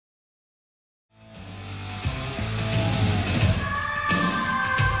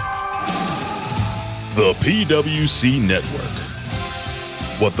The PWC Network.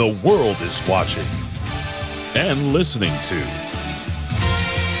 What the world is watching and listening to.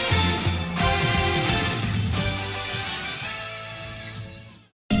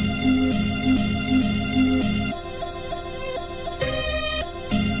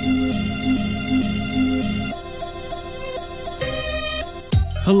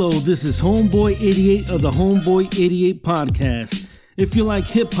 Hello, this is Homeboy 88 of the Homeboy 88 podcast. If you like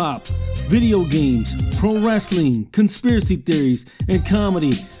hip-hop, video games, pro wrestling, conspiracy theories, and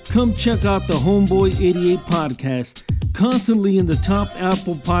comedy, come check out the Homeboy 88 podcast, constantly in the top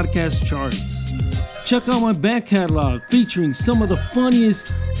Apple podcast charts. Check out my back catalog featuring some of the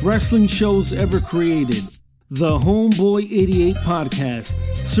funniest wrestling shows ever created. The Homeboy 88 podcast.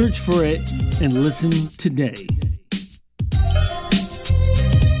 Search for it and listen today.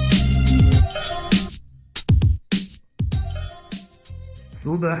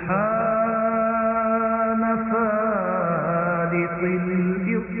 سبحان فالق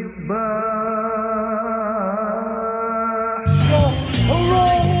الإصباح.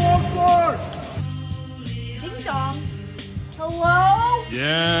 Ding dong. Hello?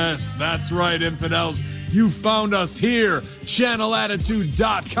 Yes, that's right, infidels. You found us here,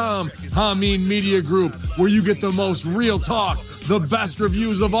 channelattitude.com, Hameen Media Group, where you get the most real talk, the best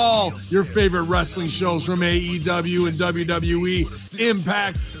reviews of all your favorite wrestling shows from AEW and WWE,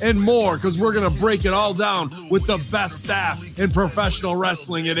 Impact, and more, because we're going to break it all down with the best staff in professional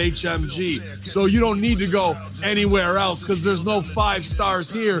wrestling at HMG. So you don't need to go anywhere else, because there's no 5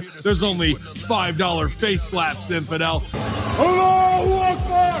 stars here. There's only $5 face slaps, infidel. Allahu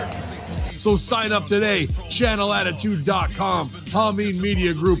Akbar! So sign up today, channelattitude.com, Hameen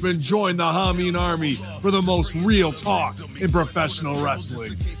Media Group, and join the Hameen Army for the most real talk in professional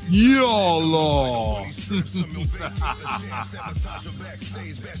wrestling. YOLO!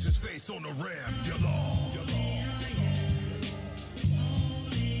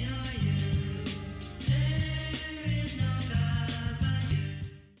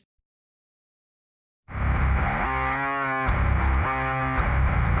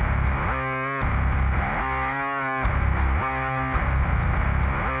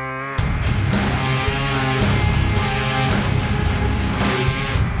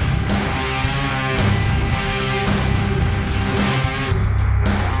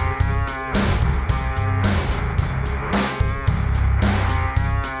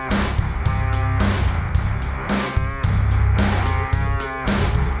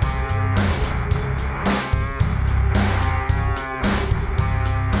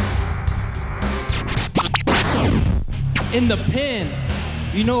 In the pen,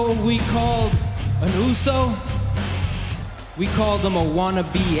 you know what we called an Uso? We called them a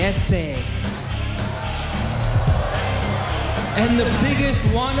wannabe essay. And the biggest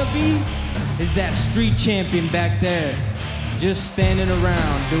wannabe is that street champion back there, just standing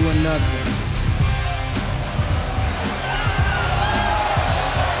around doing nothing.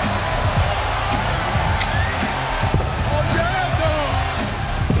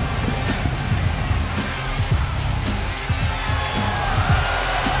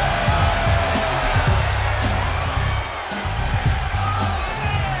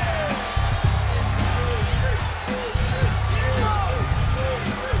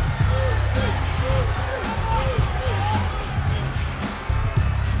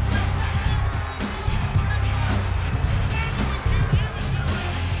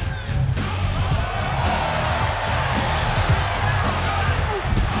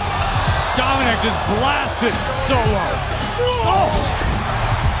 Just blasted Solo. Oh!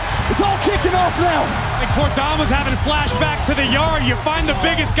 It's all kicking off now. Like poor Dom was having flashbacks to the yard. You find the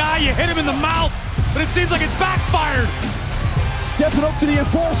biggest guy, you hit him in the mouth, but it seems like it backfired. Stepping up to the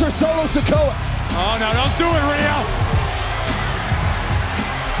enforcer, Solo Sikoa. Oh no, don't do it, Rio.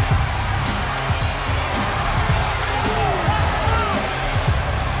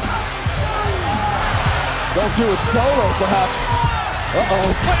 Don't do it solo, perhaps. Uh-oh.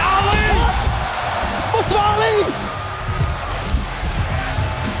 But Ali! What? It's Mustafa Ali!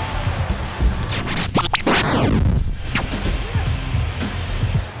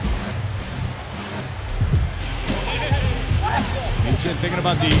 Minchin thinking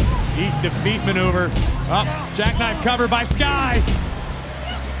about the eat defeat maneuver. Oh, jackknife cover by Sky.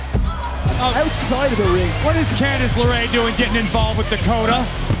 Oh, outside of the ring. What is Candice LeRae doing getting involved with Dakota?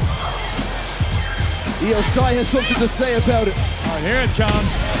 Io Sky has something to say about it. All right, here it comes.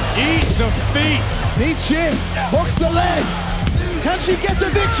 Eat the feet. Knee chin. Hooks the leg. Can she get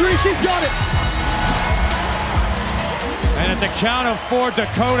the victory? She's got it. And at the count of 4,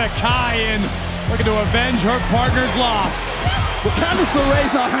 Dakota Kai looking to avenge her partner's loss. But Candice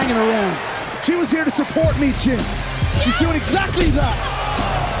LeRae's not hanging around. She was here to support me, Jim. She's doing exactly that.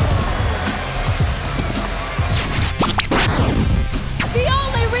 The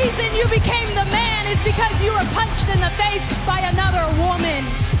only reason you became the man is because you were punched in the face by another woman.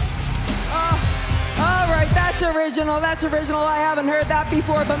 All right, that's original. I haven't heard that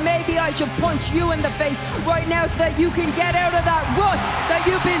before, but maybe I should punch you in the face right now so that you can get out of that rut that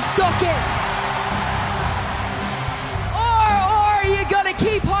you've been stuck in. Or are you gonna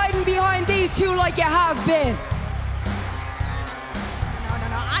keep hiding behind these two like you have been?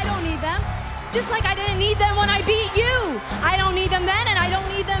 No, I don't need them. Just like I didn't need them when I beat you. I don't need them then, and I don't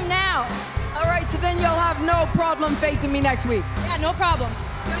need them now. All right, so then you'll have no problem facing me next week. Yeah, no problem.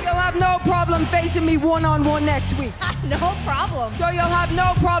 So you'll have no problem facing me one-on-one next week. No problem. So you'll have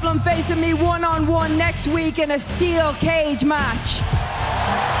no problem facing me one-on-one next week in a steel cage match.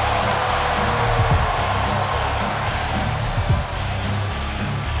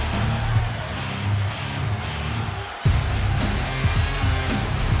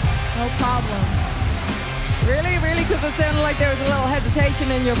 No problem. Really? Because it sounded like there was a little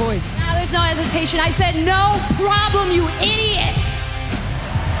hesitation in your voice. No, there's no hesitation. I said no problem, you idiot.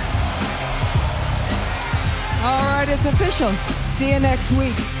 All right, it's official. See you next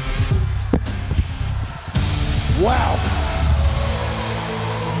week. Wow.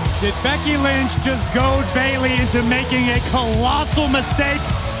 Did Becky Lynch just goad Bayley into making a colossal mistake?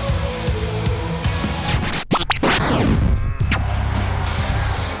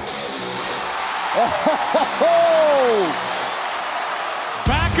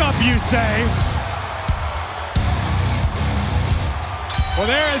 Back up, you say? Well,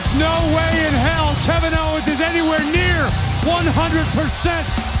 there is no way in hell Kevin Owens is anywhere near 100%,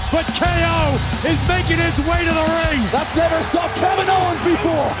 but KO is making his way to the ring. That's never stopped Kevin Owens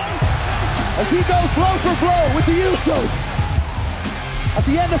before. As he goes blow for blow with the Usos. At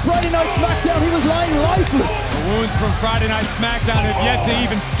the end of Friday Night SmackDown, he was lying lifeless. The wounds from Friday Night SmackDown have yet to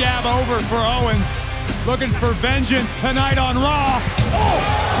even scab over for Owens. Looking for vengeance tonight on Raw.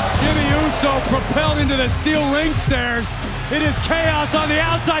 Jimmy Uso propelled into the steel ring stairs. It is chaos on the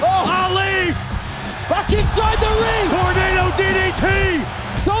outside. Ali! Back inside the ring! Tornado DDT!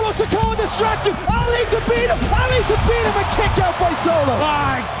 Solo Sikoa distracted! Ali to beat him! A kick out by Solo!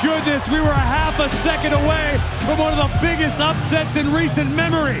 My goodness, we were a half a second away from one of the biggest upsets in recent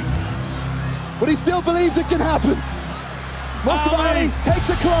memory. But he still believes it can happen. Mustafa Ali takes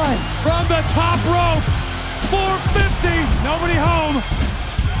a climb. From the top rope. 450. Nobody home.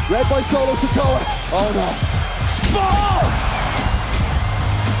 Led by Solo Sikoa. Oh no. Spot!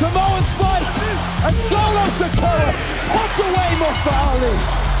 Samoan spike. And Solo Sikoa puts away Mustafa Ali.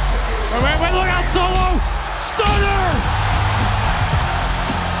 Wait, look out, Solo. Stunner!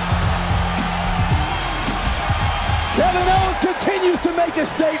 Kevin Owens continues to make a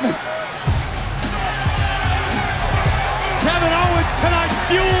statement. Kevin Owens tonight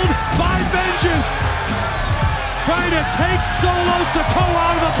fueled by vengeance. Trying to take Solo Sikoa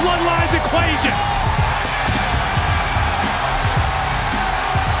out of the Bloodlines equation.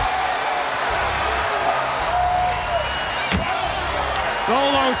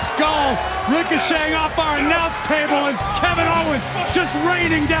 Solo skull ricocheting off our announce table and Kevin Owens just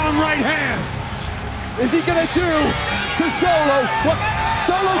raining down right hands. Is he gonna do to Solo what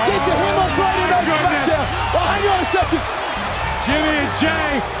Solo did to him on Friday Night SmackDown? Well, hang on a second. Jimmy and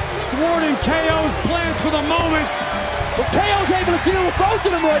Jay thwarting KO's plans for the moment. But KO's able to deal with both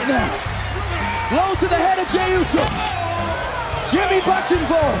of them right now. Blows to the head of Jey Uso. Jimmy back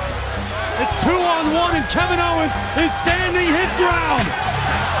involved. It's 2-on-1 and Kevin Owens is standing his ground.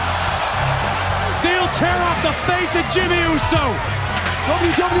 Steel chair off the face of Jimmy Uso.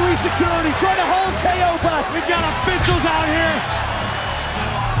 WWE security trying to hold KO back. We got officials out here.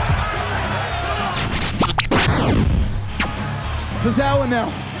 Tozawa now.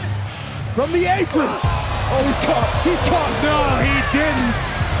 From the apron. Oh, he's caught. He's caught. No, he didn't.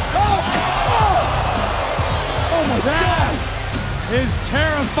 Oh my God. Is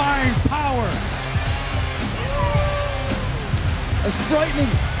terrifying power. As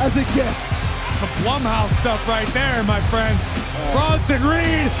frightening as it gets. The Blumhouse stuff right there, my friend. Bronson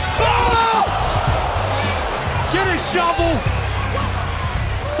Reed. Oh! Get a shovel.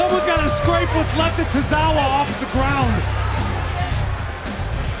 Someone's got to scrape what's left of Tozawa off the ground.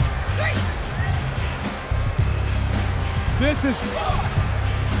 This is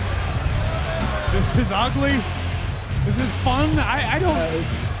ugly. This is fun. I don't.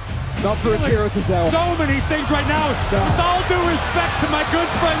 Not for Akira Tozawa. So many things right now. No. With all due respect to my good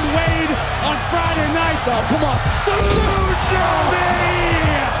friend Wade on Friday nights. Oh, come on.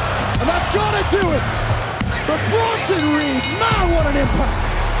 And that's gonna do it for Bronson Reed. Man, what an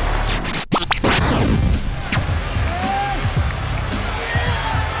impact.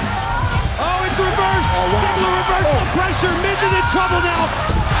 pressure. Miz is in trouble now.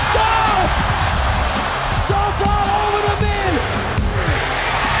 Stop! Stop all over the Miz!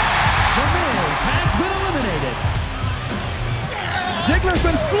 The Miz has been eliminated. Ziggler's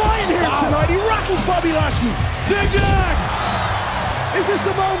been flying here tonight. He rattles Bobby Lashley. Zigzag! Is this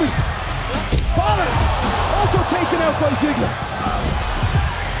the moment? Balor also taken out by Ziggler.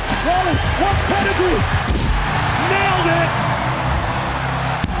 Rollins wants pedigree. Nailed it!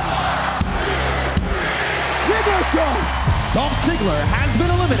 Ziggler's gone. Dolph Ziggler has been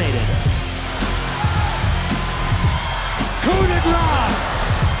eliminated. Coup de grace!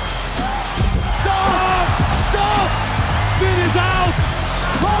 Stop! Stop! Finn is out!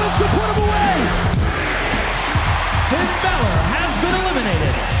 Rollins to put him away. Finn Balor has been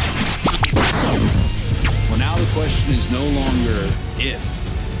eliminated. Well, now the question is no longer if,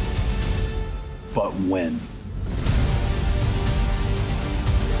 but when.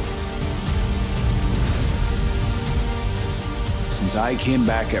 Since I came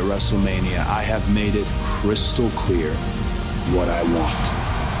back at WrestleMania, I have made it crystal clear what I want.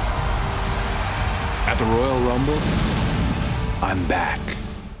 At the Royal Rumble, I'm back.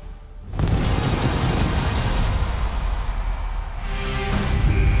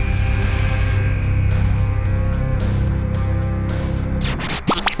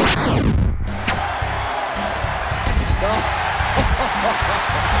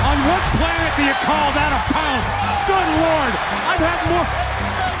 On what planet do you call that a pounce? Good Lord! I've had more...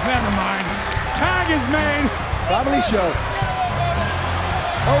 Never mind. Tag is made. Family show.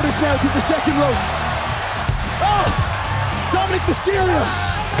 Otis now to the second rope. Oh! Dominic Mysterio.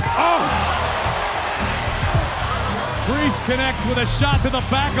 Oh! Priest connects with a shot to the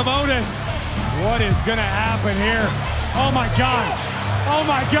back of Otis. What is gonna happen here? Oh my God! Oh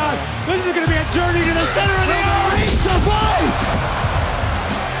my God! This is gonna be a journey to the center of the earth! He survived!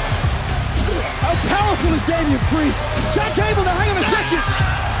 How powerful is Damian Priest? Chad Gable, now hang on a second.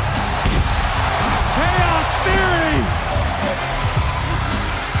 Chaos Theory!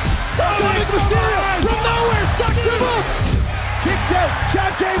 Dominic Mysterio from nowhere stacks him up. Kicks out.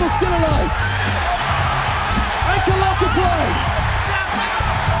 Chad Gable still alive. Ankle lock applied.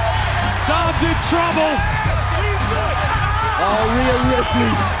 Dobbs in trouble. Oh, Rhea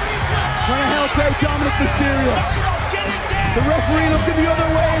Ripley trying to help out Dominic Mysterio. The referee looking the other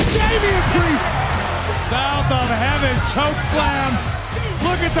way is Damian Priest. South of heaven choke slam.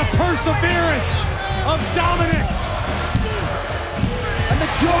 Look at the perseverance of Dominic. And the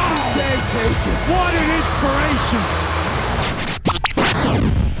Judgment Day taken. What an inspiration.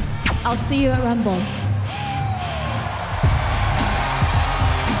 I'll see you at Rumble.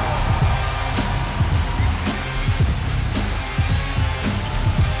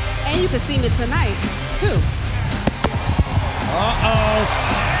 And you can see me tonight, too. Uh-oh.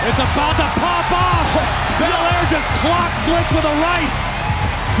 It's about to pop off. Belair just clocked Bliss with a right.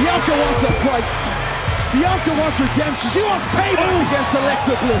 Bianca wants a fight. Bianca wants redemption. She wants payback against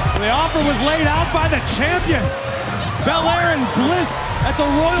Alexa Bliss. The offer was laid out by the champion. Belair and Bliss at the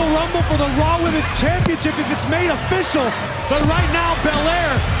Royal Rumble for the Raw Women's Championship if it's made official. But right now,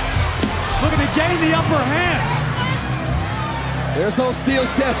 Belair looking to gain the upper hand. There's those steel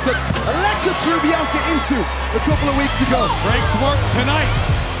steps that Alexa threw Bianca into a couple of weeks ago. Breaks work tonight.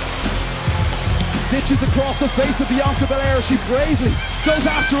 Stitches across the face of Bianca Belair. She bravely goes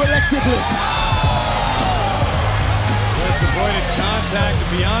after Alexa Bliss. Bliss avoided contact and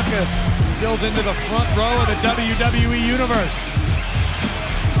Bianca spills into the front row of the WWE Universe.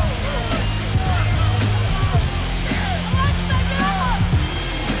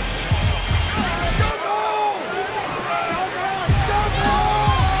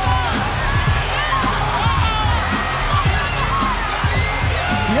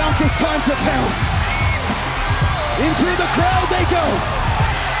 Bianca's time to pounce. In through the crowd they go.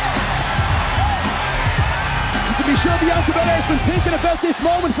 You can be sure Bianca Belair's been thinking about this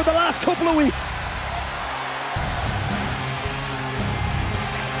moment for the last couple of weeks.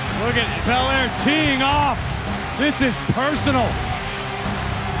 Look at Belair teeing off. This is personal.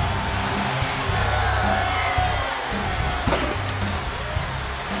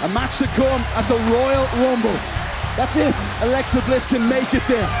 A match to come at the Royal Rumble. That's if Alexa Bliss can make it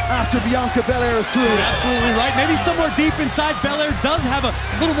there after Bianca Belair is through. You're absolutely right. Maybe somewhere deep inside, Belair does have a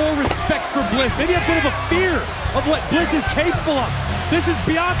little more respect for Bliss. Maybe a bit of a fear of what Bliss is capable of. This is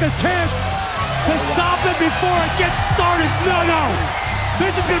Bianca's chance to stop it before it gets started. No.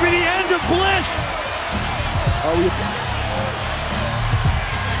 This is going to be the end of Bliss.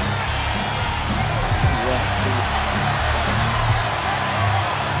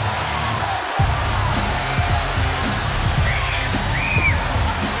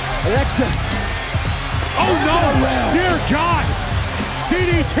 Alexa. Oh, no! Dear God!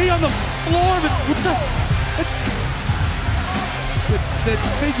 DDT on the floor, but what the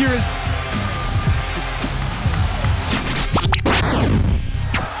figure is...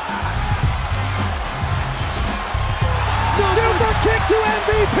 Super kick to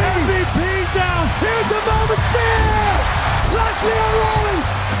MVP! MVP's down! Here's the moment, spear! Lashley on Rollins!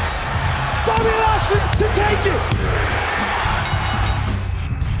 Bobby Lashley to take it!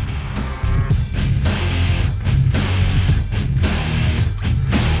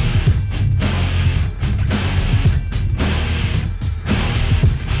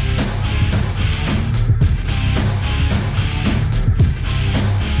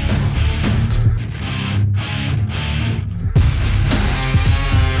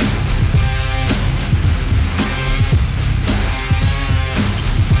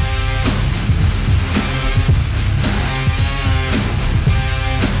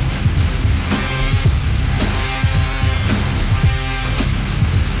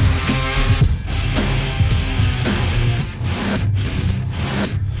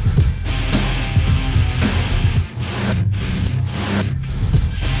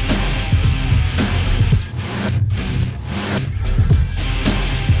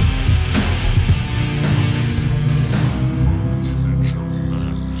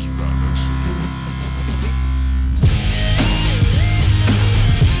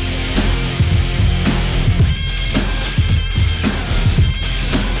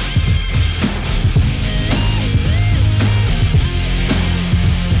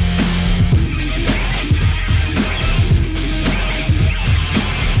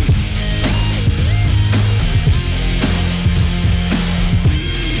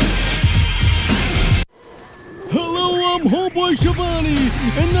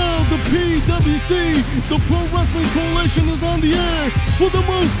 And now the PWC, the Pro Wrestling Coalition, is on the air for the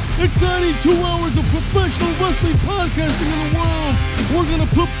most exciting 2 hours of professional wrestling podcasting in the world. We're going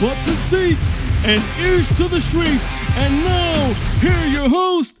to put butts in seats and ears to the streets. And now, here are your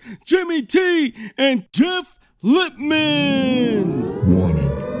hosts, Jimmy T and Jeff Lippman.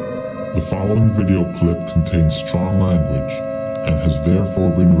 Warning. The following video clip contains strong language and has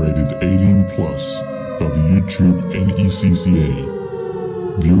therefore been rated 18+ by the YouTube NECCA.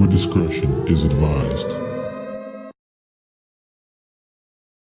 Viewer discretion is advised.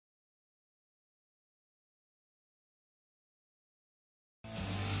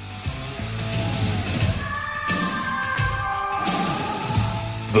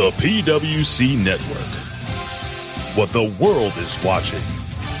 The PWC Network. What the world is watching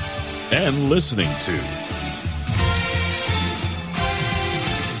and listening to.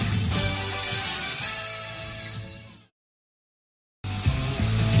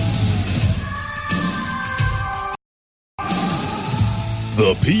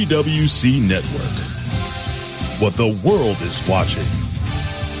 The PWC Network. What the world is watching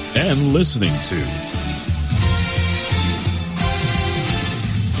and listening to.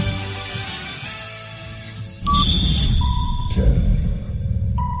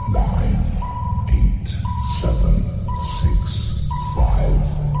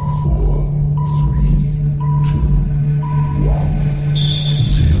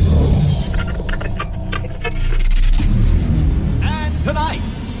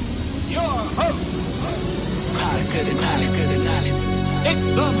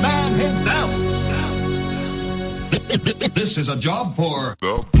 This is a job for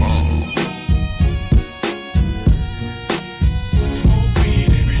the Smoke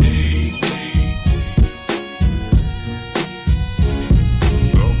weed every day.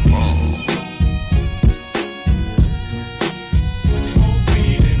 Smoke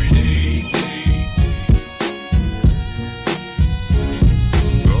weed every day.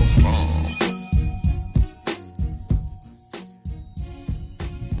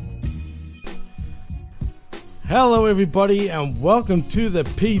 Hello everybody and welcome to the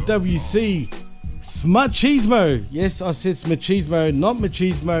PWC Smachismo. Yes, I said Smachismo,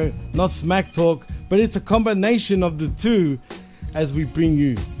 not Smack Talk, but it's a combination of the two as we bring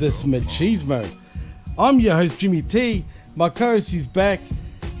you the Smachismo. I'm your host Jimmy T, my co-host is back.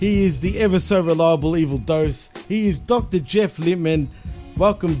 He is the ever so reliable Evil Dose. He is Dr. Jeff Lippman.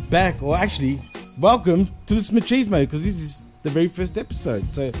 Welcome back, or actually, welcome to the Smachismo, because this is the very first episode.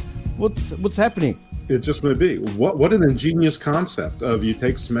 So what's happening? It's just going to be what an ingenious concept of you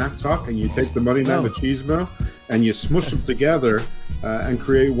take Smack Talk and you take the Monday Night Machismo and you smush them together and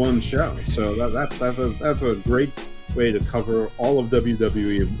create one show. So that's a great way to cover all of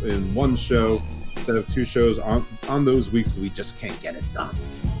WWE in one show instead of two shows on those weeks that we just can't get it done.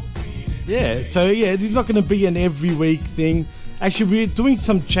 Yeah, so this is not going to be an every week thing. Actually, we're doing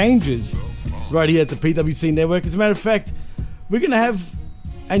some changes right here at the PWC Network. As a matter of fact, we're going to have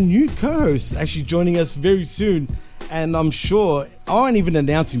a new co-host actually joining us very soon, and I'm sure I won't even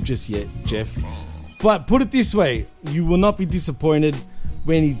announce him just yet, Jeff. But put it this way, you will not be disappointed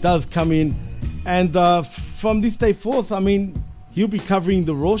when he does come in. And from this day forth, I mean, he'll be covering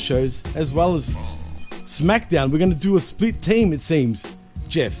the Raw shows as well as SmackDown. We're going to do a split team, it seems,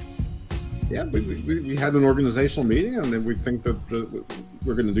 Jeff. Yeah, we had an organizational meeting, and then we think that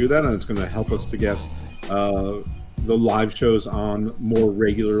we're going to do that, and it's going to help us to get the live shows on more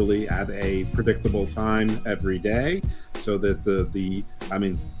regularly at a predictable time every day, so that I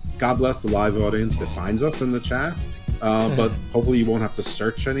mean, God bless the live audience that finds us in the chat, but hopefully you won't have to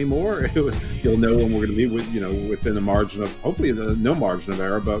search anymore. You'll know when we're going to be within a margin of, hopefully no margin of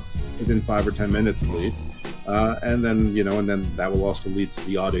error, but within 5 or 10 minutes at least. And then that will also lead to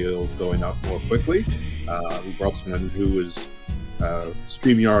the audio going up more quickly. We brought someone who is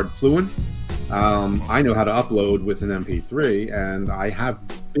StreamYard fluent. I know how to upload with an MP3, and I have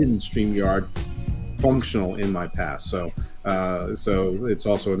been StreamYard functional in my past. So it's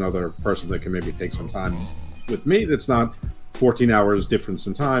also another person that can maybe take some time with me. That's not 14 hours difference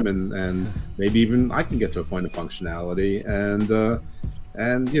in time, and maybe even I can get to a point of functionality.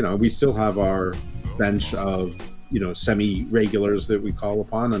 And we still have our bench of semi-regulars that we call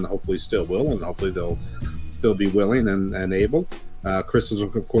upon, and hopefully still will, and hopefully they'll still be willing and able. Chris is,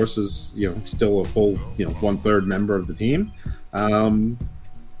 of course, still a full 1/3 member of the team. And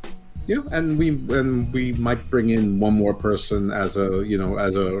we might bring in one more person as a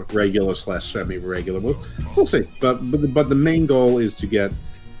regular / semi-regular. We'll see. But the main goal is to get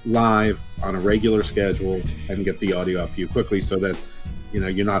live on a regular schedule and get the audio up to you quickly, so that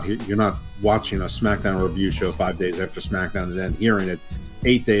you're not watching a SmackDown review show 5 days after SmackDown and then hearing it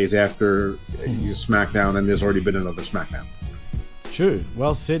 8 days after SmackDown, and there's already been another SmackDown. True.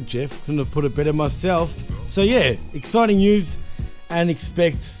 Well said, Jeff. Couldn't have put it better myself. So yeah, exciting news, and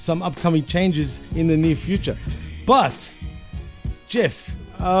expect some upcoming changes in the near future. But Jeff,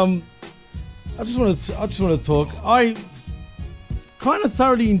 I just want to talk. I kind of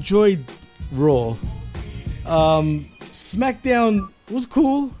thoroughly enjoyed Raw. SmackDown was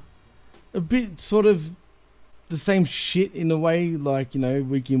cool. A bit sort of the same shit in a way, like,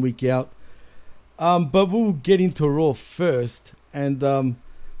 week in, week out. But we'll get into Raw first. And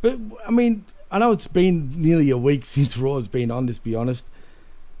but I mean, I know it's been nearly a week since Raw has been on, let's be honest.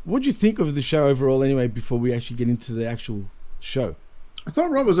 What do you think of the show overall anyway, before we actually get into the actual show? I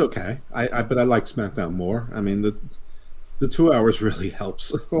thought Raw was okay. But I like SmackDown more. I mean, the 2 hours really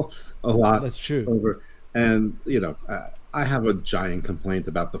helps a lot. That's true. And I have a giant complaint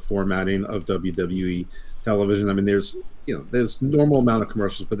about the formatting of WWE television. I mean, there's normal amount of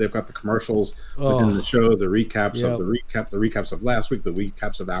commercials, but they've got the commercials within the show, the recaps of the recaps of last week, the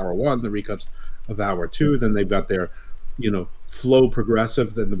recaps of hour one, the recaps of hour two. Then they've got their, flow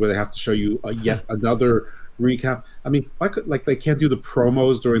progressive, where they have to show you yet another recap. I mean, they can't do the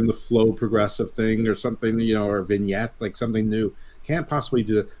promos during the flow progressive thing or something, or a vignette, like something new. Can't possibly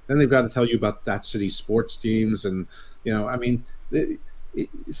do that. Then they've got to tell you about that city's sports teams, and I mean.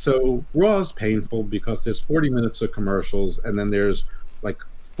 So Raw is painful because there's 40 minutes of commercials, and then there's like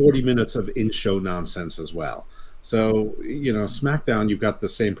 40 minutes of in-show nonsense as well. So SmackDown, you've got the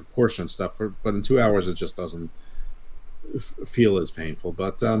same proportion stuff, but in 2 hours it just doesn't feel as painful.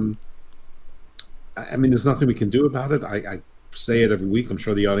 But I mean, there's nothing we can do about it. I say it every week. I'm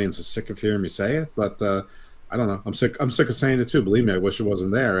sure the audience is sick of hearing me say it, but I don't know. I'm sick of saying it too. Believe me, I wish it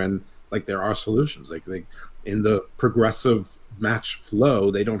wasn't there. And like, there are solutions. Like, in the progressive match flow,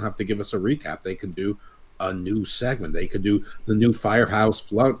 they don't have to give us a recap. They can do a new segment. They could do the new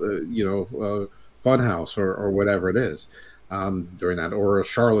Firehouse Funhouse or whatever it is during that, or a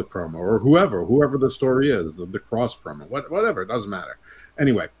Charlotte promo, or whoever the story is, the Cross promo, whatever. It doesn't matter.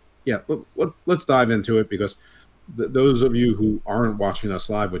 Anyway, yeah, let's dive into it, because those of you who aren't watching us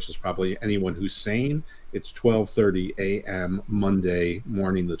live, which is probably anyone who's sane, it's 12:30 a.m. Monday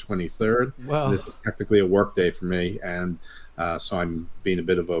morning, the 23rd. Wow. This is technically a work day for me, and so I'm being a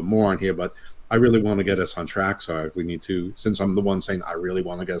bit of a moron here, but I really want to get us on track. So we need to, since I'm the one saying I really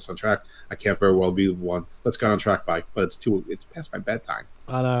want to get us on track, I can't very well be the one. Let's get on track, but it's past my bedtime.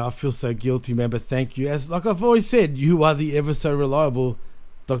 I know, I feel so guilty, man, but thank you. Like I've always said, you are the ever so reliable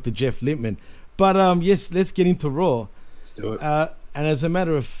Dr. Jeff Lippman. But yes, let's get into Raw. Let's do it. And as a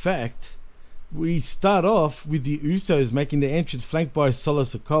matter of fact, we start off with the Usos making their entrance, flanked by Solo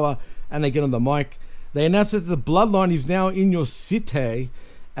Sikoa, and they get on the mic. They announce that the Bloodline is now in your city,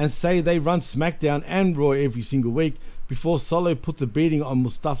 and say they run SmackDown and Raw every single week. Before Solo puts a beating on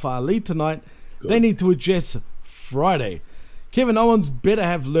Mustafa Ali tonight, They need to address Friday. Kevin Owens better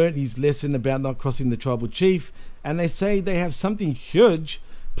have learned his lesson about not crossing the tribal chief, and they say they have something huge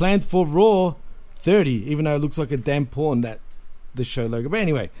planned for Raw 30, even though it looks like a damn porn, that the show logo. But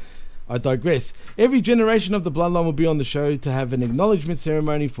anyway, I digress. Every generation of the Bloodline will be on the show to have an acknowledgement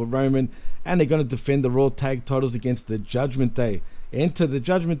ceremony for Roman, and they're going to defend the Raw tag titles against the Judgment Day. Enter the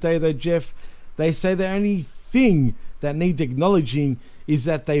Judgment Day, though, Jeff. They say the only thing that needs acknowledging is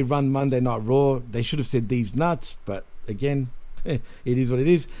that they run Monday Night Raw. They should have said these nuts, but again, it is what it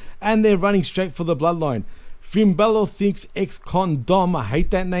is. And they're running straight for the Bloodline. Finn Balor thinks ex-con Dom, I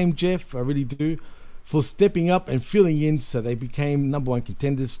hate that name, Jeff, I really do, for stepping up and filling in, so they became number one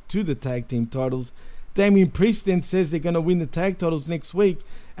contenders to the tag team titles. Damian Priest then says they're going to win the tag titles next week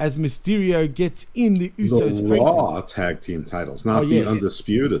as Mysterio gets in the Usos' The Raw faces. tag team titles, not the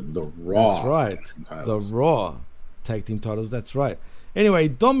Undisputed, the Raw. That's right, tag team the titles. Raw tag team titles, that's right. Anyway,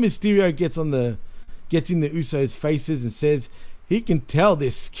 Dom Mysterio gets in the Usos' faces and says he can tell they're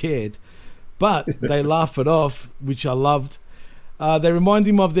scared, but they laugh it off, which I loved. They remind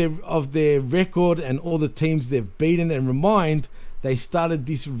him of their record and all the teams they've beaten, and remind they started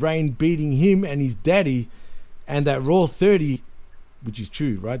this reign beating him and his daddy, and that Raw 30, which is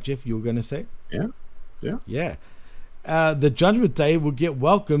true, right, Jeff? You were going to say? Yeah. The Judgment Day will get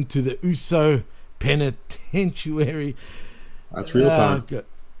welcome to the Uso Penitentiary. That's real time.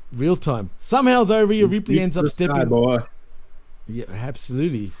 Real time. Somehow, though, Rhea Ripley ends up This guy, stepping. boy. Yeah,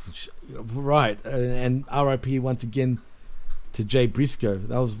 absolutely. Right. And RIP once again to Jay Briscoe.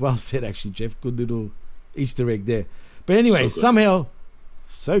 That was well said, actually, Jeff. Good little Easter egg there. But anyway, somehow,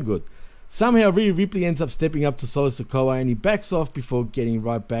 Rhea Ripley ends up stepping up to Solo Sikoa, and he backs off before getting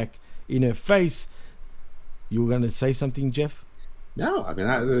right back in her face. You were going to say something, Jeff? No, I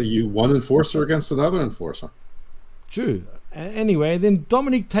mean, you one enforcer against another enforcer. True. Anyway, then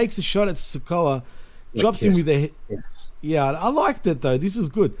Dominic takes a shot at Sikoa, drops him with a hit. Yes. Yeah, I liked it, though. This was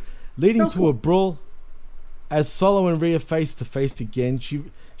good. Leading to a brawl as Solo and Rhea face to face again.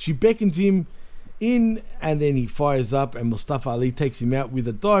 She beckons him in, and then he fires up, and Mustafa Ali takes him out with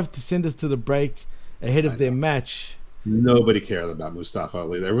a dive to send us to the break ahead of their match. Nobody cared about Mustafa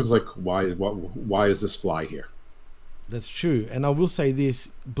Ali. There was like, why is this fly here? That's true. And I will say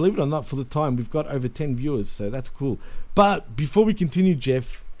this, believe it or not, for the time, we've got over 10 viewers, so that's cool. But before we continue,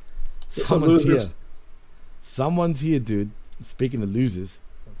 Jeff, someone's here. Someone's here, dude. Speaking of losers,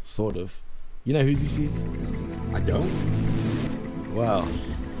 sort of. You know who this is? I don't. Wow.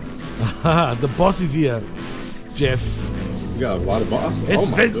 The boss is here, Jeff. You got a lot of bosses. It's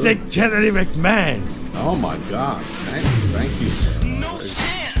Vincent Kennedy McMahon. Oh my God. Thank you, sir. No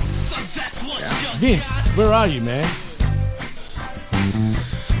chance. That's what Vince, where are you, man?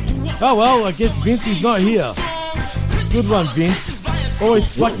 Oh well, I guess Vince is not here. Good one, Vince.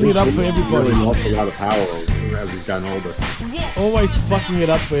 Always fucking it up for everybody. Really lost a lot of power as we've gotten older. Always fucking it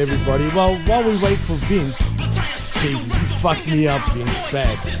up for everybody. Well, while we wait for Vince, Jesus, you fucked me up, Vince.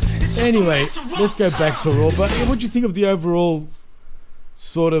 Bad. Anyway, let's go back to Raw. But what do you think of the overall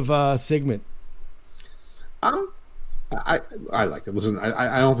sort of segment? I liked it. Listen,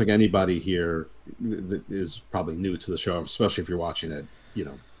 I don't think anybody here is probably new to the show, especially if you're watching it,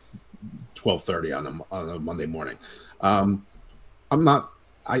 12:30 on a Monday morning. I'm not.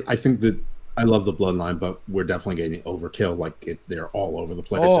 I think that I love the Bloodline, but we're definitely getting overkill. Like they're all over the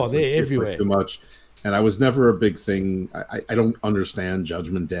place. Oh, it's they're everywhere. Too much. And I was never a big thing. I don't understand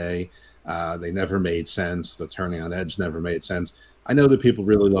Judgment Day. They never made sense. The turning on Edge never made sense. I know that people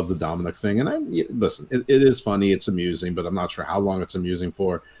really love the Dominic thing, and listen, it is funny, it's amusing, but I'm not sure how long it's amusing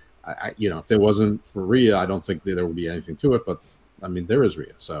for. If there wasn't for Rhea, I don't think that there would be anything to it. But I mean, there is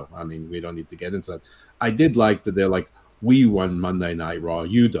Rhea, so I mean, we don't need to get into that. I did like that they're like, we won Monday Night Raw,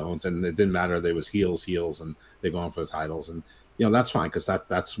 you don't, and it didn't matter. There was heels, and they're going for the titles, and that's fine because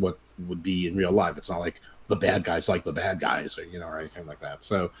that's what would be in real life. It's not like the bad guys like the bad guys, or or anything like that.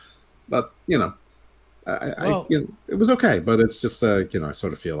 So, but it was okay, but it's just I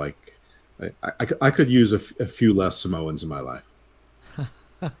sort of feel like I could use a few less Samoans in my life.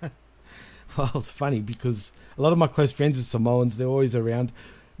 Well, it's funny because a lot of my close friends are Samoans. They're always around.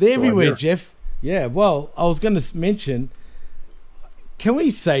 They're everywhere, Jeff. Yeah, well, I was going to mention, can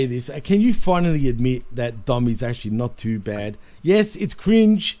we say this? Can you finally admit that Dom is actually not too bad? Yes, it's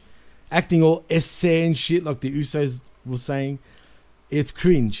cringe, acting all essay and shit like the Usos were saying. It's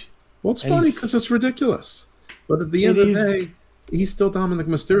cringe. Well, it's funny because it's ridiculous. But at the end of the day, he's still Dominic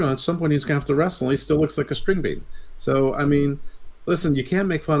Mysterio. At some point, he's going to have to wrestle. He still looks like a string bean. So, I mean, listen, you can't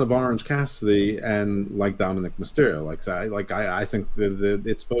make fun of Orange Cassidy and like Dominic Mysterio. I think that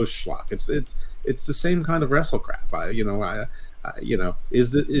it's both schlock. It's the same kind of wrestle crap.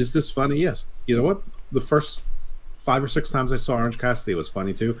 Is this funny? Yes. You know what? The first 5 or 6 times I saw Orange Cassidy, it was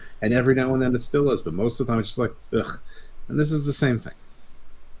funny too, and every now and then it still is, but most of the time it's just like, ugh. And this is the same thing.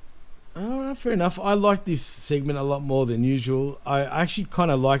 All right, fair enough. I like this segment a lot more than usual. I actually kind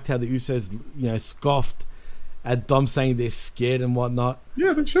of liked how the Usos, scoffed at Dom saying they're scared and whatnot.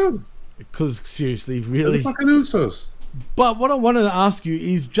 Yeah, they should. Because seriously, really, they're the fucking Usos. But what I wanted to ask you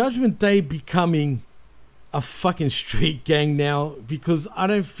is Judgment Day becoming a fucking street gang now? Because I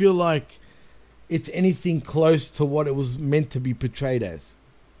don't feel like it's anything close to what it was meant to be portrayed as.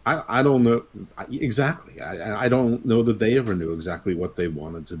 I don't know exactly. I don't know that they ever knew exactly what they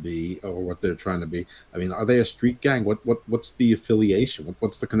wanted to be or what they're trying to be. I mean, are they a street gang? What's the affiliation?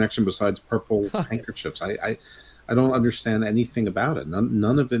 What's the connection besides purple handkerchiefs? I don't understand anything about it.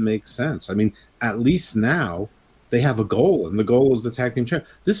 None of it makes sense. I mean, at least now they have a goal, and the goal is the tag team champ.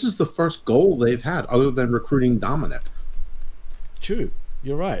 This is the first goal they've had other than recruiting Dominic. True,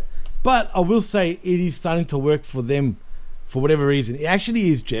 you're right. But I will say it is starting to work for them. For whatever reason, it actually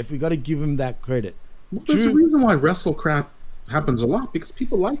is, Jeff. We got to give him that credit. Well, there's a reason why wrestle crap happens a lot, because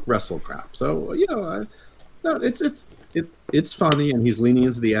people like wrestle crap. So it's funny, and he's leaning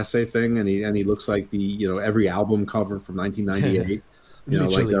into the essay thing, and he looks like the every album cover from 1998.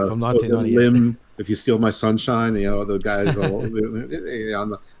 Literally, like from 1998. Limb, If You Steal My Sunshine. The guys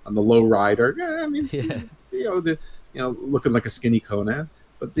on the low rider. Yeah, I mean, looking like a skinny Conan.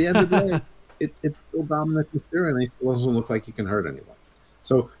 But at the end of the day. It's still Dominic Mysterio, and he still doesn't look like he can hurt anyone.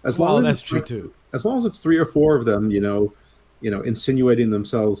 So as long as that's true too. As long as it's 3 or 4 of them, insinuating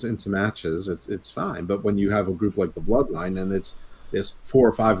themselves into matches, it's fine. But when you have a group like the Bloodline, and there's 4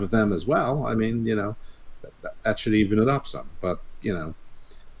 or 5 of them as well, I mean, that should even it up some. But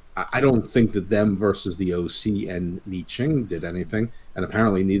I don't think that them versus the OC and Mi Ching did anything, and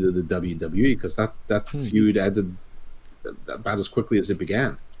apparently neither did WWE, because that feud ended about as quickly as it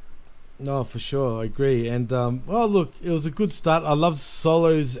began. No, for sure, I agree. And look, it was a good start. I love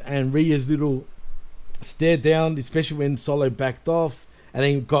Solo's and Rhea's little stare down, especially when Solo backed off and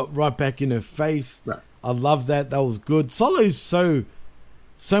then got right back in her face. Right. I love that. That was good. Solo's so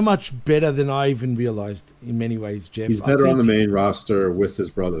much better than I even realized in many ways, Jeff. He's better on the main roster with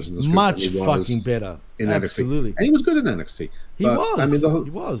his brothers in the script. Much fucking better. In Absolutely. NXT. And he was good in NXT. He was. I mean, he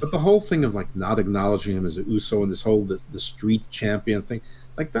was. But the whole thing of not acknowledging him as an Uso and this whole the street champion thing,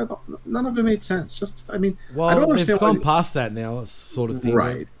 like that, none of it made sense. Just, I mean, I don't understand. They've gone past that now, sort of thing.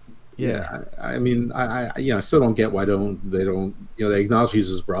 Right. Yeah. I mean, I still don't get why they don't they acknowledge he's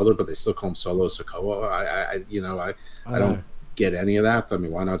his brother, but they still call him Solo Sikoa. I don't get any of that. I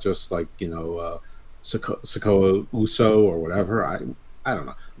mean, why not just Sikoa Uso or whatever? I don't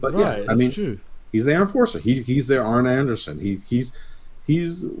know. But right, I mean, true. He's the enforcer. He's their Arn Anderson. He's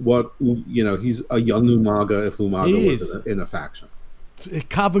what he's a young Umaga if Umaga was in a faction. It's a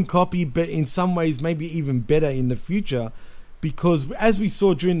carbon copy, but in some ways maybe even better in the future, because as we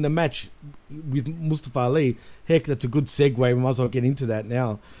saw during the match with Mustafa Ali, heck, that's a good segue. We might as well get into that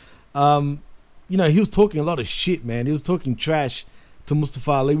now. He was talking a lot of shit, man. He was talking trash to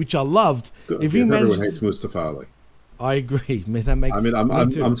Mustafa Ali, which I loved. Everyone hates Mustafa Ali. I agree, man. That makes. I mean,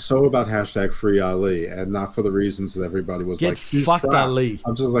 I'm so about hashtag Free Ali, and not for the reasons that everybody was Get fucked Ali.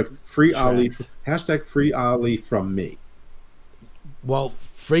 I'm just like Free Ali. Hashtag Free Ali from me. Well,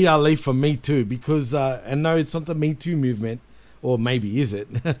 Free Ali from me too, because and no, it's not the Me Too movement, or maybe is it?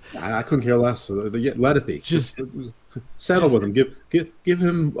 I couldn't care less. Let it be. Just settle with him. Give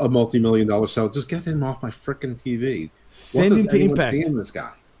him a multi-million-dollar sell. Just get him off my frickin' TV. Send him to Impact. See in this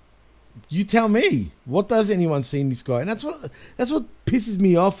guy? You tell me. What does anyone see in this guy? And that's what pisses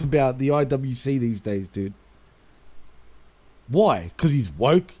me off about the IWC these days, dude. Why? Because he's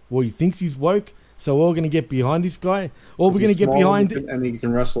woke? Well, he thinks he's woke. So we're all going to get behind this guy? Or we're going to get behind... And he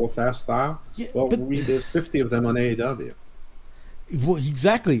can wrestle a fast style? Yeah, well, there's 50 of them on AEW. Well,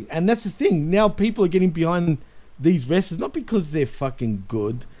 exactly. And that's the thing. Now people are getting behind these wrestlers, not because they're fucking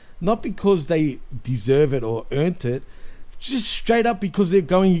good, not because they deserve it or earned it, just straight up because they're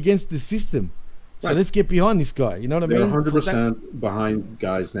going against the system. So let's get behind this guy. You know what I mean? They're 100% behind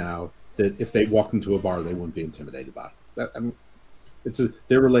guys now that if they walked into a bar, they wouldn't be intimidated by. They're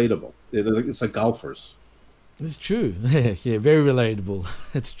relatable. It's like golfers. It's true. Yeah, very relatable.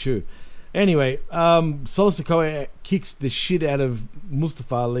 It's true. Anyway, Solo Sikoa kicks the shit out of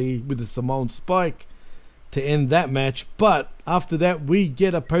Mustafa Ali with a Samoan spike to end that match. But after that, we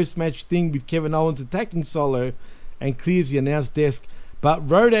get a post-match thing with Kevin Owens attacking Solo and clears the announce desk. But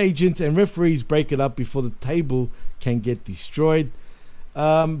road agents and referees break it up before the table can get destroyed.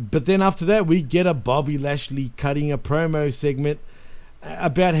 But then after that, we get a Bobby Lashley cutting a promo segment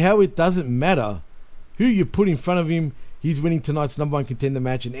about how it doesn't matter who you put in front of him. He's winning tonight's number 1 contender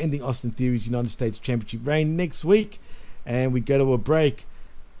match and ending Austin Theory's United States Championship reign next week. And we go to a break.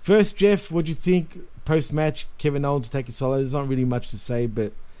 First, Jeff, what do you think post-match? Kevin Owens taking solo. There's not really much to say,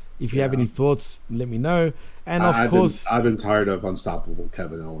 but if you have any thoughts, let me know. And of course, I've been tired of unstoppable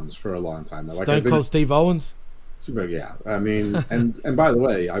Kevin Owens for a long time now. Stone Cold Steve Owens. Yeah, I mean, and by the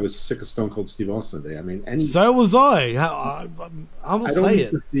way, I was sick of Stone Cold Steve Austin today. I mean, so was I. I will say it. I don't need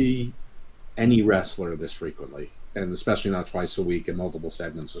to see any wrestler this frequently, and especially not twice a week in multiple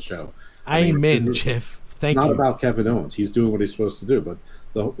segments of show. Amen, Jeff. Thank you. It's not about Kevin Owens. He's doing what he's supposed to do, but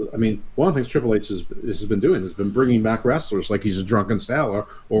one of the things Triple H has been doing has been bringing back wrestlers like he's a drunken sailor,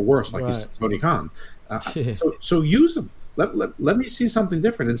 or worse, like he's Tony Khan. So use him. Let me see something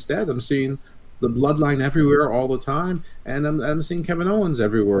different. Instead, I'm seeing the Bloodline everywhere all the time, and I'm seeing Kevin Owens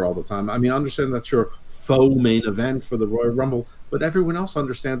everywhere all the time. I mean, I understand that's your faux main event for the Royal Rumble, but everyone else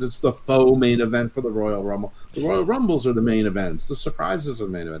understands it's the faux main event for the Royal Rumble. The Royal Rumbles are the main events. The surprises are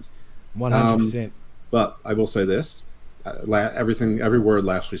the main events. 100%. But I will say this. Every word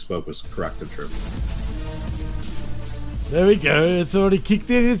Lashley spoke was correct and true. There we go. It's already kicked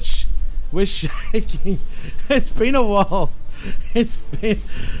in. We're shaking. It's been a while. It's been...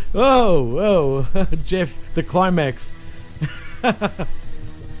 Oh, Jeff, the climax.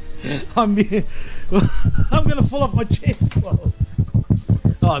 I'm going to fall off my chair. Whoa.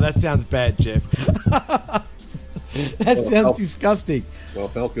 Oh, that sounds bad, Jeff. That sounds disgusting. Well,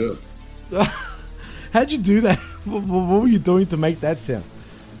 it felt good. How'd you do that? What were you doing to make that sound?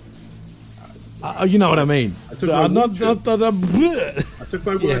 You know what I mean. I took my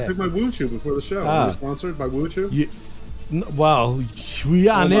Woo Chew before the show. Are we sponsored by Woo Chew? Well, we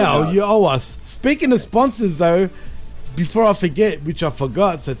are now. You owe us. Speaking of sponsors, though, before I forget, which I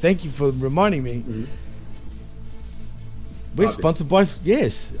forgot, so thank you for reminding me. Mm-hmm. We're sponsored by...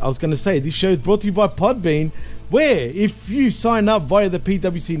 Yes, I was going to say, this show is brought to you by Podbean, where if you sign up via the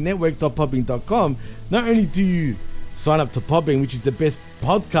PWC network.podbean.com, not only do you sign up to Podbean, which is the best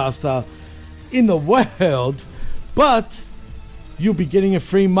podcaster in the world, but you'll be getting a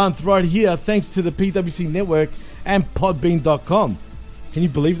free month right here thanks to the PWC network and podbean.com. Can you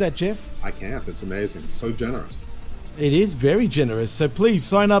believe that, Jeff? I can't. It's amazing. It's so generous. It is very generous. So please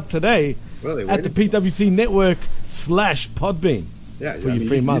sign up today at the PWC network /Podbean. Yeah, for your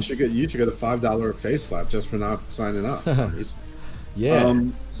free month. You should get a $5 face slap just for not signing up. Yeah.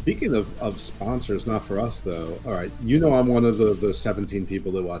 Speaking of sponsors, not for us though. All right, I'm one of the 17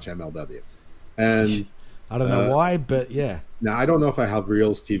 people that watch MLW, and I don't know why, but yeah. Now I don't know if I have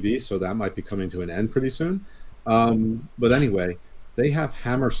Reels TV, so that might be coming to an end pretty soon. But anyway, they have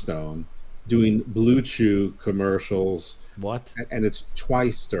Hammerstone doing Blue Chew commercials. What? And it's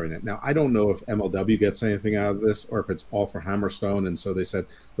twice during it. Now, I don't know if MLW gets anything out of this or if it's all for Hammerstone. And so they said,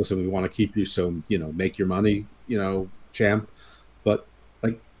 listen, we want to keep you, so, make your money, champ. But,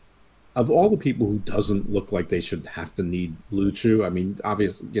 of all the people who doesn't look like they should have to need Blue Chew, I mean,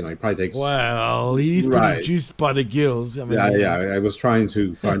 obviously, he probably takes... Well, he's pretty juiced by the gills. I mean, yeah. I was trying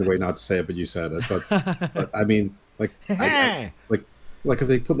to find a way not to say it, but you said it. But I mean, if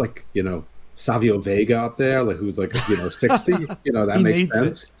they put, Savio Vega up there, who's 60, that makes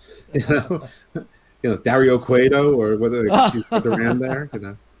sense. Dario Cueto or whether you put Duran there,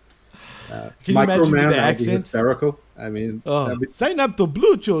 Can you imagine the accents? Hysterical. I mean, sign up to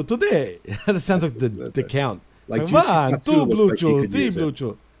Blue Chew today. That sounds like the count. 1, 2 Blue Chew, 3 Blue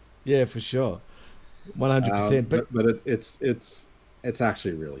Chew. Yeah, for sure, 100%. But it's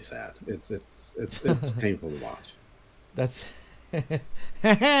actually really sad. It's painful to watch. That's.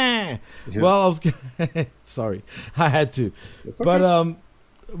 Well, I was sorry, I had to, but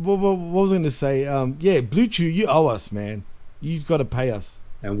what was I going to say? Blue Chew, you owe us, man. You've got to pay us.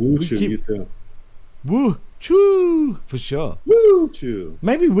 And Woo Chew, you too. Woo Chew for sure. Woo Chew.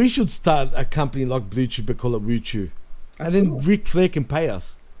 Maybe we should start a company like Blue Chew, but call it Woo Chew, and then Ric Flair can pay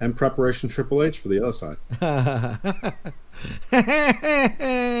us. And Preparation Triple H for the other side.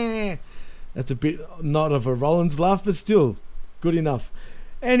 That's a bit not of a Rollins laugh, but still good enough.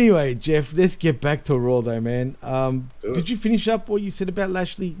 Anyway, Jeff, let's get back to Raw though, man. Did you finish up what you said about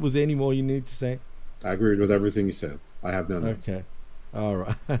Lashley? Was there any more you needed to say? I agreed with everything you said. I have no notes. Okay. All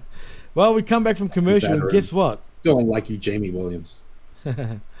right. Well, we come back from commercial, and guess what? Still don't like you, Jamie Williams.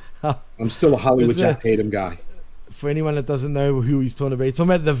 I'm still a Hollywood Jack Tatum guy. For anyone that doesn't know who he's talking about, he's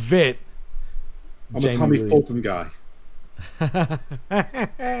talking about the vet. I'm a Tommy Fulton guy.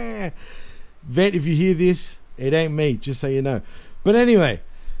 Vet, if you hear this, it ain't me, just so you know. But anyway,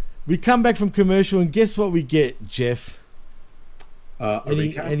 we come back from commercial, and guess what we get, Jeff? A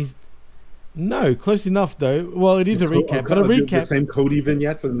recap? No, close enough though. Well, it is a recap, but a recap. The same Cody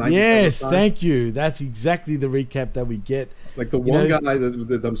vignette for the 97. Yes, thank you. That's exactly the recap that we get. Like the one guy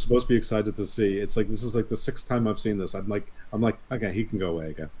that I'm supposed to be excited to see. It's like this is like the 6th time I've seen this. I'm like, okay, he can go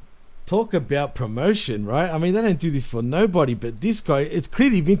away again. Talk about promotion, right? I mean, they don't do this for nobody, but this guy, it's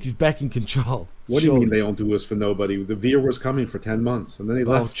clearly Vince is back in control. What do you mean they don't do this for nobody? The Veer was coming for 10 months, and then he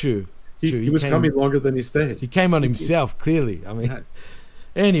left. Oh, true. He was coming longer than he stayed. He came on himself, clearly. I mean,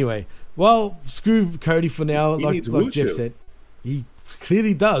 anyway, well, screw Cody for now, like Jeff said. He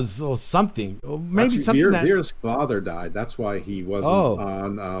clearly does, or something, or maybe actually, something that Veer's father died. That's why he wasn't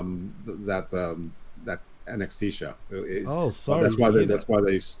on that NXT show. Sorry. That's why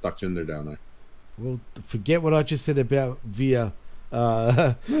they stuck Jinder down there. Well, forget what I just said about Veer.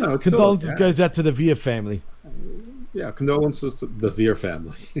 No, condolences goes out to the Veer family. Yeah, condolences to the Veer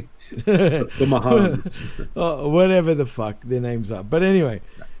family. the Mahans. Whatever the fuck their names are. But anyway,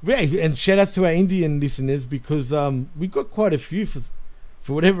 and shout outs to our Indian listeners because we got quite a few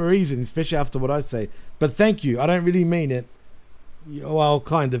for whatever reason, especially after what I say. But thank you. I don't really mean it. Well,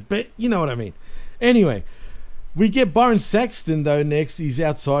 kind of, but you know what I mean. Anyway, we get Byron Saxton though next. He's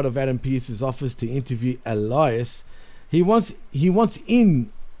outside of Adam Pearce's office to interview Elias. He wants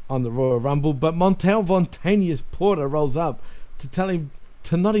in on the Royal Rumble, but Montel Vontanius Porter rolls up to tell him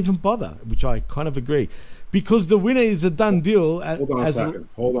to not even bother, which I kind of agree, because the winner is a done deal. Hold on a second.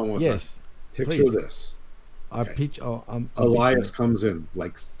 Hold on one yes, second. Picture please. this. I'm Elias comes in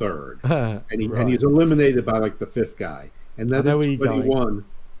like 3rd, and he's eliminated by like the 5th guy, and then in 21,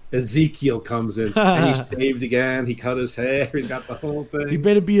 Ezekiel comes in and he's shaved again. He cut his hair. He's got the whole thing. He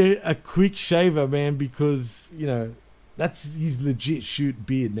better be a quick shaver, man, because that's his legit shoot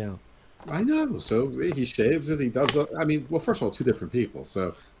beard now. I know. So he shaves it. He does. I mean, well, first of all, 2 different people.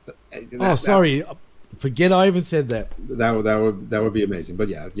 So. Sorry. Forget I even said that. That would be amazing. But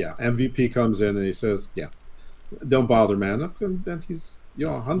yeah. MVP comes in and he says, "Yeah, don't bother, man." And he's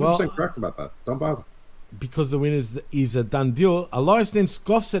 100% correct about that. Don't bother. Because the winner is a done deal. Elias then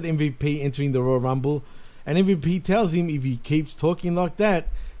scoffs at MVP entering the Royal Rumble, and MVP tells him if he keeps talking like that,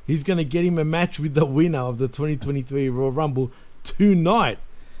 he's going to get him a match with the winner of the 2023 Royal Rumble tonight.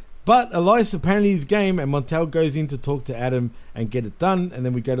 But Elias apparently is game, and Montel goes in to talk to Adam and get it done, and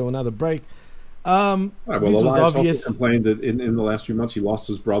then we go to another break. Well, Elias also complained that in the last few months he lost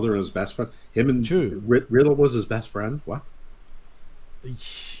his brother and his best friend. Him and Riddle was his best friend. What?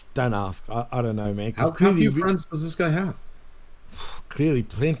 Don't ask. I don't know, man. How few friends does this guy have? Clearly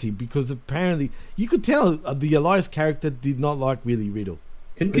plenty, because apparently you could tell the Elias character did not like really Riddle.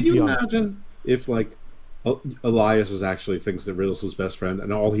 Can you imagine if like Elias actually thinks that Riddle's his best friend,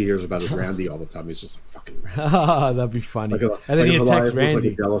 and all he hears about is Randy all the time? He's just like fucking Randy. That'd be funny. And then he attacks Randy,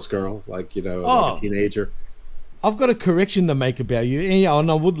 like a jealous girl, like like a teenager. I've got a correction to make about you. Yeah, and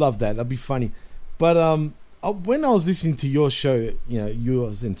I would love that. That'd be funny. But when I was listening to your show,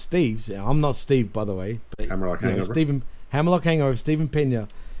 yours and Steve's. I'm not Steve, by the way. But, Hammerlock Hangover. Hammerlock Hangover. Stephen Pena.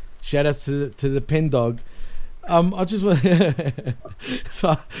 Shout out to the Pen Dog. I just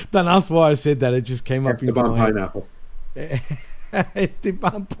so don't ask why I said that. It just came up into my Pineapple.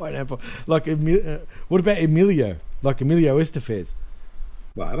 Esteban Pineapple. Like what about Emilio? Like Emilio Estevez?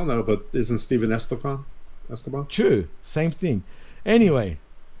 Well, I don't know, but isn't Steven Esteban? True, same thing. Anyway,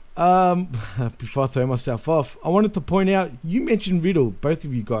 before I throw myself off, I wanted to point out you mentioned Riddle, both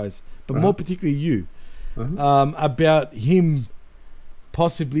of you guys, but more particularly you, about him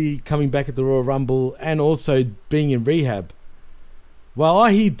possibly coming back at the Royal Rumble and also being in rehab. Well,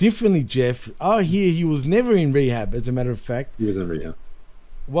 I hear differently, Jeff. I hear he was never in rehab, as a matter of fact. He was in rehab.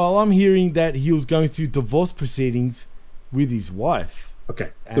 Well, I'm hearing that he was going through divorce proceedings with his wife. Okay,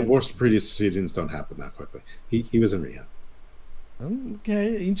 divorce proceedings don't happen that quickly. He was in rehab.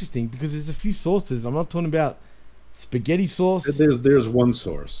 Okay, interesting, because there's a few sources. I'm not talking about spaghetti sauce. There's one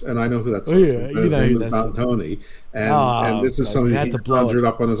source, and I know who that source is. You know who that's Mount Tony, and this is something he's conjured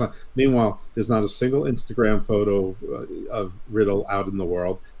up on his own. Meanwhile, there's not a single Instagram photo of Riddle out in the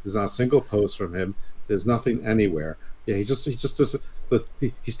world. There's not a single post from him. There's nothing anywhere. Yeah, he just does.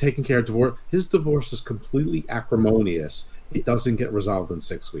 He's taking care of divorce. His divorce is completely acrimonious. It doesn't get resolved in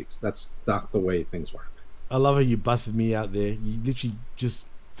 6 weeks. That's not the way things work. I love how you busted me out there. You literally just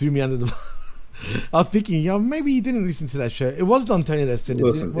threw me under the. I was thinking, maybe you didn't listen to that show. It was Don Tony that said it.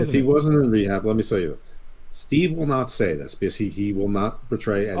 Listen, if he wasn't in rehab, let me tell you this. Steve will not say this because he will not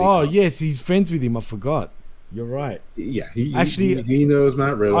betray Eddie. Oh, yes, he's friends with him. I forgot. You're right. Yeah, he knows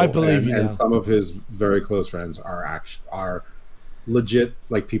Matt Riddle. I believe you. And some of his very close friends are legit,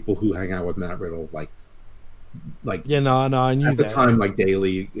 like people who hang out with Matt Riddle, like yeah, no, I knew at that. the time, like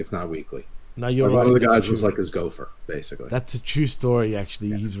daily, if not weekly. No, you're like right. One of the That's guys true. was like his gopher, basically. That's a true story,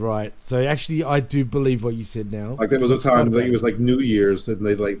 actually. He's right. So actually, I do believe what you said now. Like there was a time that it was like New Year's, and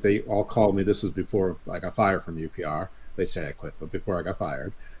they all called me. This is before I got fired from UPR. They say I quit, but before I got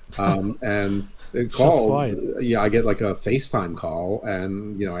fired, and they called. Yeah, I get like a FaceTime call,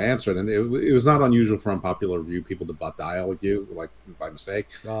 and I answered, and it was not unusual for Unpopular Review people to butt dial with you, like by mistake.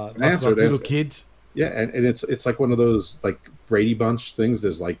 So I answered, little kids. Yeah, and it's like one of those like Brady Bunch things.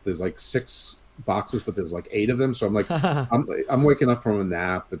 There's like 6 boxes, but there's like 8 of them. So I'm like, I'm waking up from a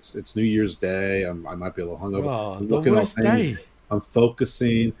nap. It's New Year's Day. I might be a little hungover. I'm looking at things. I'm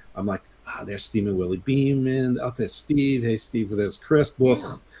focusing. I'm like, there's Steve and Willie Beeman. Oh, there's Steve. Hey, Steve. There's Chris.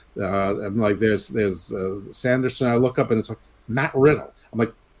 I'm like, there's Sanderson. I look up and it's like Matt Riddle. I'm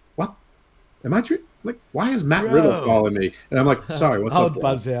like, what? Am I true? Like, why is Matt Riddle calling me? And I'm like, sorry, what's up? I would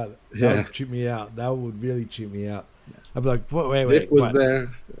buzz out. That would trip me out. That would really trip me out. I'd be like, wait. It was there.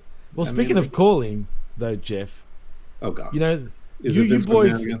 Well, speaking of calling, though, Jeff. Oh, God. You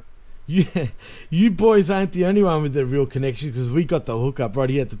boys... You boys aren't the only one with the real connections, because we got the hookup right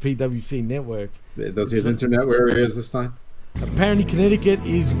here at the PWC network. Does he have internet where he is this time? Apparently, Connecticut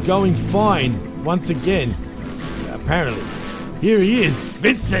is going fine once again. Apparently. Here he is,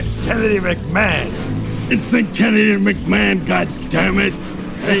 Vincent Kennedy McMahon. Vincent Kennedy McMahon, God damn it!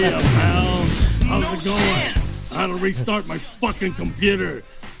 Hey, pal, how's it going? I had to restart my fucking computer.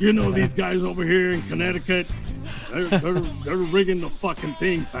 These guys over here in Connecticut, they're rigging the fucking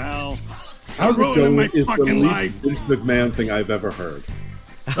thing, pal. How's it going? My Is fucking the least life. Vince McMahon thing I've ever heard.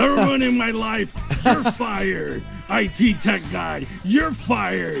 They're ruining my life. You're fired. IT tech guy, you're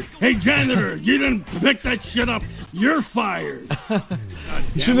fired. Hey, janitor, you didn't pick that shit up. You're fired.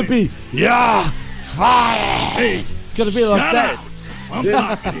 Shouldn't it be, fired? Hey, it's going to be like that. Up. I'm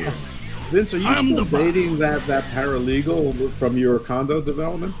talking here. Vince, are you still dating that paralegal from your condo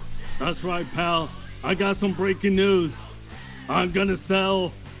development? That's right, pal. I got some breaking news. I'm going to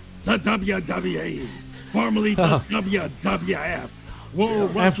sell the WWE, formerly the WWF,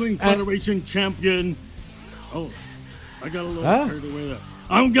 World Wrestling Federation Champion. Oh, I got a little carried away there.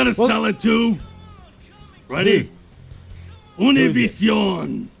 I'm going to sell it to, ready?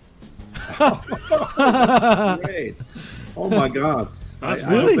 Univision. Great. Oh, my God. That's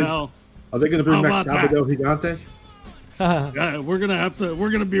really? Are they going to bring back Sábado Gigante? Yeah, we're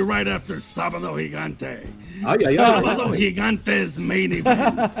gonna be right after Sábado Gigante. Sábado Gigante's main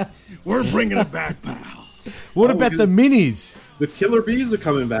event. We're bringing it back, pal. What about the minis? The Killer Bees are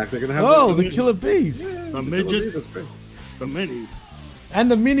coming back. They're gonna have the Killer Bees. Yeah, the midgets. The minis. And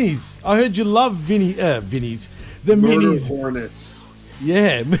the minis. I heard you love Vinnies. The Murder minis. Hornets.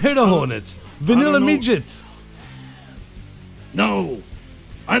 Yeah, Murder Hornets. Vanilla midgets. No.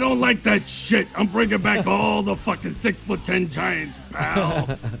 I don't like that shit. I'm bringing back all the fucking 6'10" giants,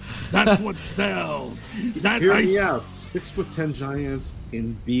 pal. That's what sells. Hear me out. 6'10" giants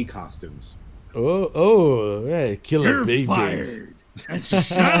in bee costumes. Yeah, Killer Bee. You're fired. And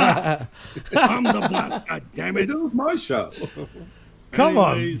shut up. I'm the boss. God damn it. This was my show. Come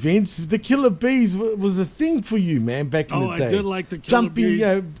on, Vince. The Killer Bees was a thing for you, man, back in the day. I did like the Killer Bees.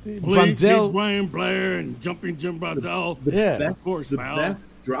 Jumping Brunzell. Brian Blair and Jumping Jim Brunzell. Of course, the pal. best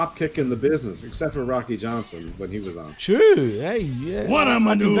drop kick in the business, except for Rocky Johnson when he was on. True. Hey, yeah. What a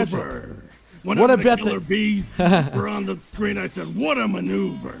maneuver. What about the Killer Bees were on the screen, I said, what a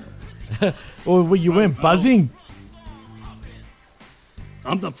maneuver. Or when you went buzzing?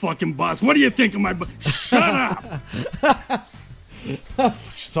 I'm the fucking boss. What do you think of my... Shut up.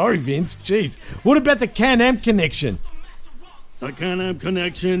 Sorry, Vince. Jeez. What about the Can-Am connection? The Can-Am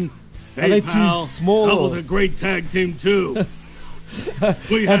connection. Are they too small? That was a great tag team, too.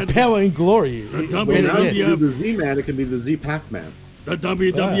 We had Power and Glory. The WWF, the Z-Man, it can be the Z-Pac-Man. The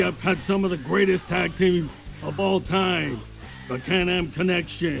WWF had some of the greatest tag teams of all time. The Can-Am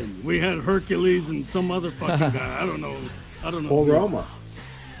connection. We had Hercules and some other fucking guy. I don't know. Paul Roma.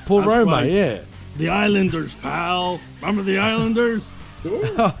 Paul Roma, yeah. The Islanders, pal. Remember the Islanders?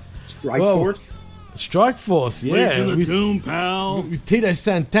 Sure. Force. Strike Force, yeah. Legion of Doom, pal. With Tito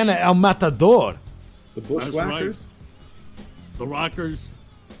Santana, El Matador. The Bushwhackers. Right. The Rockers.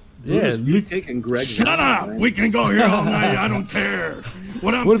 Yeah, Beefcake and Greg. Shut up! Man. We can go here all night. I don't care.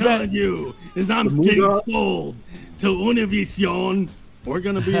 What I'm telling you is I'm getting sold to Univision. We're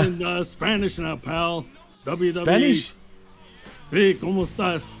gonna be in Spanish now, pal. WWE. Spanish? Sí, ¿cómo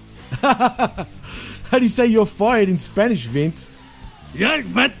estás? How do you say you're fired in Spanish, Vince? Yeah,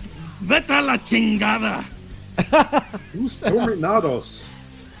 vete a la chingada. Who's terminados?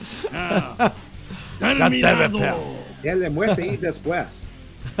 Terminado. Ya le muerte y después.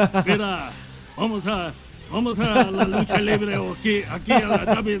 Mira, vamos a Vamos a la lucha libre aquí a la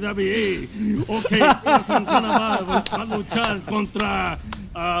WWE. Ok, va a luchar contra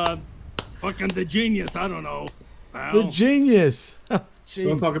fucking the Genius. I don't know. The Genius.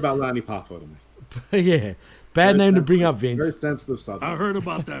 Don't talk about Lanny Poffo to me. Yeah. Bad name to bring up, Vince. Very sensitive subject. I heard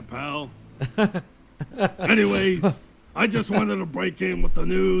about that, pal. Anyways, I just wanted to break in with the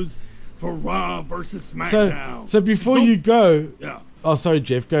news for Raw versus SmackDown. So before you go... Yeah. Oh, sorry,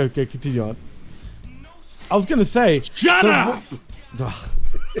 Jeff. Go, continue on. I was going to say... Shut up!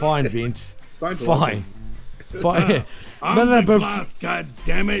 Fine, Vince. I'm Fine. the boss, God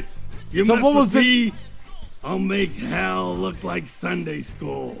damn it. You so mess what was with me, I'll make hell look like Sunday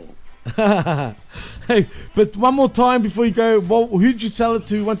school. Hey, but one more time before you go, who'd you sell it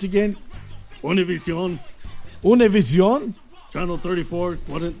to once again? Univision. Univision? Channel 34.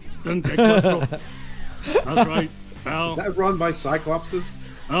 That's right, pal. Is that run by Cyclopses?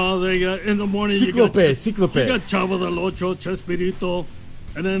 Oh, they got in the morning. Ciclope. You got Chavo del Ocho, Chespirito,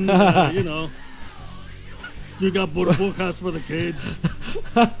 and then you got burbujas for the kids.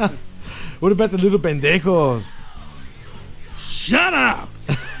 What about the little pendejos? Shut up!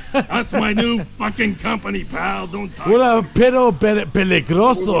 That's my new fucking company, pal. Don't talk. What about Pedro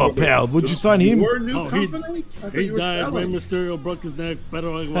Peligroso, pal? Would you sign him? Your new company? He died. Rey Mysterio broke his neck.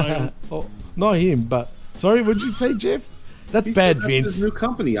 Pedro Aguayo. Oh, not him, but sorry. What'd you say, Jeff? That's bad, Vince. His new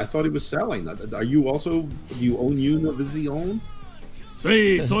company. I thought he was selling. Are you also? Do you own Univision?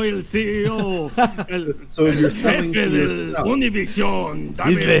 Sí, soy el CEO. So el you're jefe del Univision.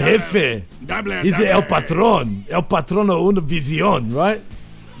 He's the jefe. He's el patrón. El patrono Univision, right?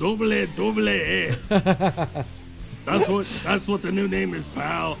 Double E. That's what the new name is,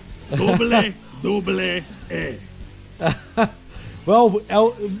 pal. Double E. Well,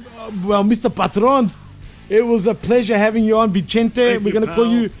 Mr. Patron, it was a pleasure having you on, Vicente. We're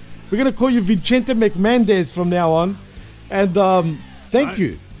gonna call you Vicente McMendez from now on, and thank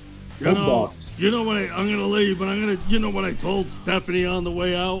you. You know what? I'm gonna leave, but you know what I told Stephanie on the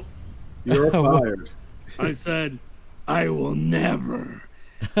way out? You're fired. I said, I will never,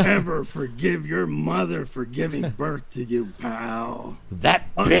 ever forgive your mother for giving birth to you, pal.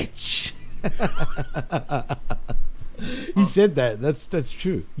 That bitch. He said that. That's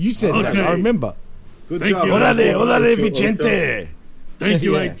true. You said that. I remember. Good job. Olale, Vicente. Thank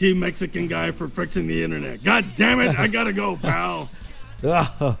you, IT Mexican guy, for fixing the internet. God damn it, I gotta go, pal.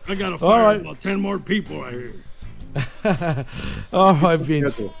 I gotta fire about 10 more people right here. All right,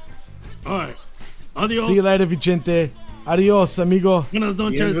 Vince. All right. Adios. See you later, Vicente. Adios, amigo. Buenas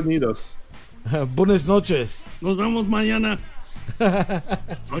noches. Bienvenidos. Buenas noches. Nos vemos mañana.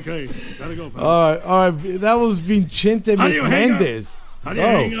 Okay, gotta go, pal. All right. That was Vicente McMendez. How do you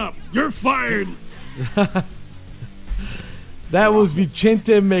hang up? You're fired. That was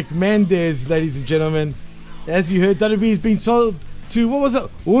Vicente McMendez, ladies and gentlemen. As you heard, WWE has been sold to, what was it?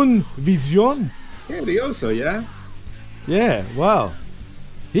 Univision? Curioso, yeah? Yeah, wow.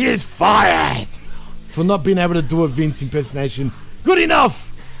 He is fired for not being able to do a Vince impersonation. Good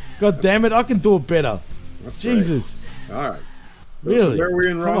enough! God damn it, I can do it better. That's Jesus. Great. All right. Really? So where are we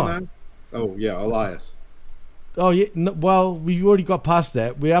in Come Raw on. now? Oh, yeah, Elias. Oh, yeah. No, well, we already got past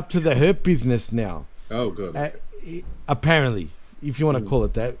that. We're up to the Hurt Business now. Oh, good. Apparently, if you want to call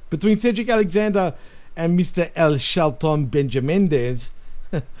it that. Between Cedric Alexander and Mr. El Shelton Benjamendez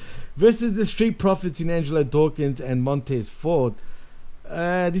versus the Street Profits in Angelo Dawkins and Montez Ford.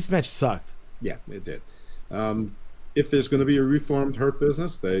 This match sucked. Yeah, it did. If there's going to be a reformed Hurt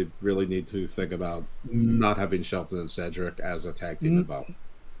Business, they really need to think about not having Shelton and Cedric as a tag team involved.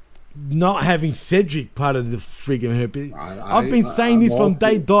 Not having Cedric part of the friggin' Hurt Business. I've been saying this from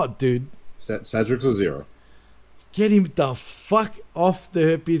day dot, dude. Cedric's a zero. Get him the fuck off the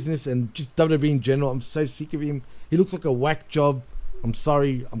Hurt Business and just WWE in general. I'm so sick of him. He looks like a whack job. I'm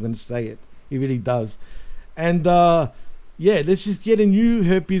sorry, I'm going to say it. He really does. And yeah, let's just get a new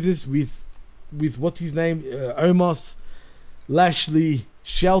Hurt Business with what's his name? Omos, Lashley,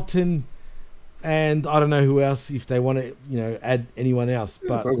 Shelton, and I don't know who else, if they want to, add anyone else.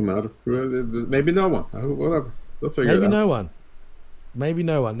 But it doesn't matter. Maybe no one. Whatever. They'll figure it out. Maybe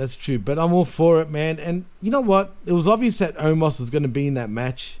no one. That's true. But I'm all for it, man. And you know what? It was obvious that Omos was going to be in that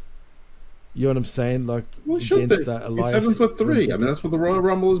match. You know what I'm saying? Like, against Elias. He's 7'3". I mean, that's what the Royal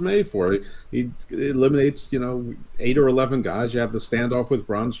Rumble is made for. He eliminates, 8 or 11 guys. You have the standoff with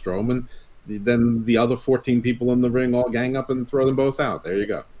Braun Strowman. Then the other 14 people in the ring all gang up and throw them both out. There you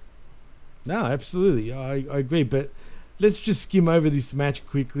go. No, absolutely. I agree. But let's just skim over this match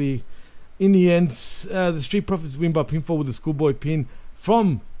quickly. In the end, the Street Profits win by pinfall with a schoolboy pin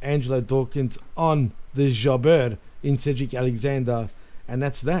from Angelo Dawkins on the jobber in Cedric Alexander. And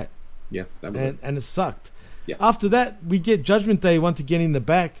that's that. Yeah, that was it. And it sucked. Yeah. After that, we get Judgment Day once again in the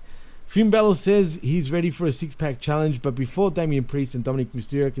back. Finn Balor says he's ready for a six-pack challenge, but before Damian Priest and Dominic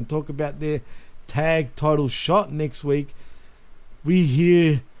Mysterio can talk about their tag title shot next week, we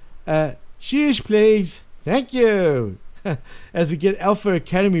hear, "Shush, please. Thank you." As we get Alpha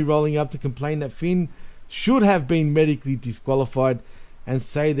Academy rolling up to complain that Finn should have been medically disqualified and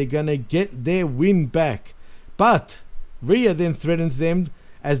say they're going to get their win back. But Rhea then threatens them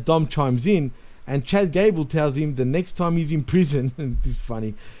as Dom chimes in, and Chad Gable tells him the next time he's in prison, and this is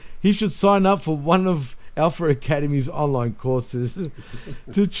funny, he should sign up for one of Alpha Academy's online courses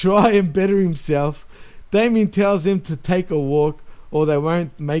to try and better himself. Damien tells him to take a walk or they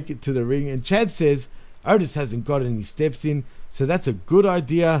won't make it to the ring, and Chad says Otis hasn't got any steps in, so that's a good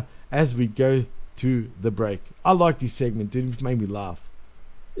idea as we go to the break. I like this segment, dude. It made me laugh.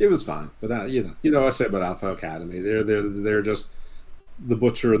 It was fine, but you know, I say about Alpha Academy, they're just the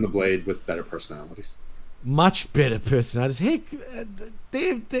Butcher and the Blade with better personalities. Much better personalities. Heck,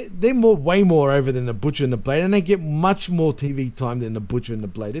 they're way more over than the Butcher and the Blade, and they get much more TV time than the Butcher and the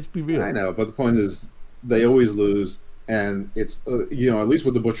Blade. Let's be real. I know, but the point is, they always lose, and it's at least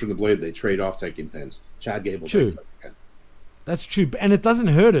with the Butcher and the Blade, they trade off taking pins. Chad Gable. True. That's true, and it doesn't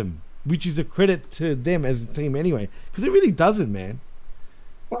hurt him, which is a credit to them as a team anyway, because it really doesn't, man.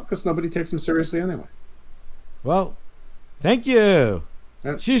 Well, because nobody takes him seriously anyway. Well, thank you.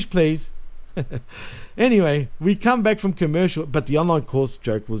 Shush, please. Anyway, we come back from commercial, but the online course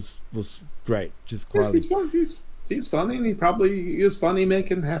joke was great. Just quietly. He's fun. He's funny, and he probably is funny,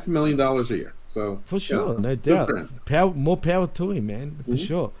 making $500,000 a year. So for sure, no doubt. More power to him, man, for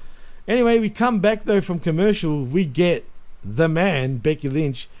sure. Anyway, we come back though from commercial. We get the man Becky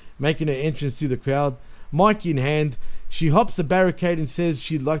Lynch making her entrance to the crowd, mic in hand. She hops the barricade and says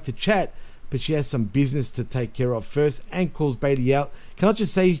she'd like to chat, but she has some business to take care of first and calls Beatty out. Can I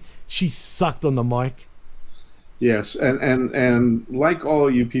just say she sucked on the mic? Yes, and like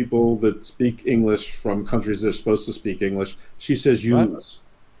all you people that speak English from countries that are supposed to speak English, she says use.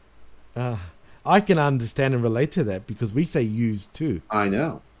 I can understand and relate to that because we say use too. I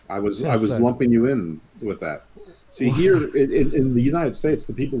know. I was lumping you in with that. See, here in the United States,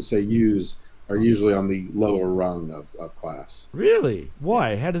 the people who say use are usually on the lower rung of class. Really?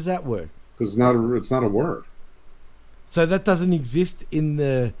 Why? How does that work? Because it's not a word. So that doesn't exist in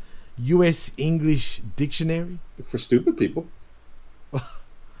the U.S. English dictionary? For stupid people.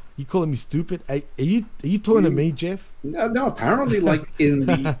 You calling me stupid? Are you talking to me, Jeff? No, apparently like in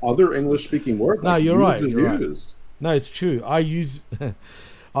the other English-speaking word. No, you're right. No, it's true. I use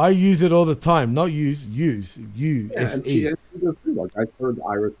it all the time. Not use. U-S-E. And she does too. Like I've heard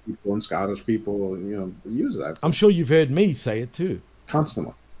Irish people and Scottish people, use that. I'm sure you've heard me say it too.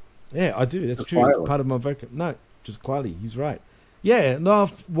 Constantly. Yeah, I do. That's true. Quietly. It's part of my vocab. No, just quietly. He's right. Yeah, no,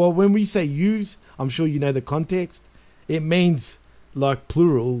 well, when we say use, I'm sure you know the context. It means like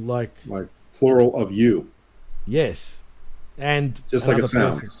plural, like plural of you. Yes. And just like it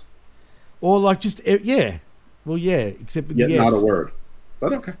sounds. Or like just, yeah. Well, yeah, except with yet yes. Not a word.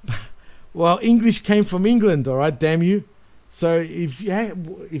 But okay. Well, English came from England, all right, damn you. So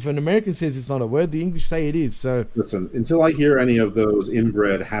if an American says it's not a word, the English say it is. So listen, until I hear any of those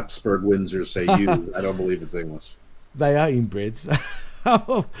inbred Habsburg Windsors say use, I don't believe it's English. They are inbreds.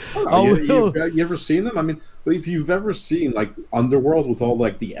 You ever seen them? I mean, if you've ever seen like Underworld with all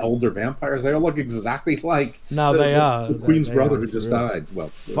like the elder vampires, they all look exactly like the Queen's brother who just died. Well,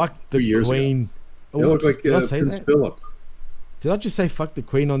 fuck the Queen. They look like Prince Philip. Did I just say fuck the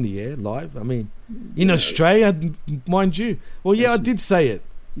Queen on the air live? I mean, in Australia, mind you. Well, yeah, I did say it.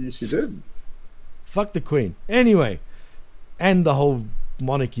 Yes, you did. Fuck the Queen. Anyway, and the whole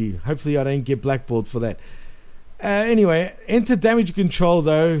monarchy. Hopefully I don't get blackballed for that. Anyway, enter Damage Control,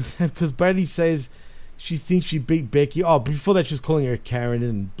 though, because Bailey says she thinks she beat Becky. Oh, before that, she was calling her a Karen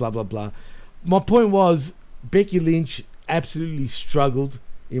and blah, blah, blah. My point was, Becky Lynch absolutely struggled,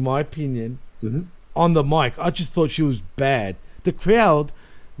 in my opinion, on the mic. I just thought she was bad. The crowd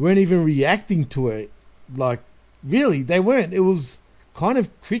weren't even reacting to her. Like, really, they weren't. It was kind of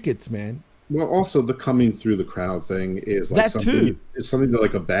crickets, man. Well, also the coming through the crowd thing is like something that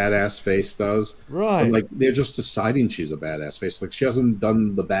like a badass face does. Right. But like they're just deciding she's a badass face. Like she hasn't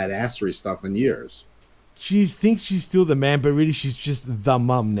done the badassery stuff in years. She thinks she's still the man, but really she's just the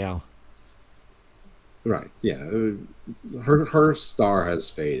mum now. Right. Yeah. Her star has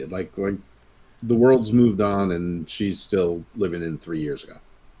faded. Like the world's moved on and she's still living in 3 years ago.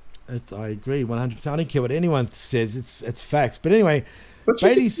 I agree 100%. I don't care what anyone says. It's facts. But anyway, but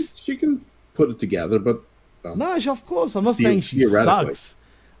she can put it together, but no, of course I'm not saying she sucks.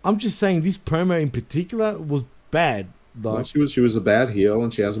 I'm just saying this promo in particular was bad. Well, she was a bad heel,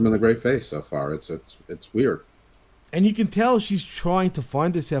 and she hasn't been a great face so far. It's weird. And you can tell she's trying to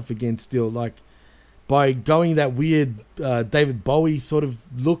find herself again still, like by going that weird David Bowie sort of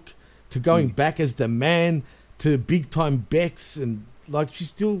look to going back as the man to big time Bex, and like she's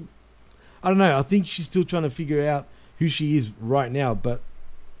still, I don't know, I think she's still trying to figure out who she is right now, but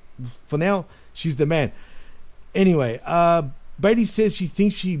for now she's the man. Anyway, Bailey says she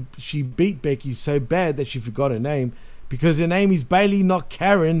thinks she beat Becky so bad that she forgot her name because her name is Bailey, not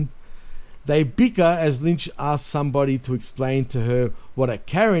Karen. They bicker as Lynch asks somebody to explain to her what a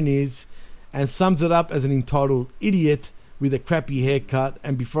Karen is and sums it up as an entitled idiot with a crappy haircut.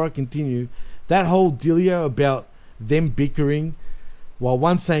 And before I continue, that whole dealio about them bickering, while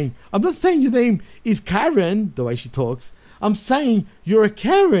one saying, I'm not saying your name is Karen, the way she talks, I'm saying you're a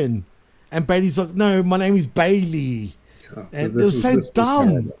Karen. And Bailey's like, no, my name is Bailey. Oh, and it was so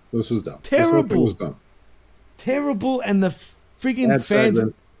dumb. This was dumb. Terrible. Was dumb. Terrible, and the friggin' Bad fans...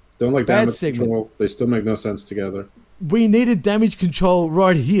 segment. Don't like bad Damage segment. Control. They still make no sense together. We needed Damage Control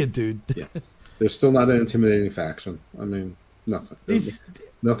right here, dude. Yeah. They're still not an intimidating faction. I mean, nothing.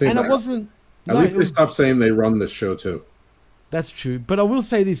 Nothing. And it wasn't... At least they stopped saying they run this show, too. That's true. But I will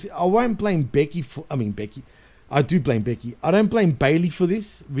say this. I won't blame Becky for... I mean, Becky. I do blame Becky. I don't blame Bailey for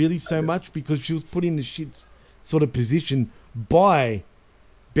this, really, so much, because she was put in the shit sort of position by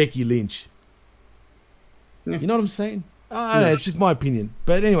Becky Lynch. Yeah. You know what I'm saying? I don't know, it's just my opinion.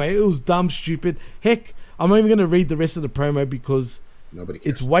 But anyway, it was dumb, stupid. Heck, I'm not even going to read the rest of the promo because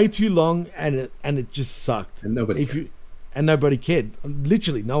it's way too long and it just sucked. And nobody cared. And nobody cared.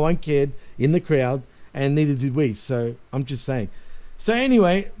 Literally, no one cared in the crowd, and neither did we. So I'm just saying. So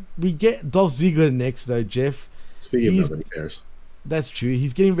anyway, we get Dolph Ziggler next, though, Jeff. Speaking of nobody cares. That's true.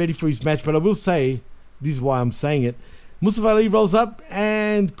 He's getting ready for his match, but I will say, this is why I'm saying it. Mustafa Ali rolls up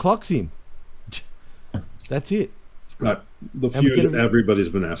and clocks him. That's it. Right. The feud everybody's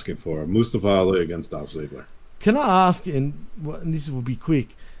been asking for. Mustafa Ali against Dolph Ziggler. Can I ask, and this will be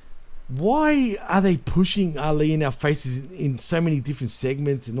quick, why are they pushing Ali in our faces in so many different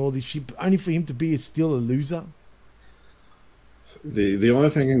segments and all this shit, only for him to be still a loser? The only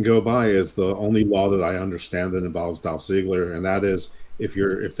thing I can go by is the only law that I understand that involves Dolph Ziggler, and that is if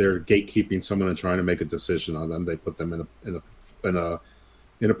they're gatekeeping someone and trying to make a decision on them, they put them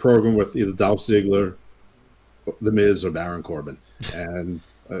in a program with either Dolph Ziggler, The Miz, or Baron Corbin, and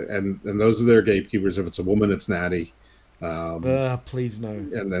those are their gatekeepers. If it's a woman, it's Natty. Please no.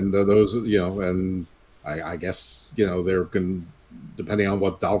 And then those, and I guess they're going, depending on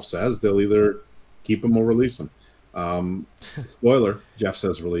what Dolph says, they'll either keep him or release him. Spoiler: Jeff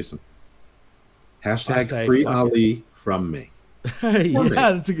says release him. Hashtag free Ali from me.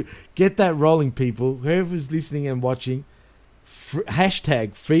 Yeah, get that rolling, people. Whoever's listening and watching,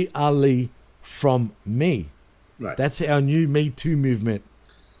 hashtag free Ali from me. Right. That's our new Me Too movement.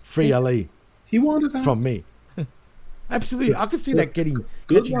 Free Ali. He wanted that from me. Absolutely, I could see that getting.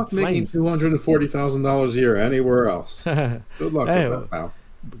 Good luck making $240,000 a year anywhere else. Good luck with that, pal.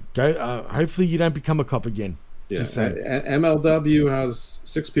 Go. Hopefully, you don't become a cop again. Yeah, MLW has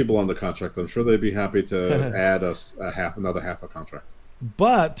 6 people under contract. I'm sure they'd be happy to add another half a contract.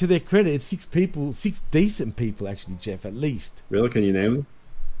 But to their credit, it's 6 people, 6 decent people, actually, Jeff, at least. Really? Can you name them?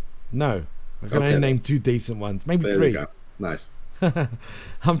 No, I can only name 2 decent ones, maybe 3. You go. Nice.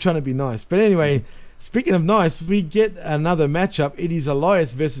 I'm trying to be nice, but anyway, speaking of nice, we get another matchup. It is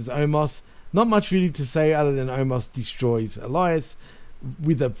Elias versus Omos. Not much really to say other than Omos destroys Elias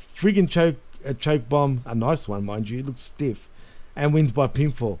with a friggin' choke bomb, a nice one, mind you. It looks stiff, and wins by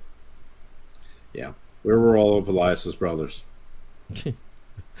pinfall. Yeah, where were all of Elias's brothers?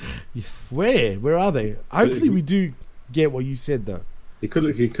 Where are they? Hopefully, we do get what you said, though. He could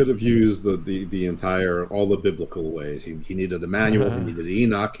have used the entire, all the biblical ways. He needed Emmanuel, he needed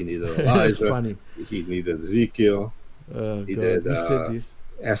Enoch, he needed Elijah, funny. He needed Ezekiel, he did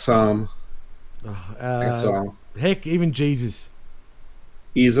Esam. Heck, even Jesus.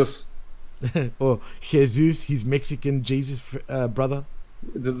 Or Jesus, his Mexican Jesus brother.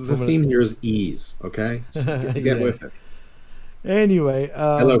 The theme here is ease, okay? So get with it. Anyway.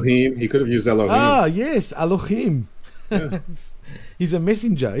 Elohim, he could have used Elohim. Ah, yes, Elohim. Yeah. He's a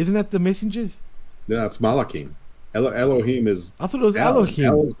messenger. Isn't that the messengers? Yeah, it's Malachim. Elohim is... I thought it was Elohim.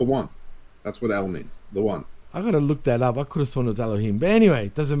 El is the one. That's what El means. The one. I got to look that up. I could have sworn it was Elohim. But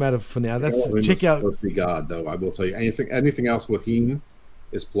anyway, doesn't matter for now. That's Elohim check out. Supposed to be God, though. I will tell you. Anything else with him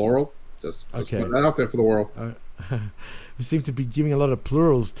is plural. Just put that out there for the world. We seem to be giving a lot of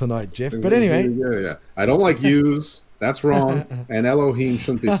plurals tonight, Jeff. But anyway. Yeah. I don't like yous. That's wrong. And Elohim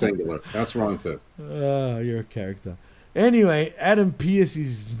shouldn't be singular. That's wrong, too. You're a character. Anyway, Adam Pearce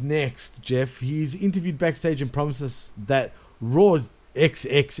is next, Jeff. He's interviewed backstage and promises that Raw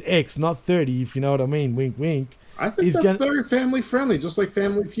XXX, not 30, if you know what I mean, wink, wink. I think that's very family friendly, just like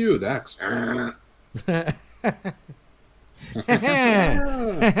Family Feud. X.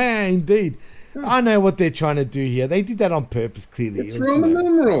 Indeed. I know what they're trying to do here. They did that on purpose, clearly. It's Roman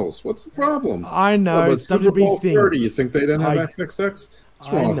numerals. What's the problem? I know. It's WWE's thing. 30. You think they didn't have XXX?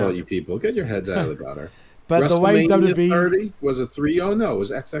 What's wrong with all you people? Get your heads out of the gutter. But the way WWE 30 was it 3? Oh no, it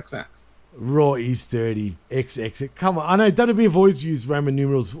was XXX. Raw is 30. XX. Come on. I know WWE have always used Roman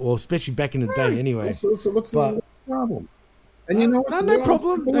numerals, or especially back in the day anyway. So what's the problem? And you know what's no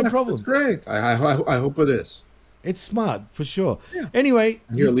problem. No problem. It's great. I hope it is. It's smart, for sure. Yeah. Anyway.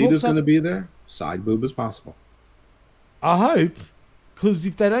 Your leader's going to be there. Side boob as possible. I hope. Because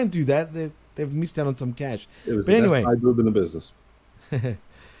if they don't do that, they've missed out on some cash. It was the best side boob in the business.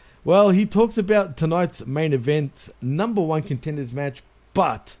 Well, he talks about tonight's main event's number 1 contenders match,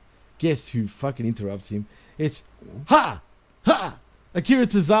 but guess who fucking interrupts him? It's Ha! Akira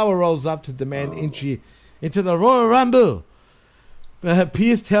Tozawa rolls up to demand entry into the Royal Rumble.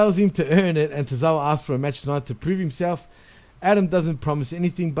 Pierce tells him to earn it, and Tozawa asks for a match tonight to prove himself. Adam doesn't promise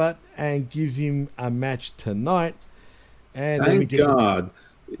anything and gives him a match tonight. And Thank God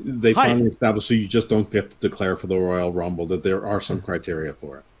they finally established so you just don't get to declare for the Royal Rumble, that there are some criteria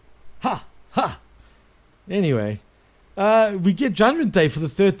for it. Anyway, we get Judgment Day for the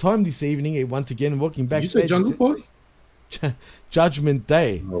 3rd time this evening. Once again, walking backstage. Did you say Jungle Boy? Judgment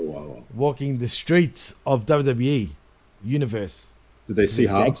Day. Oh, wow. Walking the streets of WWE Universe. Did they see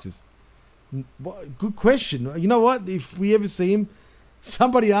Hobbs? Good question. You know what? If we ever see him,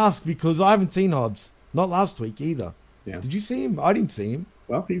 somebody ask, because I haven't seen Hobbs. Not last week either. Yeah. Did you see him? I didn't see him.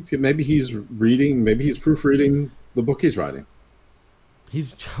 Well, maybe he's proofreading the book he's writing.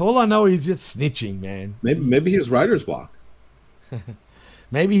 All I know is it's snitching, man. Maybe he was writer's block.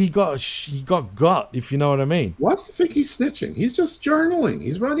 Maybe he got, if you know what I mean. Why do you think he's snitching? He's just journaling.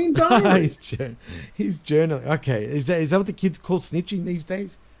 He's writing diaries. He's journaling. Okay, is that what the kids call snitching these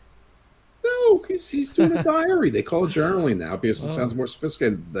days? No, he's doing a diary. They call it journaling now because it sounds more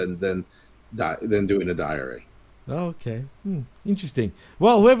sophisticated than doing a diary. Okay, interesting.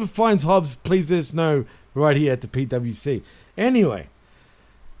 Well, whoever finds Hobbs, please let us know right here at the PWC. Anyway,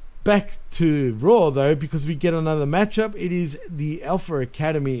 back to Raw, though, because we get another matchup. It is the Alpha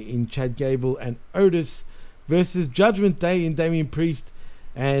Academy in Chad Gable and Otis versus Judgment Day in Damian Priest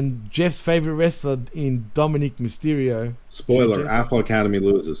and Jeff's favorite wrestler in Dominic Mysterio. Spoiler, Alpha Academy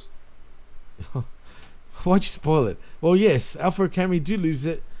loses. Why'd you spoil it? Well, yes, Alpha Academy do lose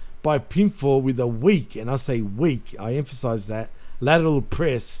it by pinfall with a weak, and I say weak, I emphasize that, lateral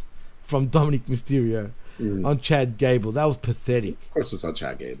press from Dominic Mysterio on Chad Gable. That was pathetic. Of course it's on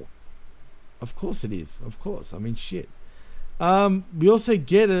Chad Gable. Of course it is. Of course. I mean, shit. We also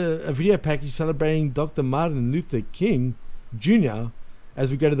get a video package celebrating Dr. Martin Luther King Jr.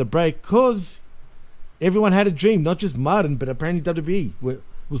 as we go to the break, because everyone had a dream, not just Martin, but apparently WWE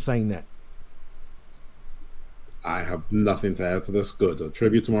was saying that. I have nothing to add to this. Good. A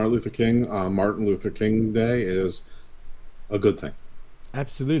tribute to Martin Luther King. Martin Luther King Day is a good thing.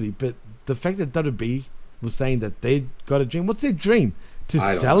 Absolutely. But the fact that WWE was saying that they got a dream, what's their dream? To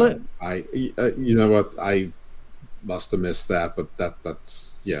sell it? You know what? I must have missed that, but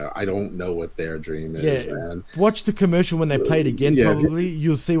that's I don't know what their dream is. Man. Watch the commercial when they play it again. Probably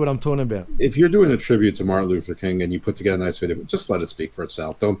you'll see what I'm talking about. If you're doing a tribute to Martin Luther King and you put together a nice video, just let it speak for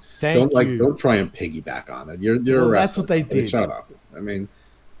itself. Don't try and piggyback on it. You're that's what they did. Shut up. I mean,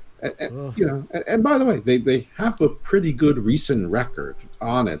 and by the way, they have a pretty good recent record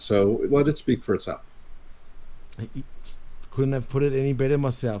on it, so let it speak for itself. Couldn't have put it any better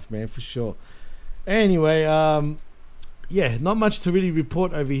myself, man, for sure. Anyway, not much to really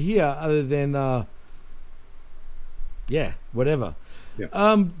report over here other than, whatever.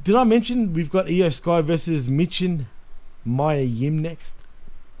 Yeah. Did I mention we've got Io Sky versus Michin Maya Yim next?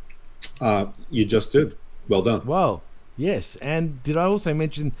 You just did. Well done. Wow. Yes. And did I also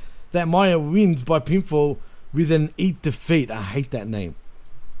mention that Maya wins by pinfall with an Eat Defeat? I hate that name.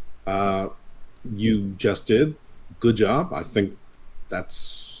 You just did. Good job. I think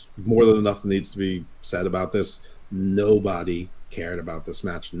that's more than enough that needs to be said about this. Nobody cared about this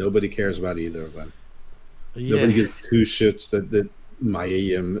match. Nobody cares about either of them. Yeah. Nobody gives two shits that Maya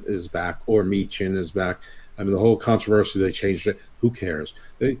Yim is back or Michin is back. I mean, the whole controversy, they changed it. Who cares?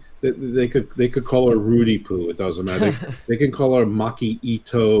 They could call her Rudy Poo. It doesn't matter. They can call her Maki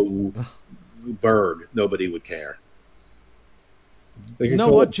Ito Berg. Nobody would care. They can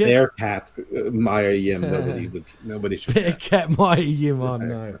call it Bearcat Maya Yim. Nobody should care. Bearcat Maya Yim. Oh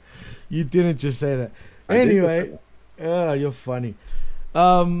no, you didn't just say that. Oh, you're funny.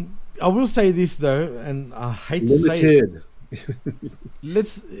 I will say this though, and I hate to say it.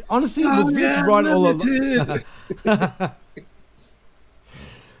 Let's honestly, was Vince right all along?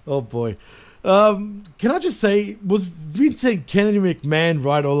 Oh boy. Can I just say, was Vince and Kennedy McMahon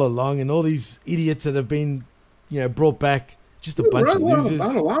right all along, and all these idiots that have been, brought back, just a bunch of losers?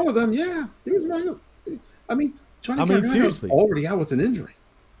 Not a lot of them, yeah. He was right. I mean, Johnny Gargano's already out with an injury.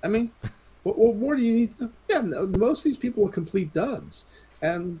 I mean, what more do you need? Most of these people are complete duds.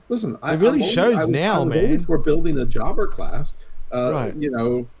 And listen, it really shows now, man. We're building a jobber class, right.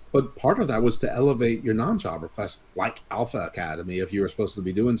 But part of that was to elevate your non-jobber class, like Alpha Academy, if you were supposed to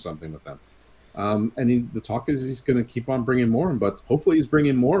be doing something with them. And the talk is he's going to keep on bringing more in, but hopefully he's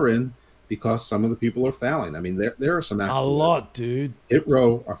bringing more in because some of the people are failing. I mean, there are some a lot, dude. Hit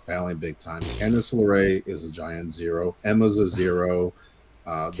Row are failing big time. Candice LeRae is a giant zero. Emma's a zero.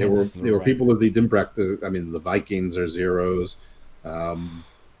 There were people that they didn't break. The Vikings are zeros.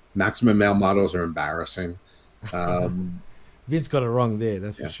 Maximum male models are embarrassing. Vince got it wrong there,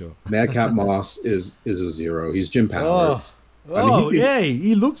 that's for sure. Madcap Moss is a zero. He's Jim Powers.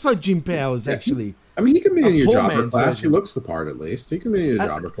 He looks like Jim Powers, actually. He can be in your jobber class. He looks the part, at least. He can be in your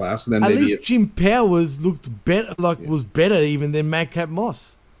jobber class. And then at least Jim Powers looked better, was better even than Madcap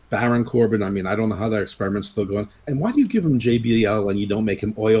Moss. Baron Corbin, I don't know how that experiment's still going. And why do you give him JBL and you don't make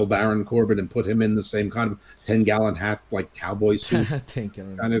him oil Baron Corbin and put him in the same kind of 10-gallon hat, like cowboy suit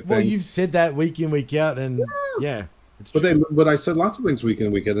 10-gallon kind of thing? Well, you've said that week in, week out, and But I said lots of things week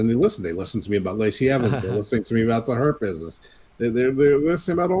in, week out, and they listen. They listen to me about Lacey Evans. They're listening to me about the Hurt business. They're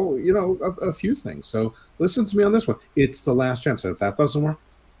listening about all, a few things. So listen to me on this one. It's the last chance. And if that doesn't work,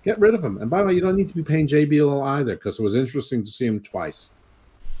 get rid of him. And by the way, you don't need to be paying JBL either, because it was interesting to see him twice.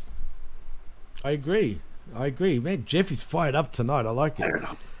 I agree. Man, Jeff is fired up tonight. I like it.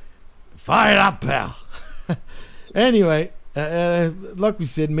 Fired up, pal. Anyway, like we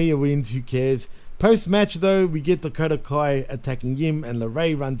said, Mia wins. Who cares? Post-match, though, we get Dakota Kai attacking Yim, and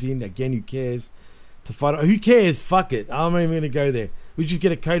LeRae runs in. Again, who cares? To fight. Who cares? Fuck it. I'm not even going to go there. We just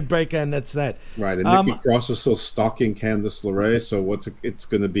get a code breaker, and that's that. Right, and Nikki Cross is still stalking Candice LeRae, so it's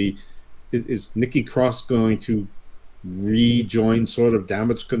going to be... Is Nikki Cross going to rejoin sort of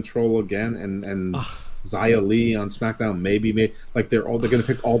Damage Control again, and Xia Li on SmackDown? Maybe like they're going to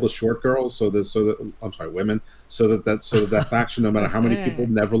pick all the short girls, women, so that faction, no matter how many people,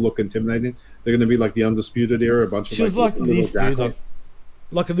 never look intimidating. They're going to be like the Undisputed Era, a bunch of she was like this, dude,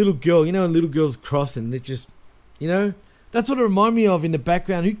 like a little girl, a little girl's crossing. They just, that's what it reminded me of in the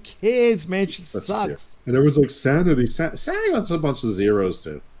background. Who cares, man? She sucks. And everyone's like, Sanity wants a bunch of zeros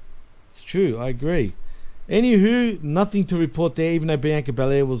too. It's true. I agree. Anywho, nothing to report there, even though Bianca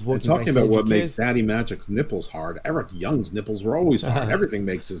Belair was walking talking about what makes Daddy Magic's nipples hard. Eric Young's nipples were always hard. Everything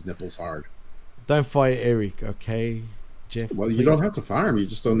makes his nipples hard. Don't fire Eric, okay, Jeff? Well, you don't have to fire him. You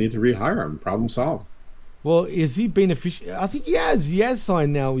just don't need to rehire him. Problem solved. Well, is he been official? I think he has. He has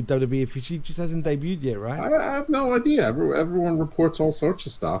signed now with WWE officially. He just hasn't debuted yet, right? I have no idea. Everyone reports all sorts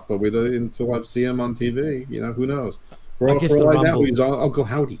of stuff, but we don't until I see him on TV. Who knows? For all I know, he's Uncle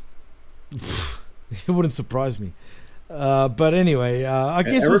Howdy. It wouldn't surprise me. But anyway, I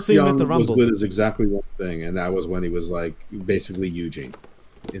guess we'll see him at the Rumble. Was good as exactly one thing, and that was when he was like basically Eugene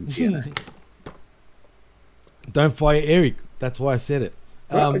in TNA. Don't fire Eric. That's why I said it.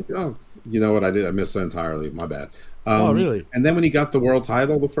 You know what I did? I missed that entirely. My bad. Really? And then when he got the world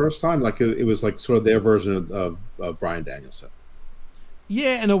title the first time, like it was like sort of their version of Bryan Danielson.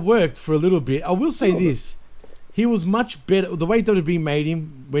 Yeah, and it worked for a little bit. I will say this. He was much better. The way WWE made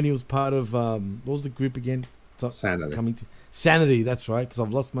him when he was part of, what was the group again? Sanity. Sanity, that's right, because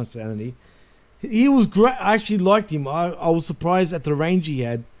I've lost my sanity. He was great. I actually liked him. I was surprised at the range he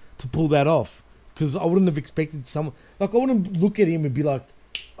had to pull that off, because I wouldn't have expected someone... Like, I wouldn't look at him and be like,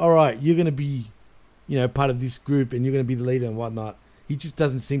 all right, you're going to be, part of this group and you're going to be the leader and whatnot. He just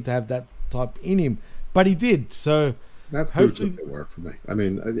doesn't seem to have that type in him. But he did, so... That's hopefully to work for me. I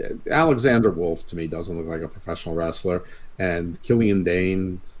mean, Alexander Wolf to me doesn't look like a professional wrestler, and Killian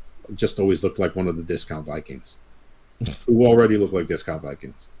Dane just always looked like one of the Discount Vikings, who already look like Discount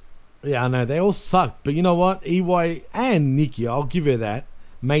Vikings. Yeah, I know they all sucked, but you know what? EY and Nikki, I'll give her that,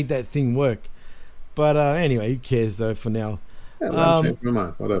 made that thing work. But anyway, who cares though? For now, yeah, change my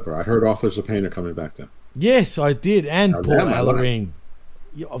mind. Whatever. I heard Authors of Pain are coming back too. Yes, I did, and Paul Ellering.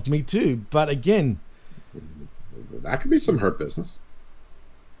 Of me too, but again. That could be some Hurt Business.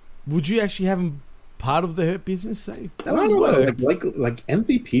 Would you actually have him part of the Hurt Business? Say that would work. Like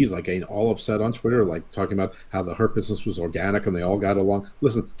MVPs, like getting all upset on Twitter, like talking about how the Hurt Business was organic and they all got along.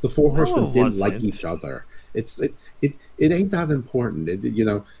 Listen, the Four Horsemen didn't like each other. It ain't that important.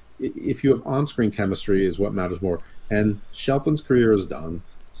 if you have on-screen chemistry is what matters more. And Shelton's career is done.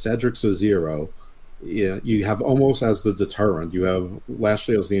 Cedric's a zero. Yeah, you have almost as the deterrent. You have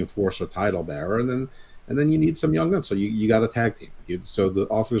Lashley as the enforcer title bearer, and then you need some young guns. So you got a tag team. So the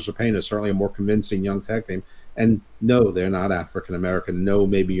Authors of Pain is certainly a more convincing young tag team. And no, they're not African American. No,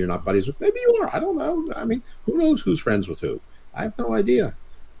 maybe you're not buddies with. Maybe you are. I don't know. I mean, who knows who's friends with who? I have no idea.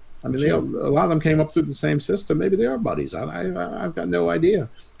 I mean, a lot of them came up through the same system. Maybe they are buddies. I've got no idea.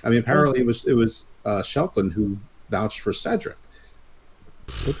 I mean, apparently it was Shelton who vouched for Cedric.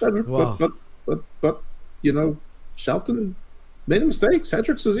 But you know, Shelton made a mistake.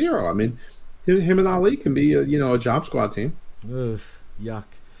 Cedric's a zero. I mean, him and Ali can be a job squad team. Ugh, yuck.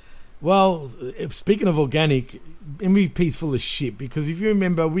 Well, speaking of organic, MVP's full of shit, because if you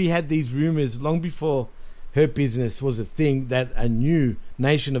remember, we had these rumors long before her business was a thing that a new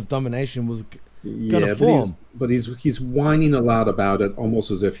Nation of Domination was going to form. But he's whining a lot about it,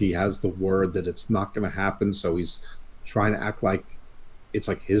 almost as if he has the word that it's not going to happen. So he's trying to act like it's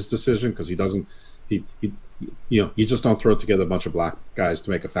like his decision, because he doesn't. You just don't throw together a bunch of black guys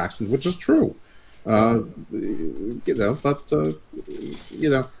to make a faction, which is true. But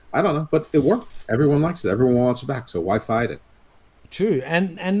I don't know, but it worked. Everyone likes it. Everyone wants it back. So why fight it? True,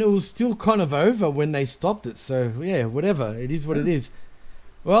 and it was still kind of over when they stopped it. So yeah, whatever. It is what it is.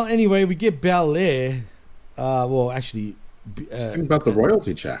 Well, anyway, we get Belair. Think about the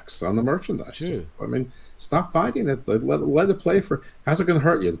royalty checks on the merchandise. True. I mean, stop fighting it. Let it play for. How's it going to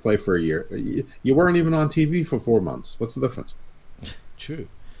hurt you to play for a year? You weren't even on TV for 4 months. What's the difference? True.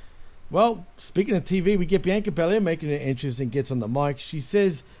 Well, speaking of TV, we get Bianca Belair making an entrance and gets on the mic. She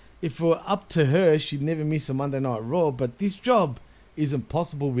says if it were up to her, she'd never miss a Monday Night Raw, but this job isn't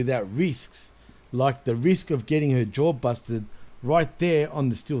possible without risks, like the risk of getting her jaw busted right there on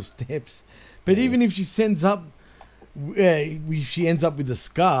the steel steps. But even if she ends up with a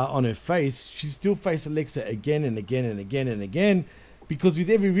scar on her face, she still face Alexa again and again and again and again, because with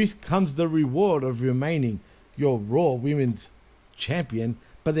every risk comes the reward of remaining your Raw Women's Champion.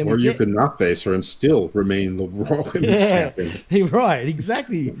 But then you could not face her and still remain the Raw Women's Champion. Right,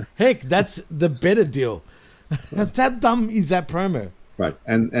 exactly. Heck, that's the better deal. How dumb is that promo? Right,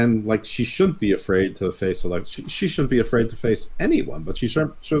 and like, she shouldn't be afraid to face Alexa. She shouldn't be afraid to face anyone, but she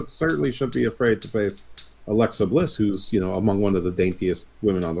certainly shouldn't be afraid to face Alexa Bliss, who's among one of the daintiest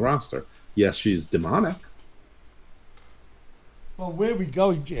women on the roster. Yes, she's demonic. Well, where are we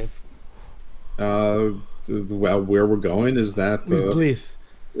going, Jeff? Well, where we're going is that Bliss.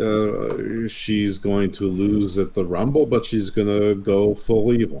 She's going to lose at the Rumble, but she's going to go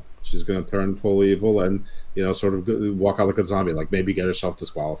full evil. She's going to turn full evil and sort of walk out like a zombie, like maybe get herself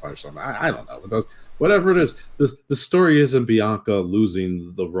disqualified or something. I don't know. Whatever it is, the story isn't Bianca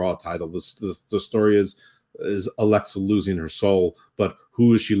losing the Raw title. The story is Alexa losing her soul. But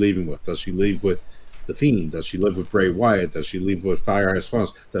who is she leaving with? Does she leave with The Fiend? Does she live with Bray Wyatt? Does she leave with Firehouse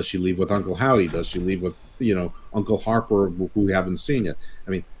Funds? Does she leave with Uncle Howdy? Does she leave with Uncle Harper, who we haven't seen yet? I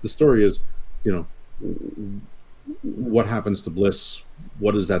mean, the story is what happens to Bliss?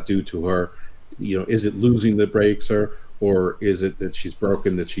 What does that do to her? Is it losing that breaks her, or is it that she's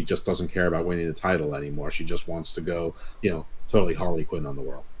broken, that she just doesn't care about winning the title anymore? She just wants to go totally Harley Quinn on the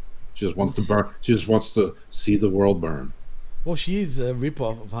world. She just wants to burn. She just wants to see the world burn. Well, she is a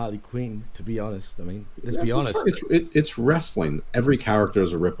ripoff of Harley Quinn, to be honest. I mean, let's be honest. It's wrestling. Every character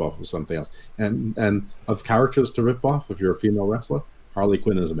is a ripoff of something else. And of characters to rip off, if you're a female wrestler, Harley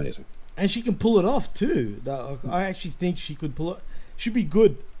Quinn is amazing. And she can pull it off, too. I actually think she could pull it. She'd be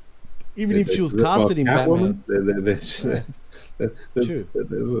good, even if she was casted in Batman. They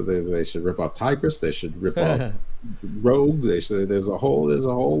should rip off Tigress. They should rip off Rogue. There's a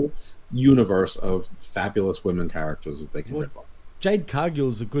whole universe of fabulous women characters that they can rip off. Jade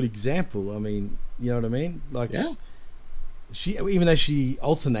Cargill is a good example. I mean, you know what I mean? Like, she, even though she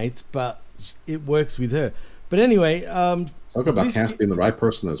alternates, but it works with her. But anyway, talk about casting the right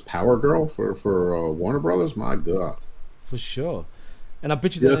person as Power Girl for Warner Brothers. My God, for sure. And I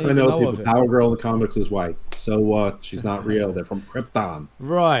bet you I know of it. Power Girl in the comics is white. So what? She's not real. They're from Krypton.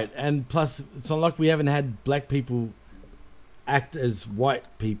 Right, and plus, it's not like we haven't had black people act as white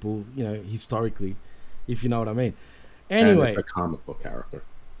people, historically, if you know what I mean. Anyway, and a comic book character,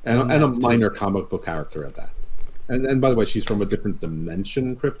 and a minor comic book character at that. And by the way, she's from a different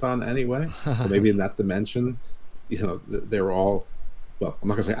dimension, Krypton, anyway. So maybe in that dimension, they're all, well, I'm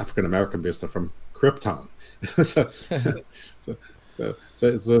not going to say African American because they're from Krypton.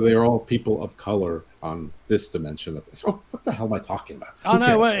 So they're all people of color on this dimension. So what the hell am I talking about? Oh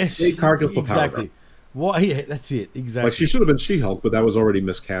no, exactly. What? Yeah, that's it. Exactly. Like, she should have been She-Hulk, but that was already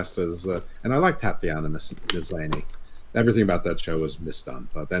miscast as. And I like Tatiana Maslany. everything about that show was misdone.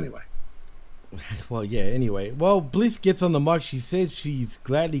 But anyway. Well, yeah, anyway. Well, Bliss gets on the mic. She says she's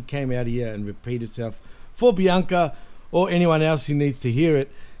gladly came out here and repeat herself for Bianca or anyone else who needs to hear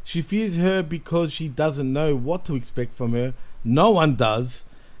it. She fears her because she doesn't know what to expect from her. No one does.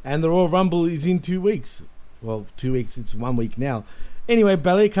 And the Royal Rumble is in 2 weeks. Well, 2 weeks, it's 1 week now. Anyway,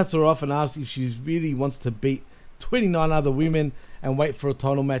 Belair cuts her off and asks if she really wants to beat 29 other women and wait for a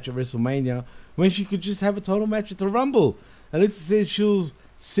title match at WrestleMania when she could just have a title match at the Rumble. Alexa says she'll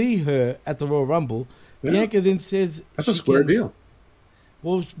see her at the Royal Rumble. Yeah. Bianca then says... That's a square deal.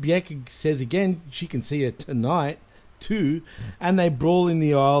 Well, Bianca says again she can see her tonight too, and they brawl in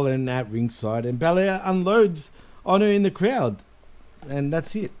the aisle and at ringside, and Belair unloads on her in the crowd, and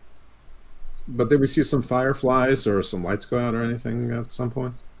that's it. But did we see some fireflies or some lights go out or anything at some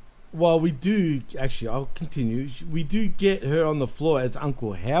point? Well, we do, actually, I'll continue. We do get her on the floor as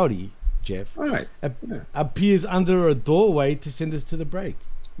Uncle Howdy, Jeff. Right. Appears under a doorway to send us to the break.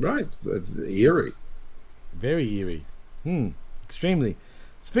 Right. Eerie. Very eerie. Extremely.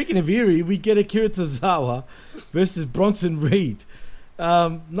 Speaking of eerie, we get Akira Tozawa versus Bronson Reed.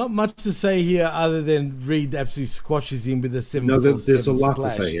 Not much to say here other than Reed absolutely squashes him with a 7-4-7 No, there's a lot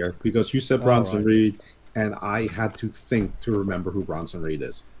splash. to say here because you said Bronson Reed, and I had to think to remember who Bronson Reed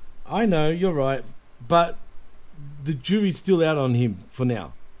is. I know, you're right, but the jury's still out on him for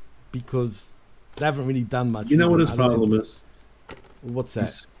now because they haven't really done much. You know what his problem is? What's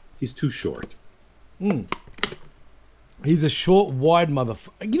that? He's too short. He's a short, wide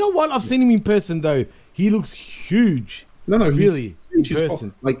motherfucker. You know what? I've seen him in person though. He looks huge. No, really, in he's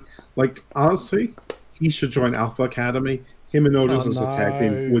person. Like honestly, he should join Alpha Academy. Him and Otis as a tag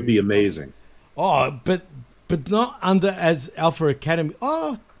team would be amazing. Oh, but not under as Alpha Academy.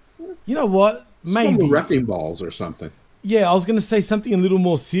 Oh, you know what? Maybe Wrecking Balls or something. Yeah, I was going to say something a little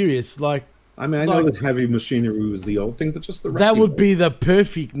more serious. Like, I mean, I know that Heavy Machinery was the old thing, but just the Wrecking that would Balls. be the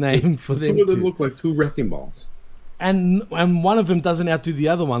perfect name for them. Two of them look like two Wrecking Balls. And one of them doesn't outdo the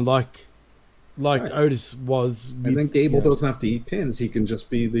other one, like Otis was. And then Gable doesn't have to eat pins; he can just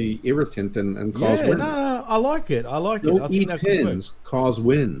be the irritant and cause wins. No, I like it. Don't eat pins, cause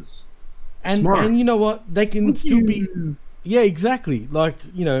wins. And you know what? They can still be. Yeah, exactly. Like,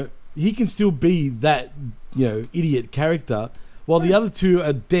 you know, he can still be that, you know, idiot character, while the other two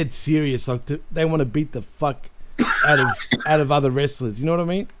are dead serious. Like they want to beat the fuck out of other wrestlers. You know what I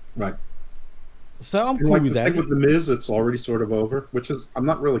mean? Right. So I'm cool with that. Thing with the Miz, it's already sort of over, which is I'm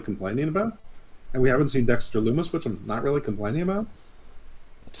not really complaining about. And we haven't seen Dexter Lumis, which I'm not really complaining about.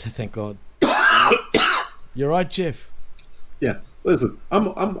 Thank God. You're right, Jeff. Yeah. Listen, I'm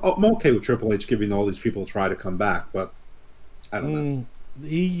okay with Triple H giving all these people a try to come back, but I don't know.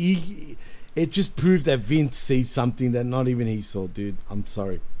 It just proved that Vince sees something that not even he saw, dude. I'm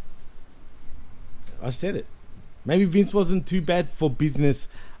sorry. I said it. Maybe Vince wasn't too bad for business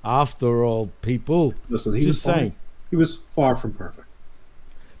after all, people. Listen, he was far from perfect.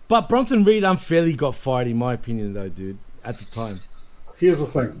 But Bronson Reed unfairly got fired, in my opinion, though, dude, at the time. Here's the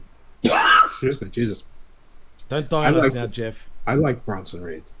thing. Excuse me, Jesus. Don't die on us now, Jeff. I like Bronson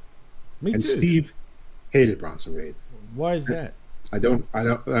Reed. Me and too. Steve hated Bronson Reed. Why is that? I don't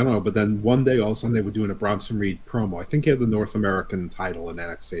know. But then one day, all of a sudden, they were doing a Bronson Reed promo. I think he had the North American title in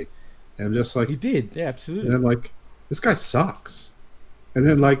NXT. And I'm just like... He did, yeah, absolutely. And I'm like, this guy sucks. And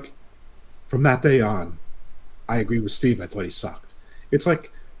then, like, from that day on, I agree with Steve. I thought he sucked. It's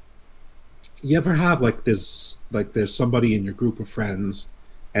like, you ever have, there's somebody in your group of friends,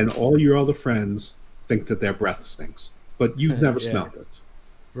 and all your other friends think that their breath stinks, but you've never smelled it.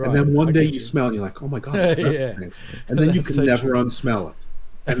 Right. And then one day you smell it, and you're like, oh my God, this breath stinks. And then you can so never unsmell it.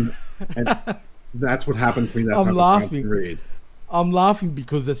 And that's what happened to me that time with Bronson Reed. I'm laughing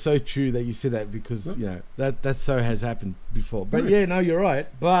because that's so true that you said that, because you know that so has happened before. But yeah, no, you're right.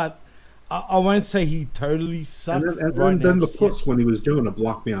 But I won't say he totally sucks. And then the Puss, when he was doing it,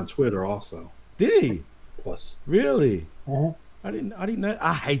 blocked me on Twitter also. Did he? Puss. Really? Uh-huh. I didn't know.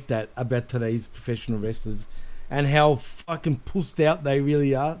 I hate that about today's professional wrestlers and how fucking pussed out they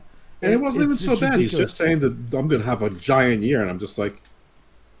really are. And it wasn't even so bad. Ridiculous. He's just saying that I'm going to have a giant year, and I'm just like,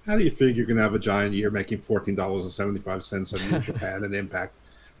 how do you figure you're going to have a giant year making $14.75 on New Japan and Impact?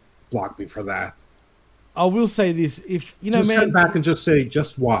 Block me for that. I will say this: if you know, just sit back and just say,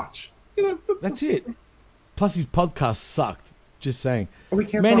 just watch. You know, that's it. Plus, his podcast sucked. Just saying. Oh, we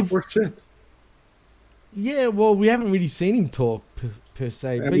can't talk worse shit. Yeah, well, we haven't really seen him talk per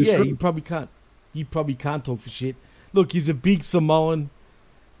se, but yeah, you probably can't. You probably can't talk for shit. Look, he's a big Samoan,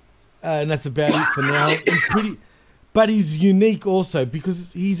 and that's about it for now. He's pretty. But he's unique also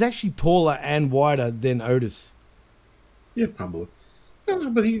because he's actually taller and wider than Otis. Yeah, probably. Yeah,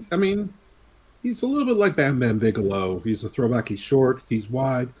 but He's a little bit like Bam Bam Bigelow. He's a throwback. He's short. He's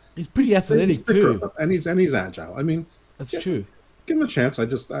wide. He's pretty athletic too, and he's agile. I mean, that's true. Give him a chance. I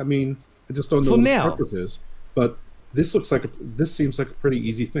just don't know For what now. the purpose is. But this seems like a pretty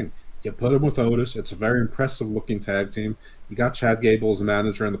easy thing. You put him with Otis. It's a very impressive looking tag team. You got Chad Gable as the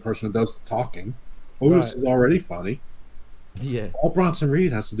manager and the person who does the talking. Otis is already funny. Yeah. All Bronson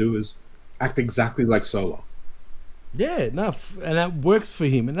Reed has to do is act exactly like Solo. Yeah, enough, and that works for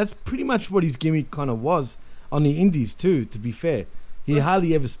him, and that's pretty much what his gimmick kind of was on the Indies too. To be fair, he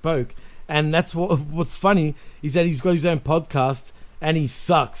hardly ever spoke, and that's what's funny is that he's got his own podcast and he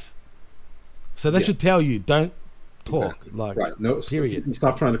sucks. So that should tell you don't talk. Right? No, period.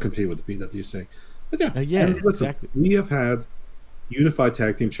 Stop trying to compete with the PWC. But listen, exactly. We have had unified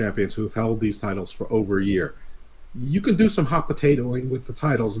tag team champions who have held these titles for over a year. You can do some hot potatoing with the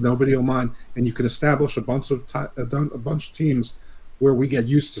titles; nobody will mind, and you can establish a bunch of teams where we get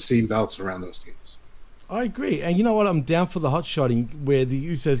used to seeing belts around those teams. I agree, and you know what? I'm down for the hot shotting where the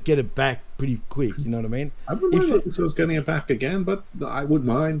Usos get it back pretty quick. You know what I mean? I wouldn't mind the Usos getting it back again, but I wouldn't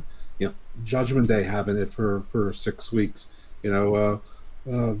mind, Judgment Day having it for 6 weeks. This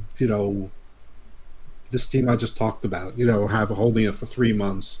team I just talked about, holding it for 3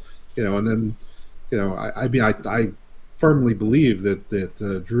 months, and then. I firmly believe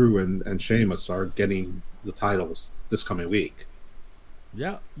that Drew and Sheamus are getting the titles this coming week.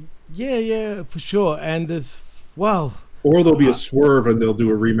 Yeah, for sure. And or there'll be a swerve and they'll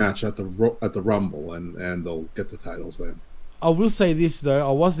do a rematch at the Rumble and they'll get the titles then. I will say this though,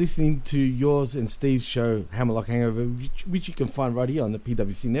 I was listening to yours and Steve's show Hammerlock Hangover, which you can find right here on the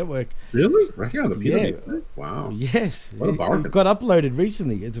PWC network. Really? Right here on the PWC? Yeah. Wow. Yes. What a bargain. It got uploaded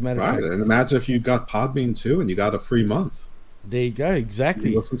recently, as a matter of fact. And imagine if you got Podbean too and you got a free month. There you go,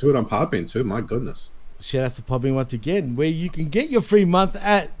 exactly. You listen to it on Podbean too, my goodness. Shout out to Podbean once again, where you can get your free month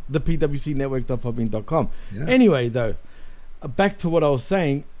at the pwcnetwork.podbean.com. Yeah. Anyway, though, back to what I was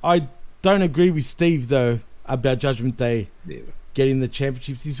saying, I don't agree with Steve, though, about Judgment Day getting the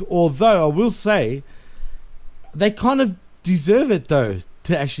championships. Although I will say they kind of deserve it, though,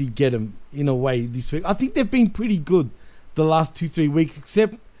 to actually get them in a way this week. I think they've been pretty good the last 2-3 weeks,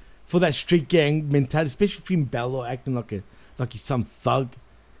 except for that street gang mentality, especially Finn Balor acting like he's some thug.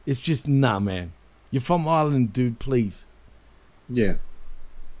 It's just, nah, man. You're from Ireland, dude, please. Yeah.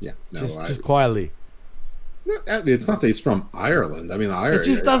 No, just quietly. It's not that he's from Ireland. I mean, It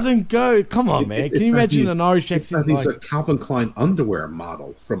just doesn't go. Come on, man. Can you imagine an Irish accent? He's a Calvin Klein underwear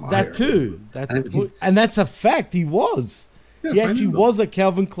model from Ireland. That too. And that's a fact. He was. Yes, he actually was a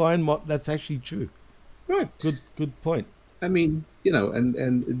Calvin Klein model. That's actually true. Right. Good point. I mean,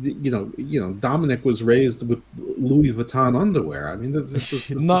 Dominic was raised with Louis Vuitton underwear. I mean, this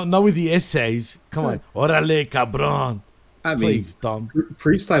is not with the essays. Come on. Orale, cabron. I mean, please, Dom.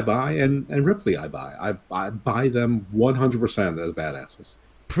 Priest I buy and Ripley I buy. I buy them 100% as badasses.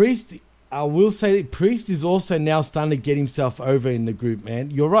 Priest, I will say, Priest is also now starting to get himself over in the group, man.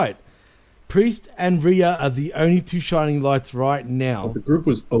 You're right. Priest and Rhea are the only two shining lights right now. But the group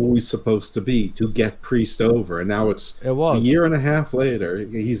was always supposed to be to get Priest over, and now it's a year and a half later.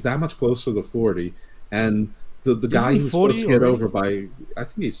 He's that much closer to 40, and the guy who's supposed to get over by, I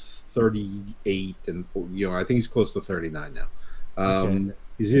think he's 38, and I think he's close to 39 now. Okay.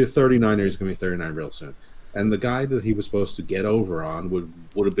 He's either 39 or he's going to be 39 real soon. And the guy that he was supposed to get over on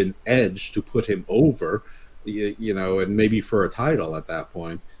would have been Edge to put him over, and maybe for a title at that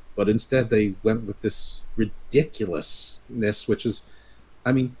point. But instead, they went with this ridiculousness, which is,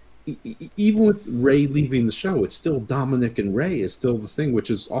 I mean, even with Ray leaving the show, it's still Dominic and Ray is still the thing, which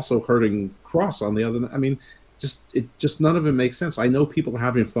is also hurting Cross on the other. I mean, just none of it makes sense. I know people are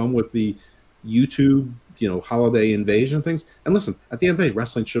having fun with the YouTube, holiday invasion things. And listen, at the end of the day,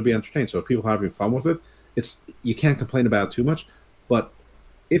 wrestling should be entertained. So if people are having fun with it, you can't complain about it too much. But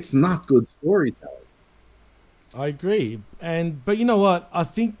it's not good storytelling. I agree. But you know what? I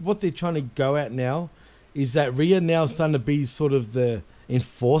think what they're trying to go at now is that Rhea now is starting to be sort of the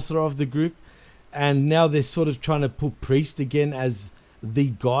enforcer of the group. And now they're sort of trying to put Priest again as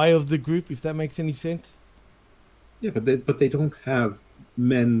the guy of the group, if that makes any sense. Yeah, but they don't have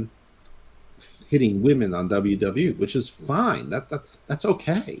men hitting women on WWE, which is fine. That's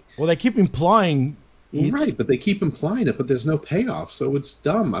okay. Well, they keep implying right, but they keep implying it, but there's no payoff, so it's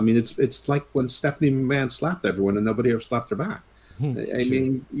dumb. I mean, it's like when Stephanie McMahon slapped everyone and nobody ever slapped her back. I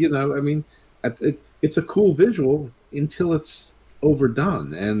mean, it's a cool visual until it's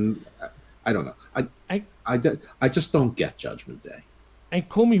overdone, and I don't know. I just don't get Judgment Day. And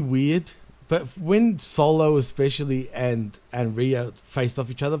call me weird, but when Solo especially and Rhea faced off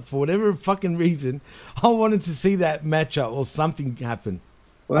each other, for whatever fucking reason, I wanted to see that matchup or something happen.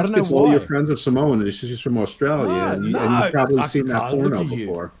 Well, that's because all your friends are Samoan and she's from Australia, and you've probably seen that porno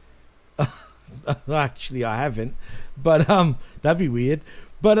before. Actually, I haven't, but that'd be weird.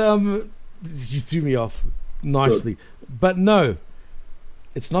 But you threw me off nicely. Good. But no,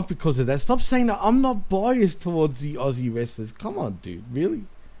 it's not because of that. Stop saying that. I'm not biased towards the Aussie wrestlers. Come on, dude. Really?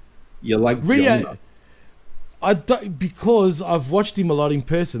 You like Rhea? I don't, because I've watched him a lot in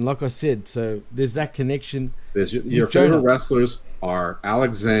person, like I said. So there's that connection. Your favorite wrestlers are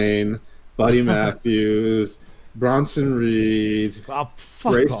Alex Zane, Buddy Matthews, Bronson Reed,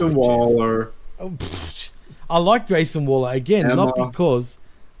 Grayson Waller. I like Grayson Waller again, Emma, not because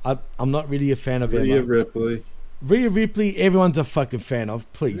I'm not really a fan of Rhea Emma. Ripley. Rhea Ripley, everyone's a fucking fan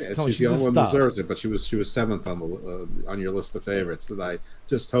of. Please, yeah, come on, she's the only one who deserves it. But she was 7th on the on your list of favorites that I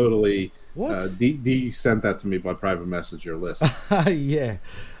just totally. What? D sent that to me by private message. Your list. Yeah.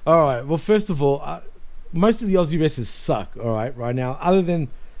 All right. Well, first of all, most of the Aussie wrestlers suck. All right now, other than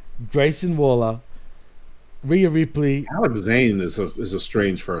Grayson Waller, Rhea Ripley. Alex Zane is a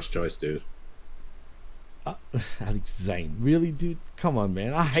strange first choice, dude. Alex Zane, really, dude? Come on,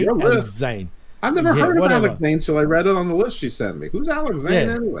 man. I hate Alex Zane. I've never heard of Alex Zane until I read it on the list she sent me. Who's Alex Zane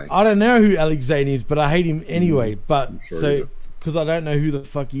anyway? I don't know who Alex Zane is, but I hate him anyway. But because I don't know who the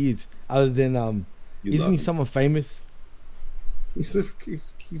fuck he is, other than isn't he someone famous?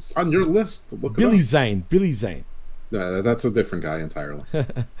 He's on your list. Look Billy Zane. Billy Zane. No, that's a different guy entirely.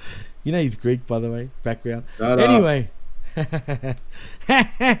 You know he's Greek, by the way. Background. Anyway.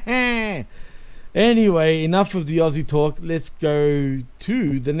 Anyway, enough of the Aussie talk. Let's go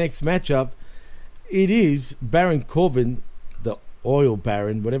to the next matchup. It is Baron Corbin, the oil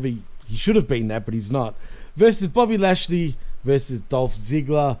baron, whatever he should have been that, but he's not, versus Bobby Lashley, versus Dolph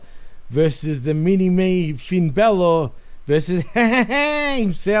Ziggler, versus the mini-me Finn Balor, versus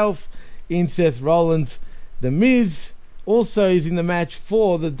himself in Seth Rollins. The Miz also is in the match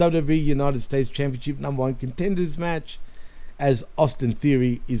for the WWE United States Championship #1 contenders match, as Austin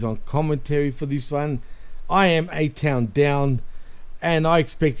Theory is on commentary for this one. I am A-Town down, and I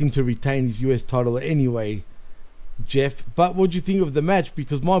expect him to retain his US title anyway, Jeff. But what do you think of the match?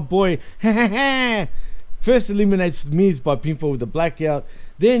 Because my boy first eliminates Miz by pinfall with a blackout.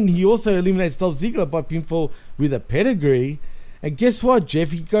 Then he also eliminates Dolph Ziggler by pinfall with a pedigree. And guess what,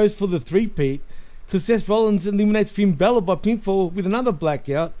 Jeff? He goes for the three-peat because Seth Rollins eliminates Finn Balor by pinfall with another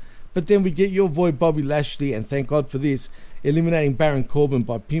blackout. But then we get your boy Bobby Lashley, and thank God for this, eliminating Baron Corbin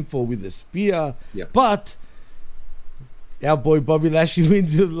by pinfall with a spear. Yep. But our boy Bobby Lashley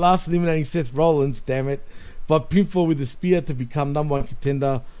wins the last, eliminating Seth Rollins, damn it, by pinfall with a spear to become #1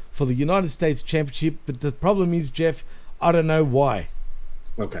 contender for the United States Championship. But the problem is, Jeff, I don't know why.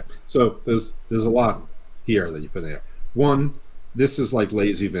 Okay, so there's a lot here that you put there. One, this is like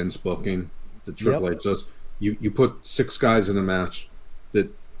lazy Vince booking. The Triple H does. You put 6 guys in a match that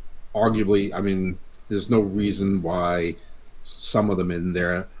arguably, I mean, there's no reason why some of them in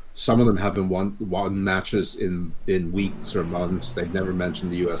there. Some of them haven't won matches in weeks or months. They've never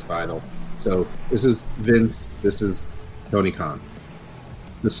mentioned the U.S. title. So this is Vince. This is Tony Khan.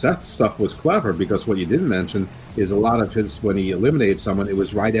 The Seth stuff was clever because what you didn't mention is a lot of his, when he eliminated someone, it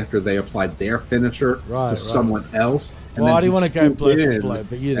was right after they applied their finisher to someone else. And well, I didn't want to go blow for blow,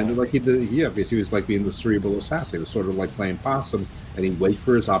 but you know. And like he did, because he was like being the cerebral assassin. He was sort of like playing possum, and he'd wait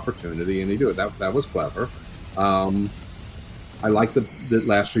for his opportunity, and he'd do it. That was clever. I like the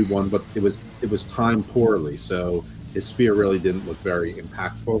Lashley one, but it was timed poorly, so his spear really didn't look very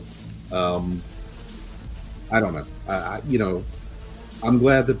impactful. I don't know. I'm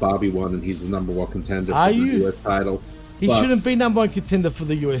glad that Bobby won, and he's the #1 contender for the U.S. title. He shouldn't be #1 contender for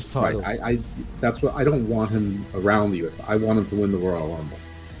the U.S. title. Right, that's what I don't want him around the U.S. I want him to win the Royal Rumble.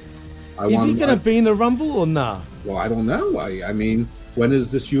 Is he going to be in the Rumble or nah? Well, I don't know. I mean, when is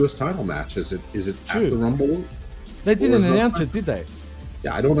this U.S. title match? Is it at the Rumble? They didn't announce it, did they?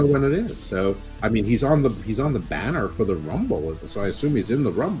 Yeah, I don't know when it is. So, I mean, he's on the banner for the Rumble, so I assume he's in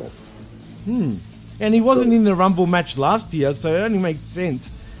the Rumble. And he wasn't in the Rumble match last year, so it only makes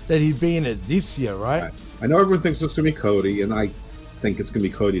sense that he'd be in it this year, right? I know everyone thinks it's going to be Cody, and I think it's going to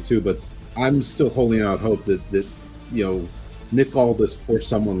be Cody too, but I'm still holding out hope that Nick Aldis or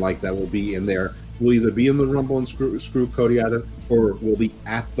someone like that will be in there. Will either be in the Rumble and screw Cody out of it, or will be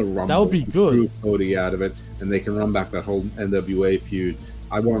at the Rumble. That would be good. Screw Cody out of it, and they can run back that whole NWA feud.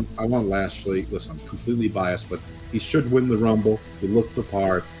 I want Lashley. Listen, I'm completely biased, but he should win the Rumble. He looks the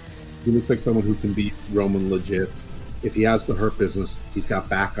part. He looks like someone who can beat Roman legit. If he has the Hurt Business, he's got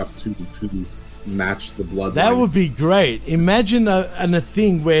backup to match the bloodline. That would be great. Imagine a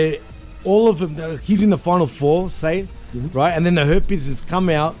thing where all of them, he's in the final 4, say, right? And then the Hurt Business come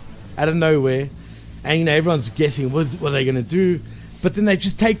out of nowhere, and everyone's guessing what are they going to do. but then they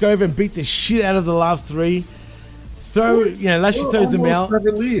just take over and beat the shit out of the last three. Lashley throws him out.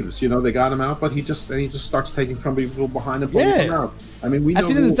 Never leaves. They got him out, but he just starts taking from people behind him. Out. I mean, we know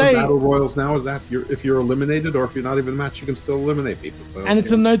the battle royals now is that if you're eliminated or if you're not even a match, you can still eliminate people. So, and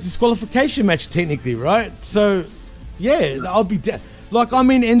it's a no disqualification match technically, right? So, I'll be like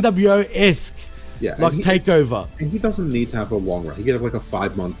I'm in NWO-esque. Yeah, takeover. And he doesn't need to have a long run. He could have like a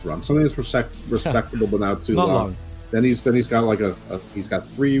 5-month run, something that's respectable, but not too long. Then he's got he's got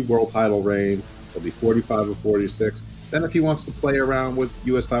 3 world title reigns. He'll be 45 or 46. Then if he wants to play around with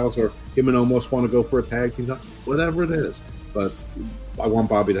U.S. titles, or him and almost want to go for a tag team, whatever it is. But I want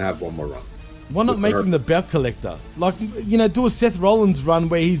Bobby to have one more run. Why not make him the belt collector? Do a Seth Rollins run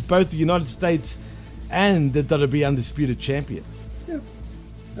where he's both the United States and the WWE Undisputed Champion. Yeah,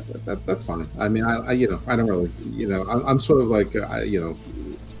 that's fine. I mean, I don't really, I'm sort of like,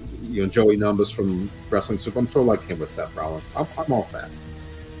 Joey Numbers from Wrestling Soup. I'm sort of like him with Seth Rollins. I'm all that.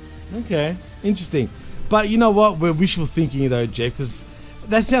 Okay, interesting. But you know what? We're wishful thinking though, Jeff, because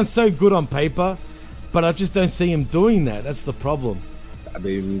that sounds so good on paper, but I just don't see him doing that. That's the problem. I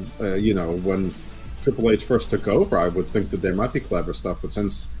mean, when Triple H first took over, I would think that there might be clever stuff, but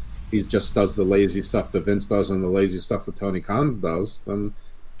since he just does the lazy stuff that Vince does and the lazy stuff that Tony Khan does, then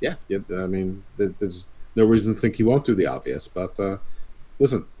I mean, there's no reason to think he won't do the obvious. But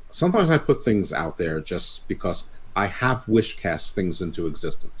listen, sometimes I put things out there just because I have wish cast things into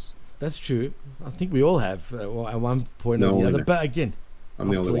existence. That's true. I think we all have at one point or the other. But again, I'm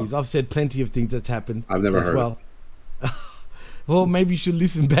the only one. I've said plenty of things that's happened. I've never heard well. Well, maybe you should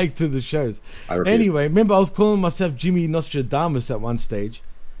listen back to the shows. Anyway, remember I was calling myself Jimmy Nostradamus at one stage.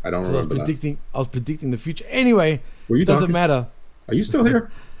 I don't remember that. I was predicting the future. Anyway, doesn't matter. Are you still here?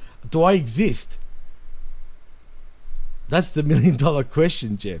 Do I exist? That's the $1 million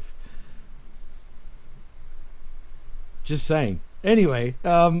question, Jeff. Just saying. Anyway,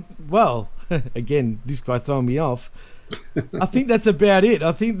 again, this guy throwing me off. I think that's about it.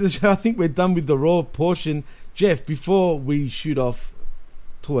 I think we're done with the Raw portion. Jeff, before we shoot off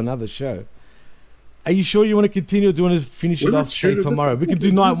to another show, are you sure you want to continue, or do you want to finish it off tomorrow? We can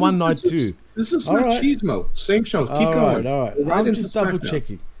do night 1, night 2. This is Smachismo. Same show. Keep going. All right. I'm just double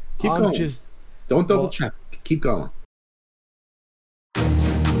checking. Keep going. Don't double check. Keep going.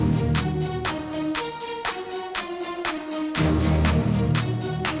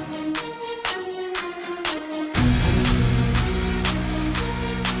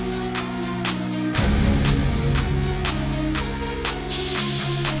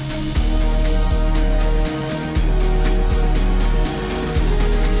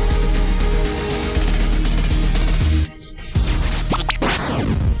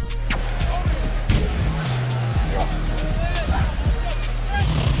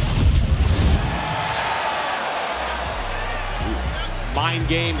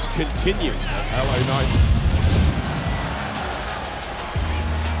 Games continue. LA Knight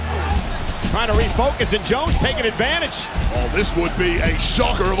trying to refocus, and Jones taking advantage. Oh, this would be a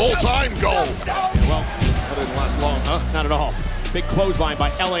shocker of all time goal. Well, that didn't last long, huh? Not at all. Big clothesline by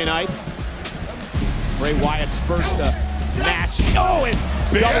LA Knight. Bray Wyatt's first match. Oh, and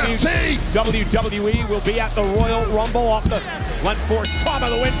WWE will be at the Royal Rumble off the blunt force trauma,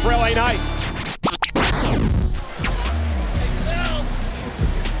 the win for LA Knight.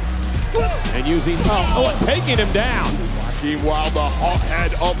 And using, taking him down. Joaquin Wilde, the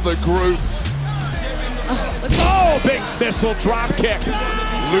hothead of the group. Big missile drop kick.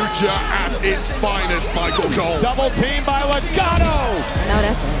 Lucha at its finest, Michael Cole. Double team by Legado. No,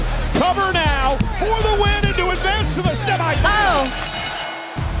 that's right. Cover now for the win and to advance to the semifinals.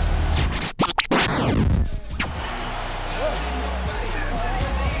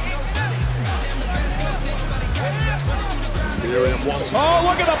 Oh,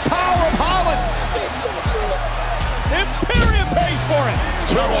 look at the power of Holland. Imperium pays for it.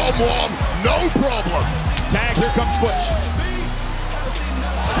 2-on-1, no problem. Tag, here comes Butch.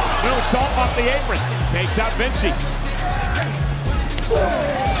 Moonsault off the apron. Takes out Vinci.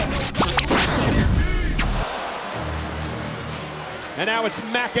 And now it's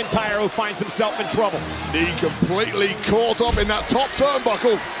McIntyre who finds himself in trouble. He completely caught up in that top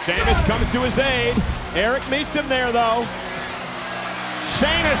turnbuckle. Sheamus comes to his aid. Eric meets him there, though.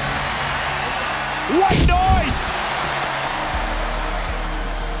 Sheamus. What noise!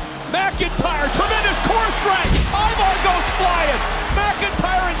 McIntyre, tremendous core strength. Ivar goes flying.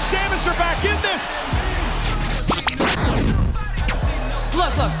 McIntyre and Sheamus are back in this.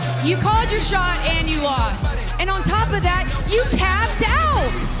 Look, you called your shot and you lost. And on top of that, you tapped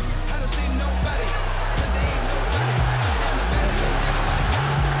out.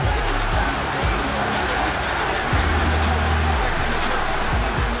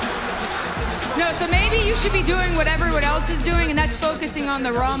 so maybe you should be doing what everyone else is doing, and that's focusing on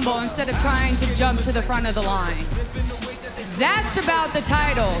the Rumble instead of trying to jump to the front of the line. That's about the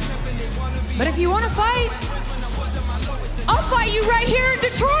title. But if you want to fight, I'll fight you right here in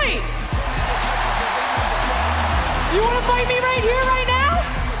Detroit. You want to fight me right here, right now?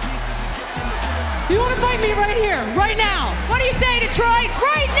 You want to fight me right here, right now? What do you say, Detroit?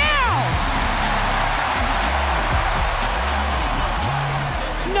 Right now!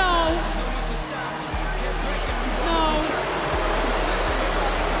 No. No.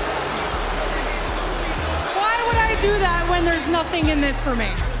 Why would I do that when there's nothing in this for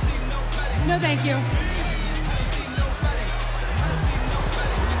me? No, thank you.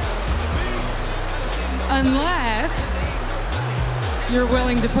 Unless you're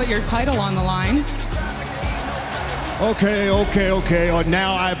willing to put your title on the line. Okay. Oh,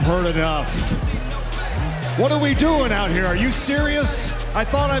 now I've heard enough. What are we doing out here? Are you serious? I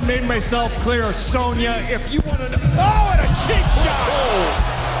thought I made myself clear, Sonya. If you want to... Oh, and a cheap shot! Oh.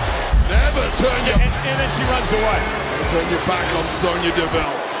 Never turn your... And then she runs away. Never turn your back on Sonya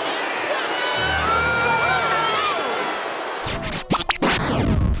Deville.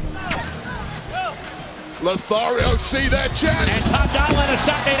 Lothario, see that chance? And Tom Donlin, a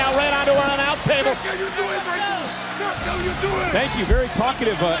shot they now ran onto an out table. How you doing, Michael? How you doing? Thank you. Very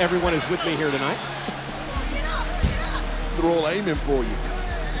talkative everyone is with me here tonight. They're all aiming for you.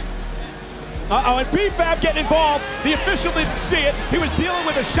 And B-Fab getting involved. The official didn't see it. He was dealing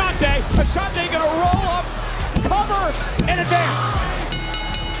with Ashante. Ashante going to roll up, cover, and advance.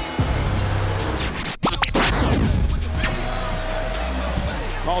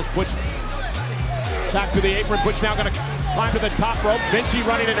 Calls Butch back to the apron. Butch now going to climb to the top rope. Vinci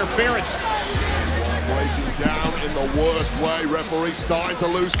running interference. Breaking down in the worst way. Referee starting to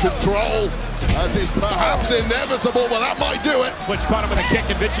lose control, as is perhaps inevitable, but that might do it. Butch caught him with a kick,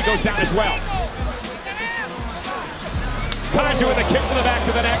 and Vinci goes down as well. Kaiser with a kick to the back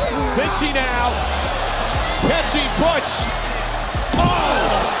of the neck. Vinci now catching Butch.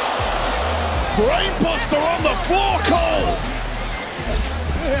 Oh! Brainbuster on the floor, Cole!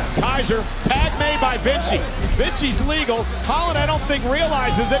 Kaiser, tag made by Vinci. Vinci's legal. Holland, I don't think,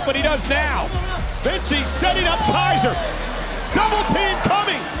 realizes it, but he does now. Vinci setting up Kaiser. Double team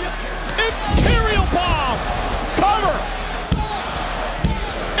coming. Imperial bomb. Cover.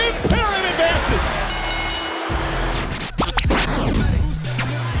 Imperium advances.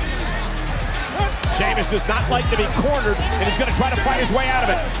 Sheamus does not like to be cornered, and he's going to try to fight his way out of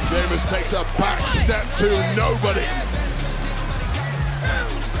it. Sheamus takes a back step to nobody.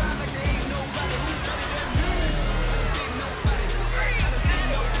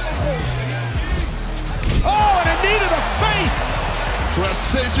 Oh, and a knee to the face.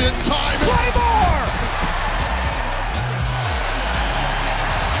 Precision timing. Claymore.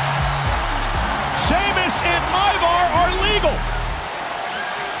 Sheamus and Ivar are legal.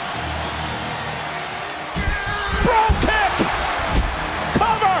 Pro kick.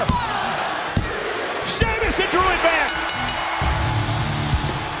 Cover. Sheamus and Drew advance.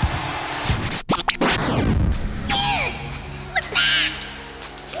 Dude, we're back.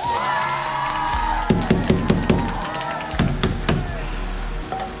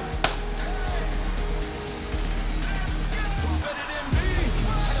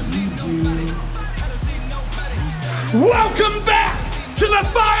 Welcome back to the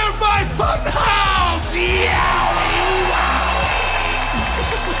Firefly Funhouse!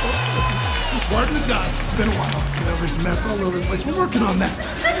 Pardon the dust. It's been a while. You know, there's mess all over the place. We're working on that.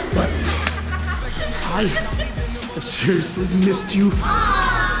 But I have seriously missed you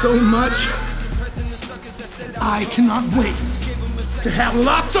so much. I cannot wait to have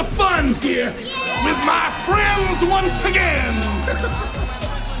lots of fun here with my friends once again.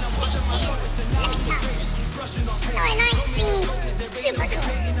 Night seems super cool.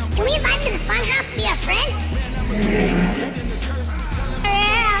 Can we invite him to the funhouse to be our friend?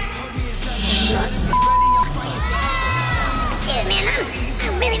 Shut Dude, man,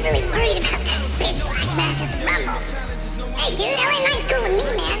 I'm really worried about that pitch black match at the Rumble. Hey, dude, LA Knight's cool with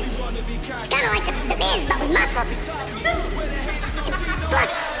me, man. It's kind of like the Miz, but with muscles.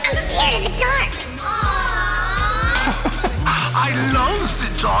 Plus, I'm scared of the dark. I love the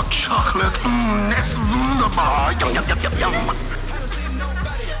dark chocolate. That's wunderbar. Yum, yum, yum, yum, yum.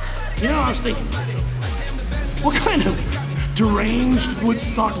 You know, I was thinking to myself, what kind of deranged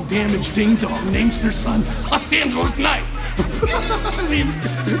Woodstock damaged ding dong names their son Los Angeles Knight? I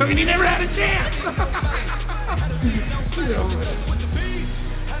mean, he never had a chance. You know,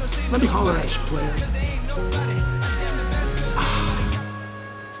 let me holler at you, player.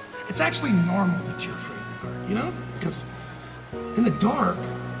 It's actually normal that you're afraid of the dark, you know? Because in the dark,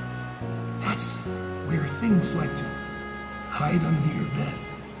 That's where things like to hide under your bed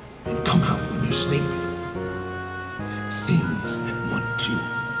and come out when you sleep. Things that want to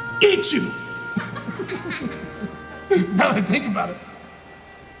eat you. Now that I think about it,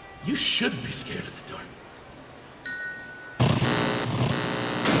 you should be scared of the dark.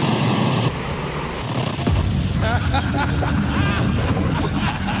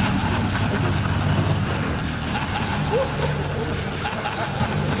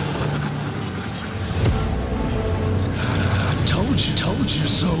 I told you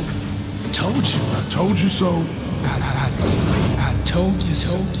so. Told you. I told you so. I told you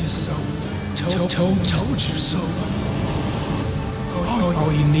so. Told you so.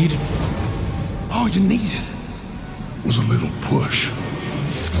 All you needed was a little push.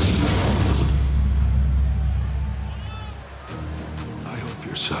 I hope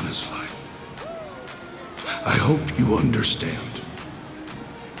you're satisfied. I hope you understand.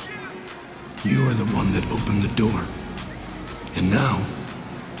 You are the one that opened the door. And now,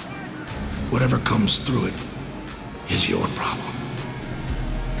 whatever comes through it is your problem.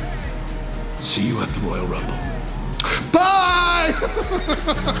 See you at the Royal Rumble. Bye! Oh,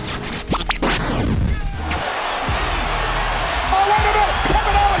 wait a minute!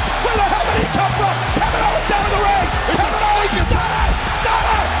 Kevin Owens! Where the hell did he come from? Kevin Owens down in the ring! Kevin Owens, stun it! Stun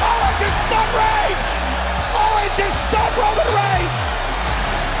it! Owens just stun Reigns! Owens just stun Roman Reigns!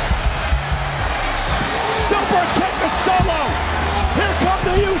 Super kick to Solo! Here come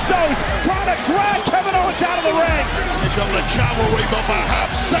the Usos trying to drag Kevin Owens out of the ring! Here come the cavalry, but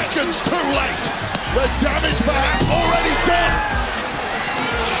perhaps seconds too late! The damage perhaps already done!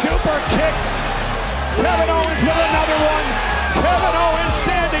 Super kick! Kevin Owens with another one! Kevin Owens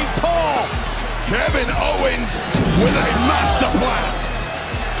standing tall! Kevin Owens with a master plan!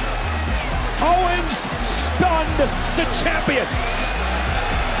 Owens stunned the champion!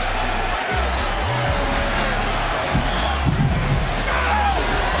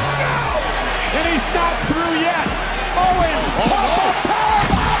 And he's not through yet! Owens! Power!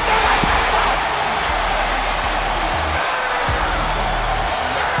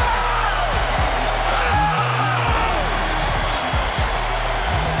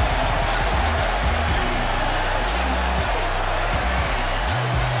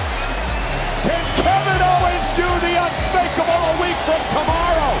 Do the unthinkable a week from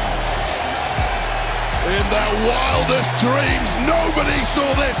tomorrow. In their wildest dreams, nobody saw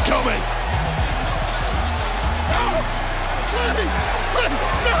this coming.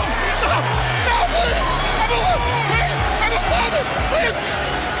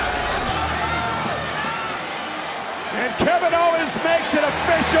 And Kevin Owens makes it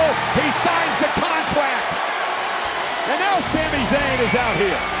official. He signs the contract. And now Sami Zayn is out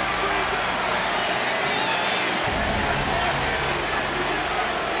here.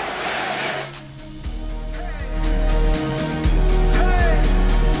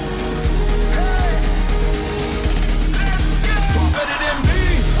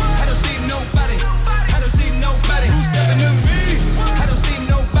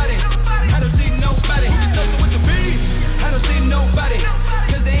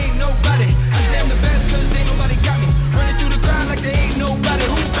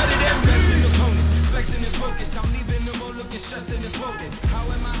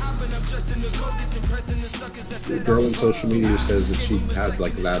 The girl on social media says that she had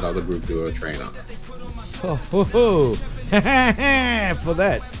like that other group do a train on. For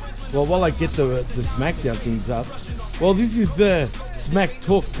that. Well, while I get the SmackDown things up, well, this is the Smack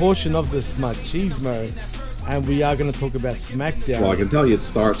Talk portion of the Smachismo, and we are going to talk about SmackDown. Well, I can tell you it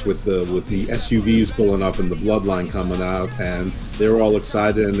starts with the SUVs pulling up and the Bloodline coming out, and they're all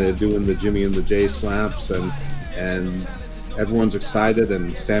excited, and they're doing the Jimmy and the Jay slaps, and everyone's excited,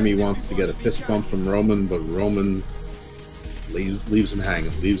 and Sammy wants to get a fist bump from Roman, but Roman leaves him hanging,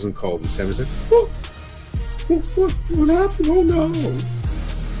 leaves him cold, and Sammy's like, what happened? Oh no.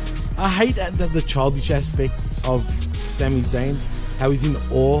 I hate the childish aspect of Sami Zayn, how he's in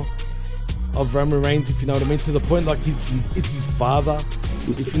awe of Roman Reigns, if you know what I mean, to the point like it's his father,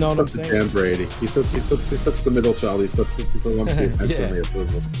 if you know what I'm saying. Dan Brady. He's such the middle child. He's such wants to be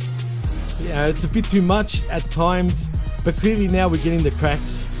approval. Yeah, it's a bit too much at times, but clearly now we're getting the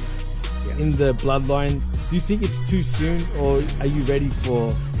cracks in the bloodline. Do you think it's too soon, or are you ready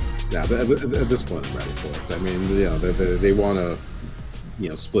for? Yeah, at this point, I'm ready for it. I mean, they want to,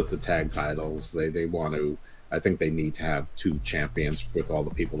 split the tag titles. They want to. I think they need to have two champions with all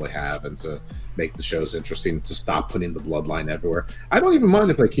the people they have, and to make the shows interesting. To stop putting the bloodline everywhere. I don't even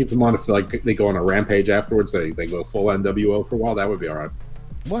mind if they keep them on. If they go on a rampage afterwards, they go full NWO for a while. That would be all right.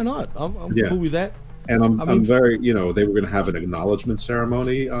 Why not? I'm cool with that. And I'm very, they were going to have an acknowledgement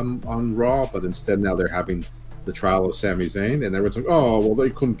ceremony on Raw, but instead now they're having the trial of Sami Zayn, and everyone's like, oh, well, they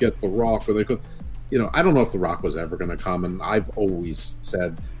couldn't get The Rock, or they could, I don't know if The Rock was ever going to come, and I've always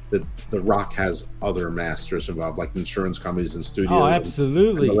said that The Rock has other masters involved, like insurance companies and studios. Oh,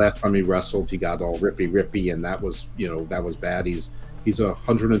 absolutely. And the last time he wrestled, he got all rippy, and that was bad. He's a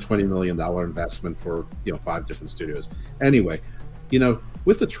 $120 million investment for 5 different studios. Anyway,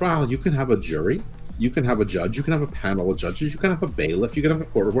 with the trial, you can have a jury, you can have a judge, you can have a panel of judges, you can have a bailiff, you can have a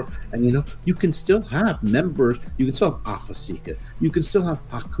court reporter, and you can still have members. You can still have Afasika, you can still have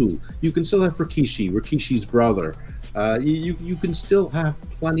Haku, you can still have Rikishi's brother. You can still have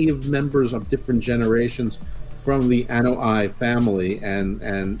plenty of members of different generations from the Anoa'i family and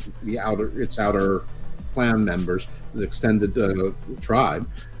its outer clan members, the extended tribe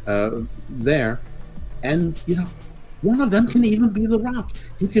there, and one of them can even be The Rock.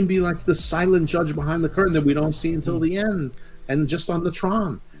 He can be like the silent judge behind the curtain that we don't see until the end, and just on the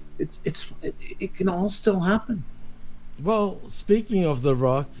Tron. It can all still happen. Well, speaking of The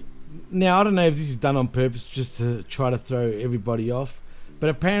Rock, now I don't know if this is done on purpose just to try to throw everybody off, but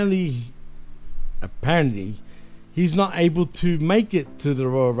apparently he's not able to make it to the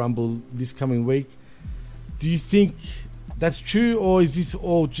Royal Rumble this coming week. Do you think that's true, or is this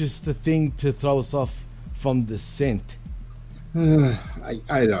all just a thing to throw us off from the scent?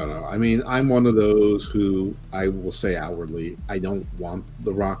 I don't know. I mean, I'm one of those who I will say outwardly, I don't want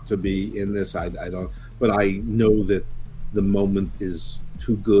The Rock to be in this. I don't, but I know that the moment is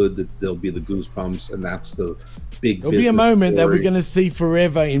too good that there'll be the goosebumps, and that's the big. There'll be a moment that we're going to see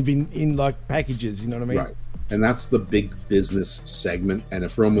forever in like packages. You know what I mean? Right. And that's the big business segment. And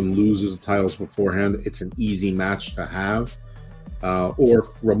if Roman loses the titles beforehand, it's an easy match to have. Or if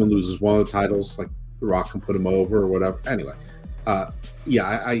Roman loses one of the titles, like The Rock can put him over or whatever. Anyway, I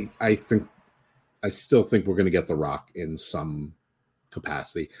still think we're going to get The Rock in some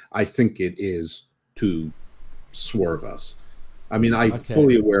capacity. I think it is to swerve us. I mean, I'm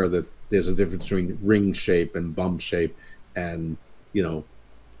fully aware that there's a difference between ring shape and bump shape, and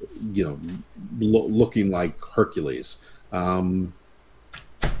looking like Hercules.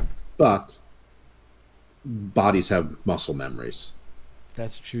 But bodies have muscle memories.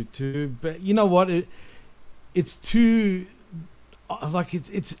 That's true too. But you know what? It's too like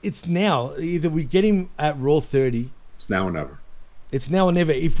it's now. Either we get him at Raw 30. It's now or never. It's now or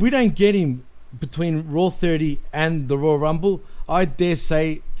never. If we don't get him between Raw 30 and the Royal Rumble, I dare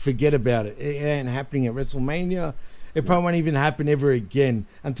say forget about it. It ain't happening at WrestleMania. It probably won't even happen ever again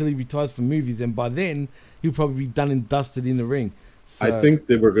until he retires from movies, and by then he'll probably be done and dusted in the ring. So, I think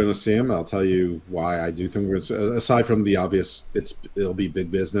that we're going to see him. I'll tell you why I do think we're going to. Aside from the obvious, it'll be big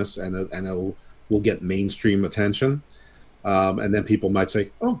business, and we'll get mainstream attention, and then people might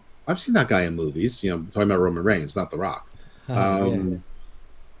say, "Oh, I've seen that guy in movies." Talking about Roman Reigns, not The Rock,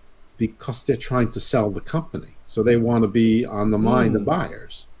 because they're trying to sell the company, so they want to be on the mind of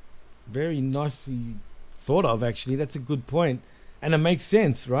buyers. Very nicely thought of, actually. That's a good point, and it makes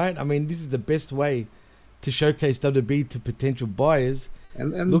sense, right? I mean, this is the best way to showcase WWE to potential buyers.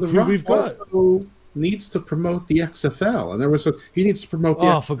 And look who we've got. Needs to promote the XFL, and he needs to promote the.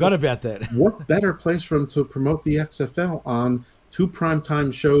 Oh, I forgot about that. What better place for him to promote the XFL on 2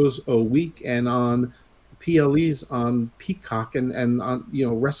 primetime shows a week, and on PLEs on Peacock, and on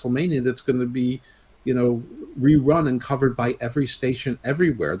WrestleMania that's going to be rerun and covered by every station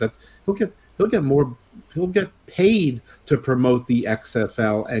everywhere. That he'll get more. He'll get paid to promote the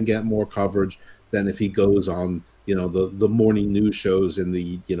XFL and get more coverage than if he goes on, the morning news shows in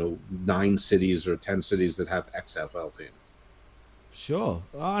the, 9 cities or 10 cities that have XFL teams. Sure.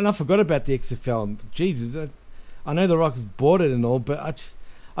 Oh, and I forgot about the XFL. Jesus, I know The Rock has bought it and all, but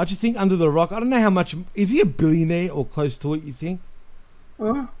I just think under The Rock, I don't know how much. Is he a billionaire or close to it, you think?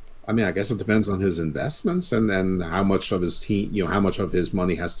 I mean, I guess it depends on his investments and then how much of his team, how much of his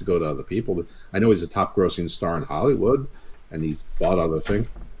money has to go to other people. I know he's a top grossing star in Hollywood and he's bought other things.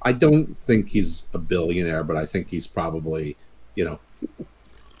 I don't think he's a billionaire, but I think he's probably,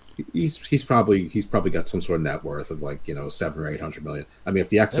 he's probably got some sort of net worth of like, 700 or 800 million. I mean, if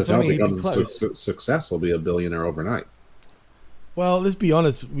the XFL becomes a success, he'll be a billionaire overnight. Well, let's be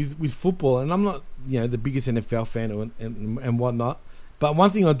honest with football, and I'm not, the biggest NFL fan and whatnot. But one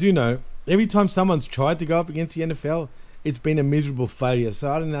thing I do know, every time someone's tried to go up against the NFL, it's been a miserable failure.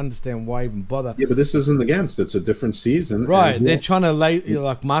 So I don't understand why even bother. Yeah, but this isn't against. It's a different season. Right. They're trying to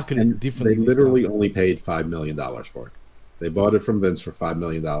market it differently. They literally only paid $5 million for it. They bought it from Vince for $5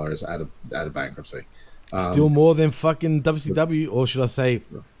 million out of bankruptcy. Still more than fucking WCW, or should I say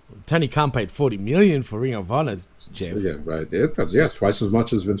Tony Khan paid $40 million for Ring of Honor, Jeff. Yeah, right. It's twice as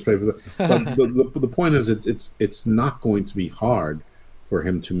much as Vince paid for that. But the point is, it's not going to be hard for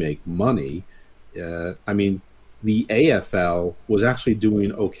him to make money. I mean, the AFL was actually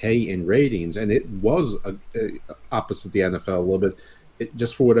doing okay in ratings, and it was opposite the NFL a little bit.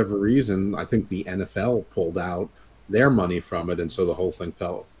 Just for whatever reason, I think the NFL pulled out their money from it, and so the whole thing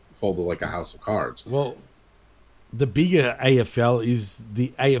folded like a house of cards. Well, the bigger AFL is the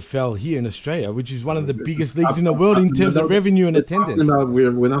AFL here in Australia, which is one of the biggest leagues in the world in terms of revenue and attendance.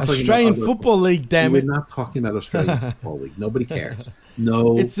 We're not Australian Football League, damn it. We're not talking about Australian Football League. Nobody cares.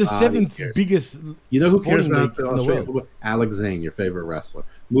 No, it's the seventh biggest. You know who cares about the Australian football? Alex Zane, your favorite wrestler.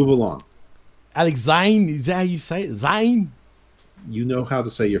 Move along. Alex Zane, is that how you say it? Zane? You know how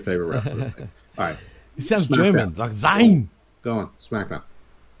to say your favorite wrestler. All right. It sounds German, like Zane. Go on, SmackDown.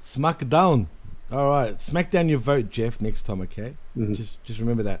 SmackDown. All right, SmackDown your vote, Jeff, next time, okay? Mm-hmm. Just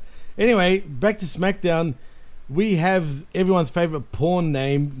remember that. Anyway, back to SmackDown. We have everyone's favorite porn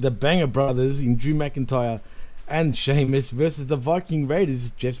name, the Banger Brothers, in Drew McIntyre and Sheamus versus the Viking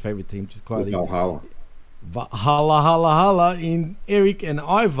Raiders, Jeff's favorite team, just quietly. Valhalla. Holla in Eric and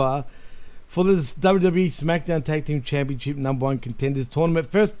Ivar for the WWE SmackDown Tag Team Championship #1 Contenders Tournament.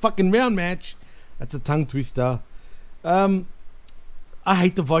 First fucking round match. That's a tongue twister. I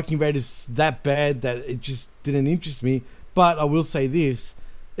hate the Viking Raiders that bad that it just didn't interest me. But I will say this.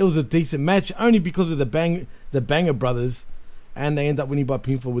 It was a decent match only because of the Banger Brothers. And they end up winning by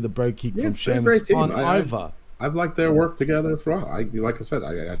pinfall with a bro kick from Sheamus on Ivar. I've liked their work together for a while. Like I said,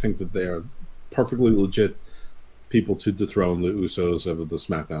 I think that they are perfectly legit people to dethrone the Usos of the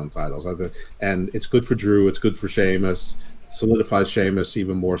SmackDown titles. And it's good for Drew. It's good for Sheamus. Solidifies Sheamus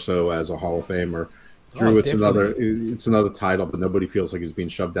even more so as a Hall of Famer. Drew, it's another title, but nobody feels like he's being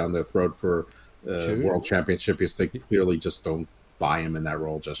shoved down their throat for World Championship because they clearly just don't buy him in that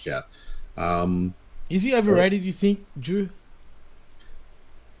role just yet. Is he overrated, you think, Drew?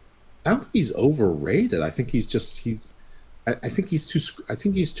 I don't think he's overrated. I think he's too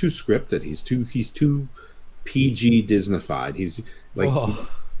scripted. He's too PG Disneyfied. He's like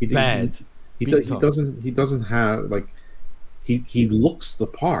bad. He doesn't have like he looks the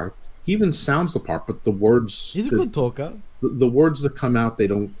part. He even sounds the part, but the words. He's a good talker. The words that come out, they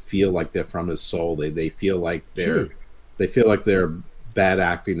don't feel like they're from his soul. They feel like they're bad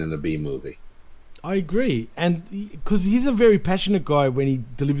acting in a B movie. I agree, and because he's a very passionate guy when he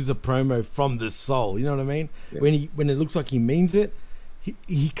delivers a promo from the soul. You know what I mean? Yeah. When it looks like he means it,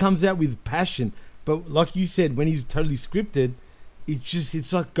 he comes out with passion. But like you said, when he's totally scripted,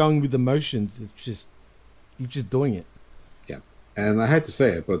 it's like going with emotions. He's just doing it. Yeah, and I hate to say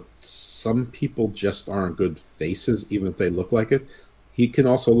it, but some people just aren't good faces, even if they look like it. He can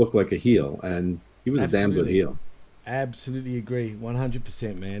also look like a heel, and he was a damn good heel. Absolutely agree,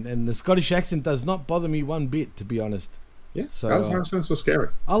 100%, man. And the Scottish accent does not bother me one bit, to be honest. Yeah, so Scottish accent's so scary.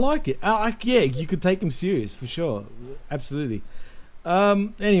 I like it. Yeah, you could take him serious for sure. Absolutely.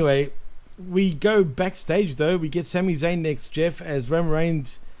 Anyway, we go backstage though. We get Sami Zayn next, Jeff, as Sami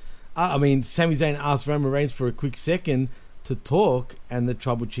Zayn asks Roman Reigns for a quick second to talk, and the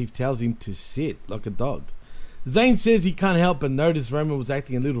Tribal Chief tells him to sit like a dog. Zayn says he can't help but notice Roman was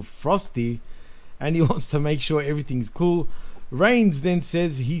acting a little frosty, and he wants to make sure everything's cool. Reigns then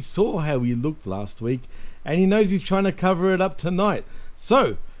says he saw how he looked last week, and he knows he's trying to cover it up tonight.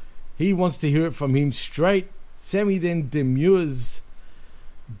 So, he wants to hear it from him straight. Sami then demurs,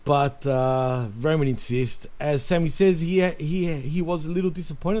 but Roman insists. As Sami says, he was a little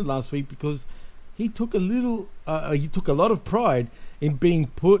disappointed last week because he took a lot of pride in being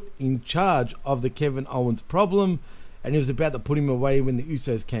put in charge of the Kevin Owens problem, and he was about to put him away when the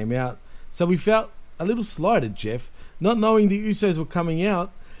Usos came out. So we felt a little slighted, Jeff, not knowing the Usos were coming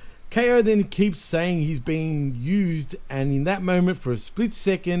out. KO then keeps saying he's being used, and in that moment, for a split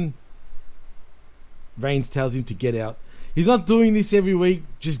second, Reigns tells him to get out. He's not doing this every week,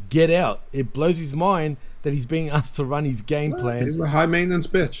 just get out. It blows his mind that he's being asked to run his game plan. He's a high maintenance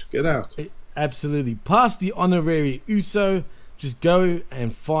bitch. Get out. Absolutely. Past the honorary Uso, just go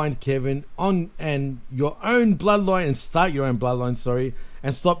and find Kevin and your own bloodline and start your own bloodline,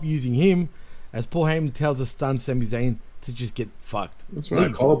 and stop using him, as Paul Heyman tells a stunned Sami Zayn to just get fucked. That's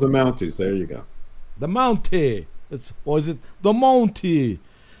right. Call up the Mounties. There you go. The Mountie. Or is it the Mountie?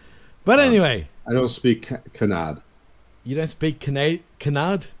 But anyway. I don't speak Canad. You don't speak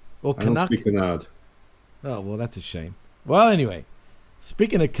Canad? Or Canuck? I don't speak Canad. Oh, well, that's a shame. Well, anyway.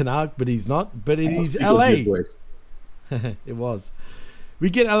 Speaking of Canuck, but he's not. But it is LA. It was. We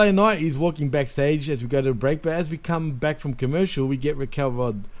get LA Knight. He's walking backstage as we go to a break. But as we come back from commercial, we get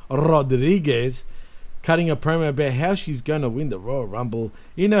Raquel Rodriguez cutting a promo about how she's going to win the Royal Rumble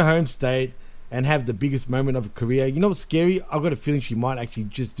in her home state and have the biggest moment of her career. You know what's scary? I've got a feeling she might actually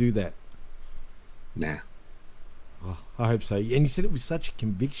just do that. Nah. Oh, I hope so. And you said it with such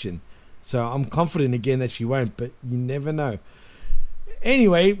conviction. So I'm confident again that she won't, but you never know.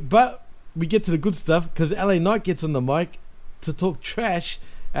 Anyway, but we get to the good stuff because LA Knight gets on the mic to talk trash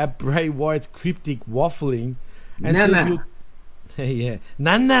at Bray Wyatt's cryptic waffling. And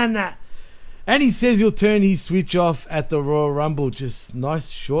nah. And he says he'll turn his switch off at the Royal Rumble. Just nice,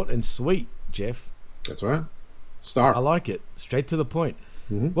 short and sweet, Jeff. That's right. Star. I like it. Straight to the point.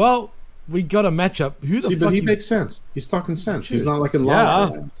 Mm-hmm. Well, we got a matchup. But he makes sense. He's talking sense. He's not like in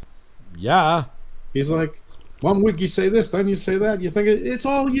law. Yeah. He's like, 1 week you say this, then you say that. You think it's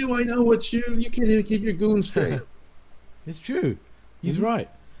all you. I know it's you. You can't even keep your goon straight. It's true. He's right.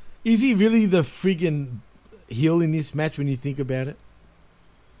 Is he really the friggin' heel in this match when you think about it?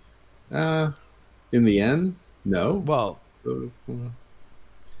 In the end, no. Well,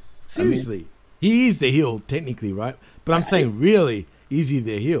 seriously, he is the heel technically, right? But I'm saying, really, is he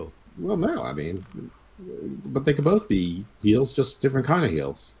the heel? Well, no. I mean, but they could both be heels, just different kind of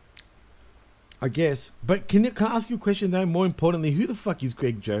heels. I guess. But can I ask you a question though? More importantly, who the fuck is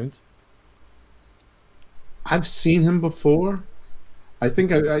Greg Jones? I've seen him before. I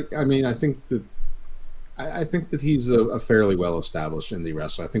think I think that he's a fairly well established indie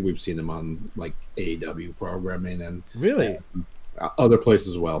wrestler. I think we've seen him on like AEW programming and really other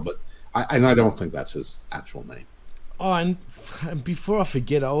places as well. But I don't think that's his actual name. Oh, and before I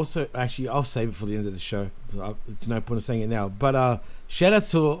forget, I'll save it for the end of the show. It's no point of saying it now. But shout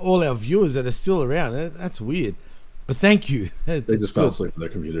outs to all our viewers that are still around. That's weird, but thank you. They just fell asleep with their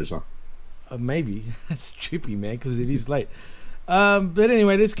computers, huh? Maybe. That's trippy, man, because it is late. But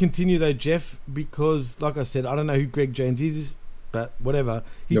anyway, let's continue though, Jeff, because like I said, I don't know who Greg Jones is, but whatever.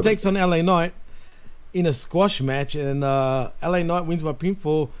 He takes on LA Knight in a squash match, and LA Knight wins by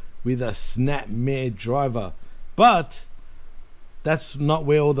pinfall with a snapmare driver. But that's not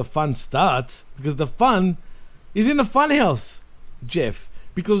where all the fun starts, because the fun is in the funhouse, Jeff.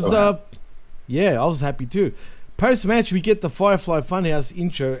 Because, I was happy too. Post-match, we get the Firefly Funhouse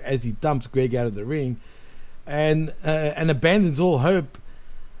intro as he dumps Greg out of the ring and abandons all hope.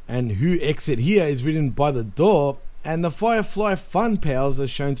 And who exit here is written by the door. And the Firefly Fun Pals are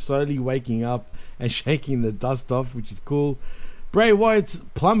shown slowly waking up and shaking the dust off, which is cool. Bray Wyatt's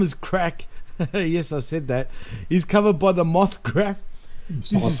plumber's crack, yes, I said that, is covered by the moth graph.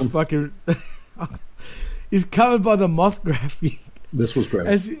 This awesome. Is fucking... is covered by the moth graphic. This was great.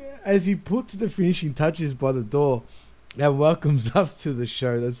 As he puts the finishing touches by the door and welcomes us to the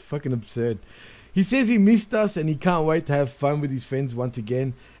show. That's fucking absurd. He says he missed us and he can't wait to have fun with his friends once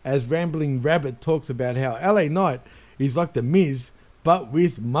again, as Rambling Rabbit talks about how LA Knight is like the Miz, but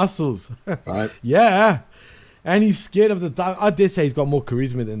with muscles. Right. Yeah. And he's scared of the dark. I dare say he's got more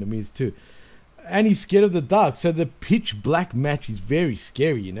charisma than the Miz too. And he's scared of the dark. So the pitch black match is very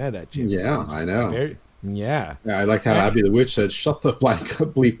scary. You know that, Jim? Yeah, I know. Yeah, I liked how Abby the Witch said, "Shut the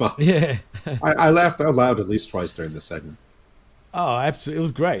bleep up." Yeah. I laughed out loud at least twice during this segment. Oh, absolutely. It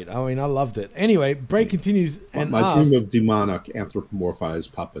was great. I mean, I loved it. Anyway, Bray continues and my dream of demonic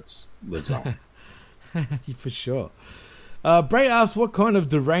anthropomorphized puppets lives on. For sure. Bray asks what kind of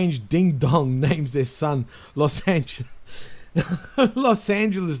deranged ding-dong names their son Los Angeles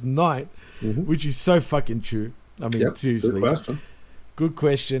Knight, which is so fucking true. I mean, seriously. Good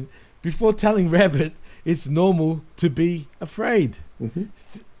question. Before telling Rabbit it's normal to be afraid.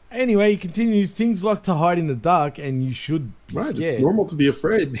 Anyway, he continues, things like to hide in the dark and you should be scared. It's normal to be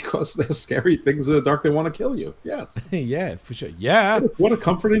afraid because there's scary things in the dark that want to kill you. Yes. Yeah, for sure. Yeah. What a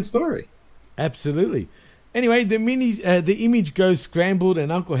comforting story. Absolutely. Anyway, the image goes scrambled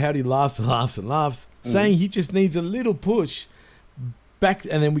and Uncle Howdy laughs, saying he just needs a little push back.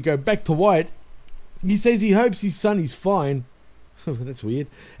 And then we go back to Wyatt. He says he hopes his son is fine. That's weird.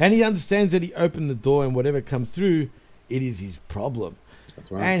 And he understands that he opened the door and whatever comes through, it is his problem.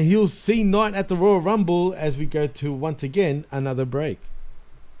 That's right. And he'll see Knight at the Royal Rumble as we go to, once again, another break.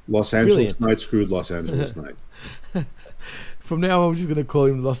 Los Angeles Knight screwed Los Angeles Knight. From now on, we're just going to call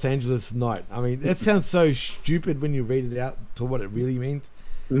him Los Angeles Knight. I mean, that sounds so stupid when you read it out to what it really means.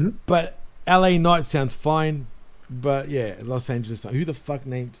 But LA Knight sounds fine. But yeah, Los Angeles Knight. Who the fuck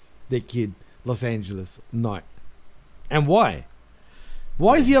names their kid Los Angeles Knight? And why?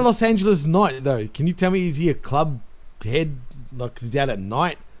 Why is he a Los Angeles Knight, though? Can you tell me, is he a club head? Like, he's out at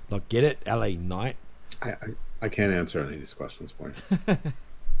night? Like, get it? LA Knight? I can't answer any of these questions for you.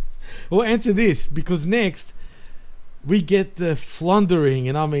 Well, answer this, because next we get the floundering,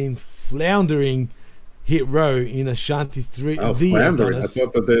 and I mean floundering, Hit Row in Ashanti 3. Oh, the Flanders. Adonis.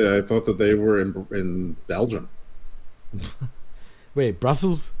 I thought that they were in Belgium. Where,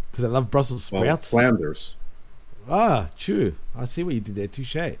 Brussels? Because I love Brussels sprouts. Well, Flanders. Ah, true. I see what you did there.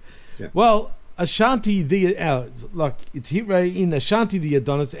 Touche. Yeah. Well, Ashanti it's Hit Row in Ashanti the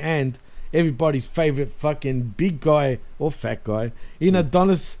Adonis and everybody's favorite fucking big guy or fat guy in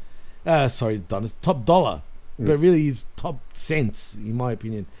Adonis. Adonis Top Dollar, but really he's top cents in my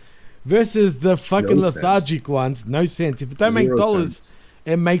opinion. Versus the fucking lethargic ones, no sense. If it don't make dollars,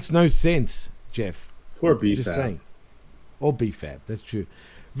 it makes no sense, Jeff. Poor BFAB. Just saying. Or BFAB, that's true.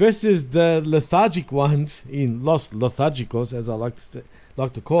 Versus the lethargic ones in Los Lethargicos, as I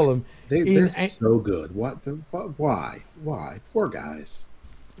like to call them. They're so good. Why? Poor guys.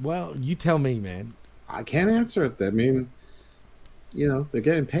 Well, you tell me, man. I can't answer it. I mean, they're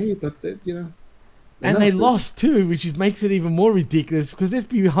getting paid, but and they lost too, which makes it even more ridiculous. Because let's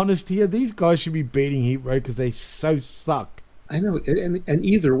be honest here, these guys should be beating Hit Row because they so suck. I know, and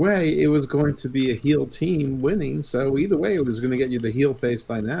either way, it was going to be a heel team winning. So either way, it was going to get you the heel face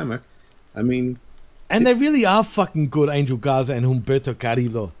dynamic. I mean, and they really are fucking good, Angel Garza and Humberto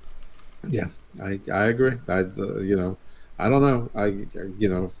Carrillo. Yeah, I agree. I don't know.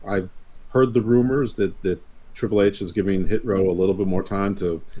 I've heard the rumors that Triple H is giving Hit Row a little bit more time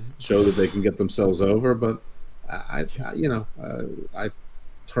to show that they can get themselves over, but I've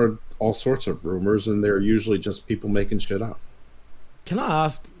heard all sorts of rumors, and they're usually just people making shit up. Can I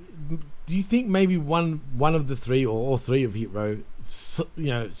ask? Do you think maybe one of the three or all three of Hit Row,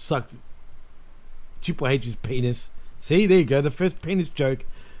 sucked Triple H's penis? See, there you go. The first penis joke.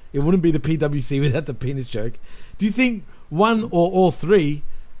 It wouldn't be the PWC without the penis joke. Do you think one or all three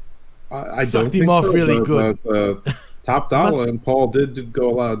sucked him off really good? Top Dollar and Paul did do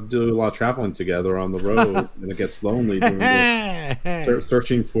a lot of traveling together on the road, and it gets lonely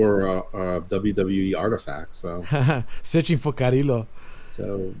searching for WWE artifacts. So searching for Carrillo.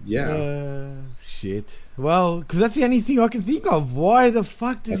 So yeah, shit. Well, because that's the only thing I can think of. Why the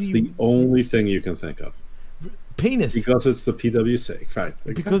fuck does That's the only thing you can think of. Penis. Because it's the PWC, right?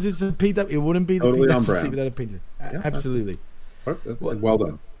 Exactly. Because it's the PW. It wouldn't be the totally PWC without a penis. Yeah, absolutely. Well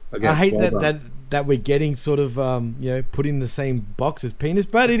done. Again, I hate well that we're getting sort of put in the same box as penis,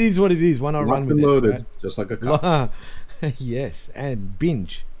 but it is what it is. Why not run with loaded, it? Right? Just like a cock. Yes, and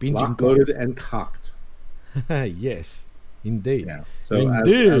binging. Loaded and cocked. Yes, indeed. Yeah. So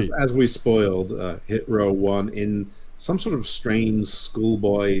as we spoiled, Hit Row won in some sort of strange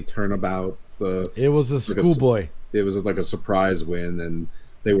schoolboy turnabout. It was a schoolboy. It was like a surprise win, and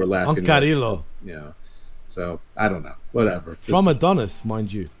they were laughing. On Carrillo. Yeah. So I don't know. Whatever. From Adonis,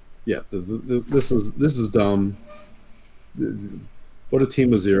 mind you. Yeah. This is dumb. What a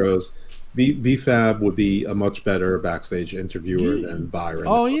team of zeros. B-Fab would be a much better backstage interviewer than Byron.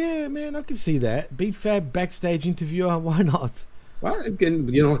 Oh yeah, man, I can see that. B-Fab backstage interviewer. Why not? Well, again,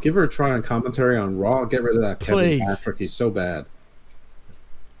 give her a try on commentary on Raw. Get rid of that Please. Kevin Patrick. He's so bad.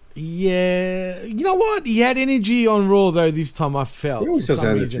 Yeah, you know what? He had energy on Raw though. This time I felt. He always has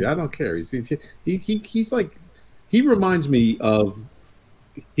energy. Reason. I don't care. He's like, he reminds me of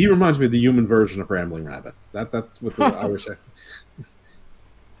the human version of Rambling Rabbit. That's what I wish I.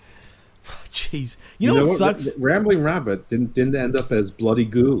 Jeez, you know what sucks? Rambling Rabbit didn't end up as bloody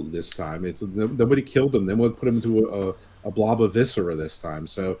goo this time. Nobody killed him. Then we put him into a blob of viscera this time.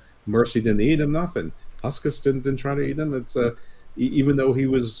 So Mercy didn't eat him. Nothing. Huskus didn't try to eat him. It's even though he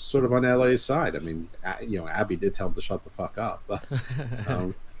was sort of on LA's side. I mean, Abby did tell him to shut the fuck up. But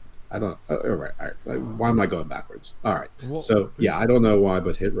I don't. All right. Why am I going backwards? All right. So yeah, I don't know why,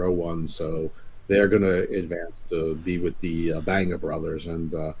 but Hit Row won. So they're going to advance to be with the Banger Brothers,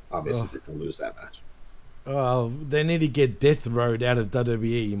 and obviously they're going to lose that match. Oh, they need to get Death Road out of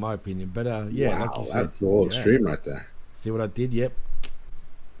WWE, in my opinion. But yeah, wow, like you said, that's a little extreme right there. See what I did? Yep.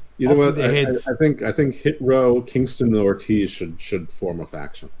 You know what? I think Hit Row, Kingston, and Ortiz should form a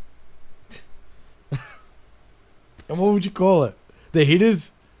faction. And what would you call it? The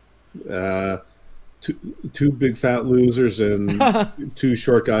Hitters? Two big fat losers and two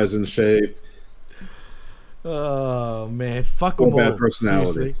short guys in shape. Oh man, fuck them all. Bad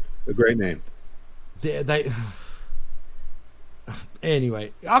personalities. Seriously. A great name. They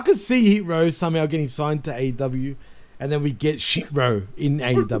Anyway, I could see Hit Row somehow getting signed to AEW, and then we get Shit Row in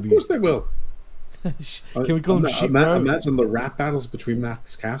AEW. Of course they will. Can we call them Shit Row? Imagine the rap battles between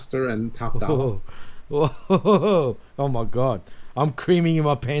Max Caster and Top Dollar. Oh my god. I'm creaming in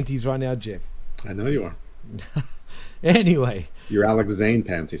my panties right now, Jeff. I know you are. Anyway. Your Alex Zane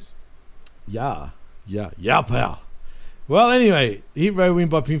panties. Yeah, pal. Well, anyway, Hit Row win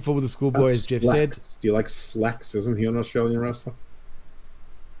by pinfall with the schoolboy, as Jeff said. Do you like Slex? Isn't he an Australian wrestler?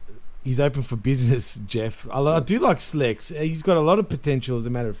 he's open for business, Jeff. I do like Slex. He's got a lot of potential, as a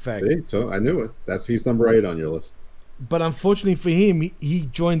matter of fact. See, I knew it. He's number 8 on your list. But unfortunately for him, he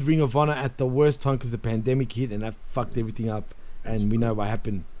joined Ring of Honor at the worst time because the pandemic hit and that fucked everything up. And we know what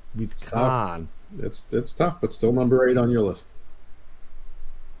happened with Khan. It's tough, but still number 8 on your list.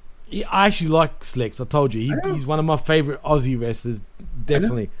 Yeah, I actually like Slex. I told you. He's one of my favorite Aussie wrestlers.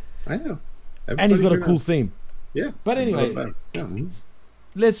 Definitely. I know. And he's got a cool theme. Yeah. But anyway,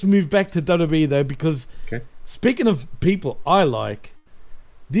 let's move back to WWE though, because speaking of people I like,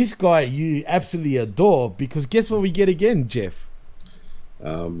 this guy you absolutely adore, because guess what we get again, Jeff?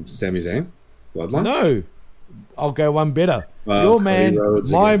 Sami Zayn? Bloodline? No. I'll go one better. Your man,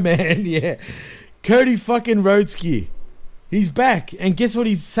 my man, yeah. Cody fucking Rhodeski. He's back, and guess what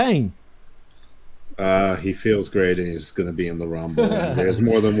he's saying? He feels great, and he's going to be in the Rumble. There's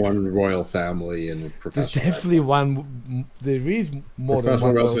more than one royal family in professional. There's definitely one. There is more than one.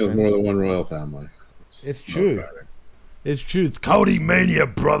 Professional wrestling is more than one royal family. It's true. It's true. It's Cody Mania,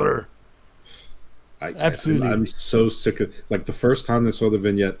 brother. Absolutely. I'm so sick of, like, the first time they saw the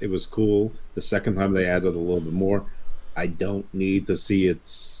vignette, it was cool. The second time they added a little bit more. I don't need to see it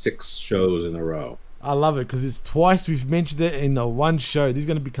 6 shows in a row. I love it because it's twice we've mentioned it in the one show. This is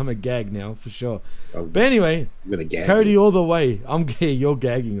going to become a gag now for sure. But anyway, Cody all the way. You're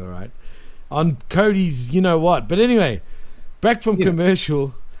gagging, all right. On Cody's, you know what. But anyway, back from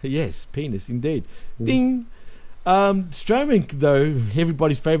commercial. Yes, penis indeed. Ding. Strowman, though,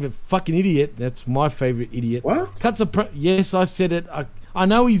 everybody's favorite fucking idiot. That's my favorite idiot. What? Yes, I said it. I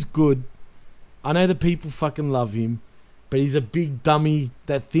know he's good. I know the people fucking love him. But he's a big dummy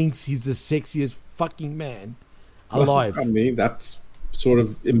that thinks he's the sexiest fucking man alive. I mean, that's sort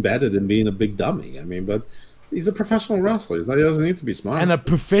of embedded in being a big dummy. I mean, but he's a professional wrestler. He doesn't need to be smart. And a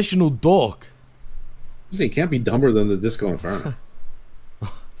professional dork. He can't be dumber than the Disco Inferno.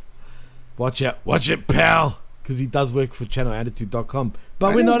 Watch out. Watch it, pal. Because he does work for channelattitude.com.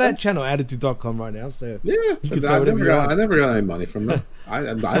 But we're not at channelattitude.com right now, so you can say whatever you want. I never got any money from them.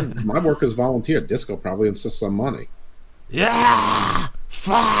 My work is volunteer. Disco probably insists on money. Yeah!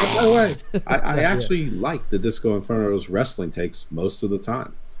 Fuck! By the way, I actually like the Disco Inferno's wrestling takes most of the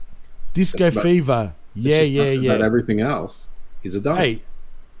time. Disco Fever. Yeah. About everything else, he's a dummy. Hey,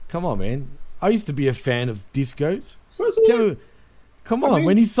 come on, man. I used to be a fan of discos. Come on,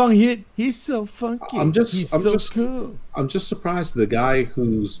 when his song hit, he's so funky. He's so cool. I'm just surprised the guy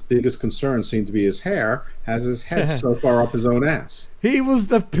whose biggest concern seemed to be his hair has his head so far up his own ass. He had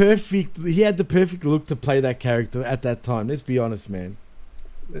the perfect look to play that character at that time. Let's be honest, man.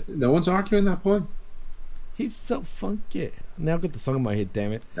 No one's arguing that point. He's so funky. Now I've got the song in my head,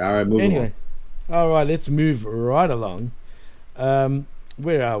 damn it. All right, moving on. All right, let's move right along.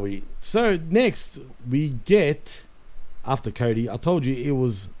 Where are we? So next we get, after Cody, I told you it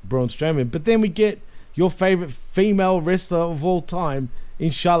was Braun Strowman, but then we get your favorite female wrestler of all time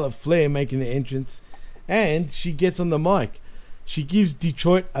in Charlotte Flair making an entrance, and she gets on the mic. She gives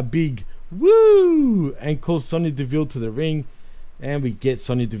Detroit a big woo and calls Sonya Deville to the ring, and we get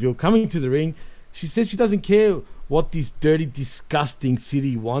Sonya Deville coming to the ring. She says she doesn't care what this dirty, disgusting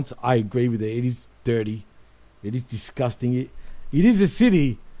city wants. I agree with her. It is dirty. It is disgusting. It is a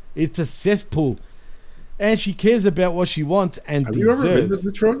city. It's a cesspool. And she cares about what she wants and Have deserves. you ever been to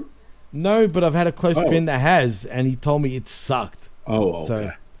Detroit? No, but I've had a close friend that has, and he told me it sucked. Oh, okay.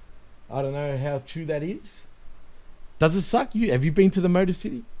 So, I don't know how true that is. Does it suck? Have you been to the Motor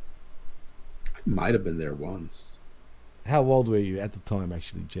City? I might have been there once. How old were you at the time,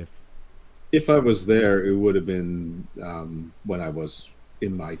 actually, Jeff? If I was there, it would have been when I was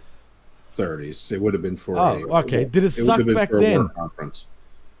in my 30s. It would have been for okay. Did it suck back then? Conference.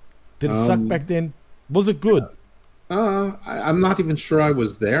 Did it suck back then? Was it good? I'm not even sure I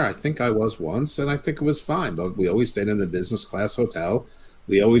was there. I think I was once, and I think it was fine. But we always stayed in the business class hotel.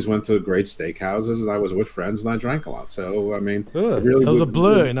 We always went to great steakhouses, and I was with friends, and I drank a lot. So, I mean... It really was a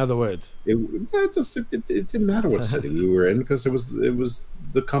blur, in other words. It didn't matter what city we were in, because it was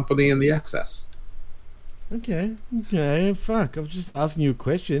the company and the excess. Okay. Fuck, I was just asking you a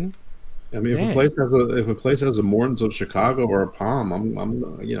question. I mean, if a place has a Morton's of Chicago or a Palm,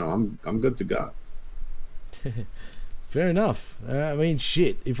 I'm good to go. Fair enough. I mean,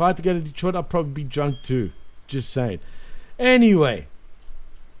 shit. If I had to go to Detroit, I'd probably be drunk too. Just saying. Anyway,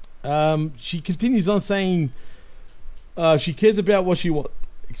 she continues on saying she cares about what she wants.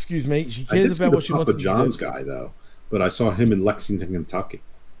 Excuse me. She cares about what she wants. Papa John's guy though, but I saw him in Lexington, Kentucky.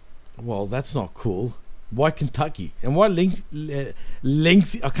 Well, that's not cool. Why Kentucky? And why I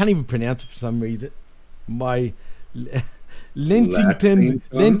can't even pronounce it for some reason. Lexington,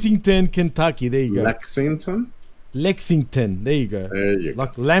 Kentucky. There you go. Lexington? Lexington. There you go. There you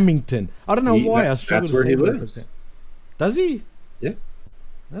like Lamington. I don't know why I struggle to say that's where he lives. Does he? Yeah.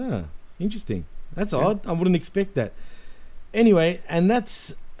 Ah, interesting. That's odd. I wouldn't expect that. Anyway, and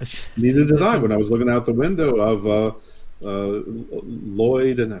that's... Neither did I when I was looking out the window of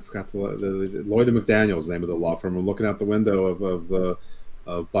Lloyd, and I forgot the Lloyd and McDaniel's name of the law firm. I'm looking out the window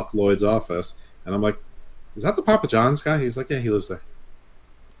of Buck Lloyd's office, and I'm like, is that the Papa John's guy? He's like, yeah, he lives there.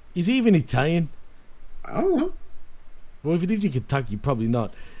 Is he even Italian? I don't know. Well, if he lives in Kentucky, probably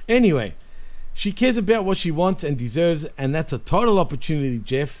not. Anyway, she cares about what she wants and deserves, and that's a total opportunity,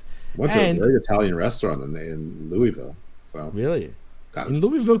 Jeff. Went to a very Italian restaurant in Louisville. So really? In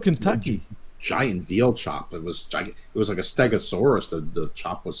Louisville, Kentucky. Giant veal chop. It was giant. It was like a stegosaurus. The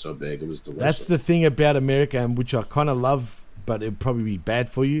chop was so big. It was delicious. That's the thing about America, and which I kind of love, but it'd probably be bad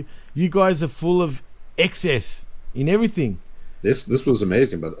for you. You guys are full of excess in everything. This was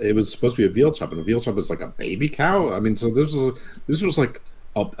amazing, but it was supposed to be a veal chop, and a veal chop is like a baby cow. I mean, so this was like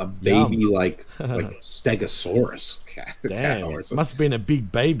a baby like stegosaurus Damn, cow. Must have been a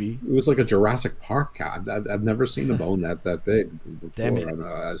big baby. It was like a Jurassic Park cow. I've never seen a bone that big before. Damn it.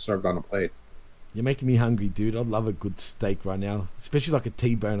 And, served on a plate. You're making me hungry, dude. I'd love a good steak right now, especially like a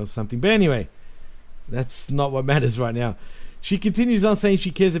T-bone or something. But anyway, that's not what matters right now. She continues on saying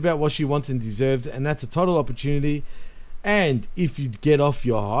she cares about what she wants and deserves, and that's a total opportunity. And if you'd get off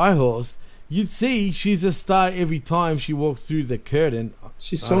your high horse, you'd see she's a star every time she walks through the curtain.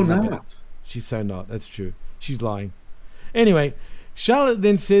 She's so not. She's so not. That's true. She's lying. Anyway, Charlotte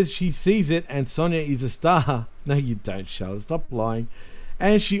then says she sees it and Sonya is a star. No, you don't, Charlotte. Stop lying.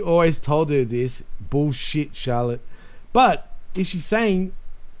 And she always told her this. Bullshit, Charlotte. But is she saying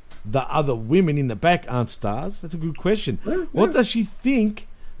the other women in the back aren't stars? That's a good question. What does she think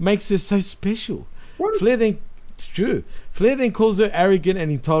makes her so special? Flair then... It's true. Flair then calls her arrogant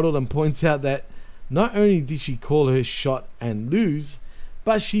and entitled and points out that not only did she call her shot and lose,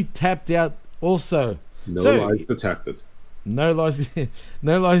 but she tapped out also. No lies detected. No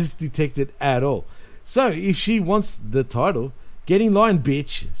lies detected at all. So if she wants the title, get in line,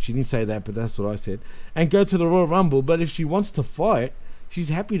 bitch. She didn't say that, but that's what I said. And go to the Royal Rumble. But if she wants to fight, she's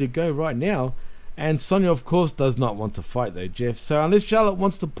happy to go right now. And Sonya, of course, does not want to fight though, Jeff. So unless Charlotte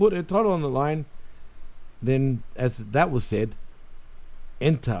wants to put her title on the line, then, as that was said,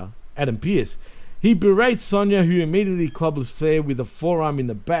 enter Adam Pearce. He berates Sonya, who immediately clubs Flair with a forearm in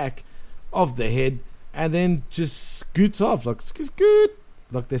the back of the head, and then just scoots off like scoot,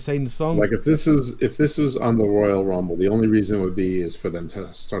 like they say in the songs. Like if this is on the Royal Rumble, the only reason it would be is for them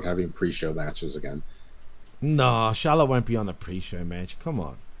to start having pre-show matches again. No, Charlotte won't be on a pre-show match. Come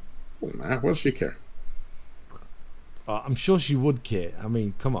on. What does she care? I'm sure she would care. I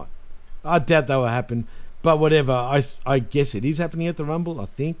mean, come on. I doubt that will happen. But whatever, I guess it is happening at the Rumble, I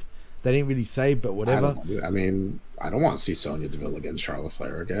think. They didn't really say, but whatever. I don't want to see Sonya Deville against Charlotte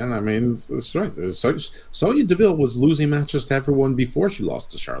Flair again. I mean, that's right. Sonya Deville was losing matches to everyone before she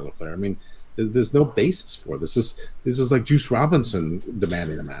lost to Charlotte Flair. I mean, there's no basis for this. This is like Juice Robinson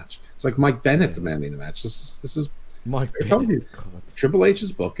demanding a match. It's like Mike Bennett demanding a match. This is Mike Bennett. Triple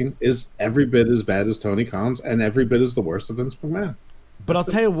H's booking is every bit as bad as Tony Khan's and every bit as the worst of Vince McMahon. But I'll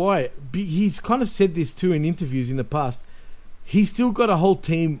tell you why. He's kind of said this too in interviews in the past. He's still got a whole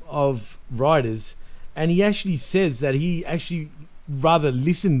team of writers, and he actually says that he actually rather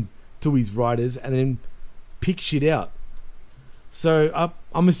listen to his writers and then pick shit out. So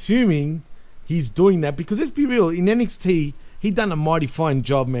I'm assuming he's doing that because let's be real, in NXT he done a mighty fine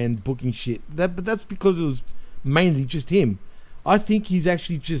job, man, booking shit. But that's because it was mainly just him. I think he's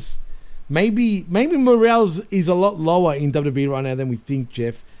actually just... Maybe morale is a lot lower in WWE right now than we think,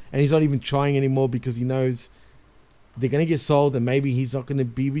 Jeff. And he's not even trying anymore because he knows they're going to get sold and maybe he's not going to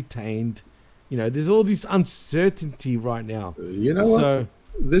be retained. You know, there's all this uncertainty right now. You know what?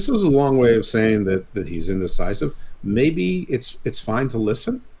 This is a long way of saying that he's indecisive. Maybe it's fine to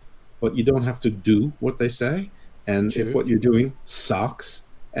listen, but you don't have to do what they say. And if what you're doing sucks,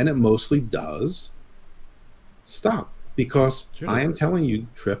 and it mostly does, stop. Because I am telling you,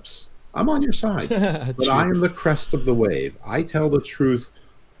 Trips, I'm on your side, but I am the crest of the wave. I tell the truth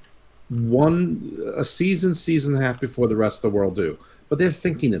a season and a half before the rest of the world do. But they're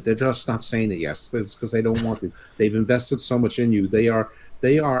thinking it. They're just not saying it yet. It's because they don't want to. They've invested so much in you. They are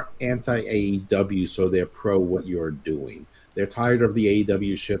anti-AEW, so they're pro what you're doing. They're tired of the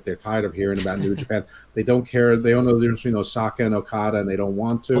AEW shit. They're tired of hearing about New Japan. They don't care. They don't know the difference between Osaka and Okada, and they don't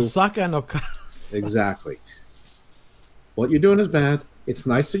want to. Osaka and Okada. Exactly. What you're doing is bad. It's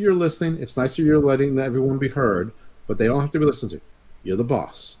nice that you're listening. It's nice that you're letting everyone be heard, but they don't have to be listened to. You're the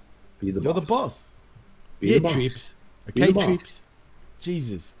boss. Be the boss. You're the boss. Be the boss. Trips. Be the Okay, boss. Trips.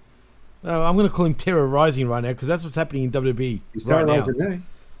 Jesus. I'm going to call him terrorizing right now because that's what's happening in WWE He's right now. terrorizing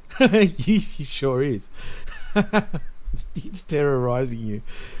me. He sure is. He's terrorizing you,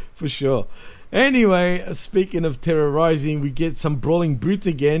 for sure. Anyway, speaking of terrorizing, we get some brawling brutes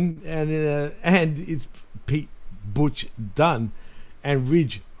again, and it's Pete Butch Dunne and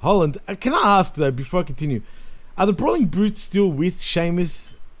Ridge Holland. Can I ask though, before I continue, are the brawling brutes still with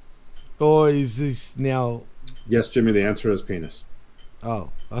Sheamus, or is this now? Yes, Jimmy. The answer is penis.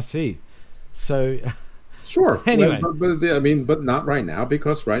 Oh, I see. So, sure. Anyway, but not right now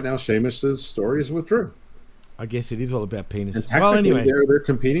because right now Sheamus's story is with Drew. I guess it is all about penis. And technically, well, anyway, they're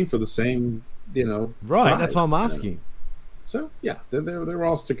competing for the same, right. prize, That's what I'm asking. So yeah, they're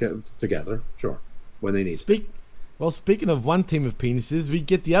all together. Sure, when they need. Speaking of one team of penises, we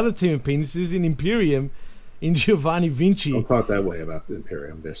get the other team of penises in Imperium, in Giovanni Vinci. Don't talk that way about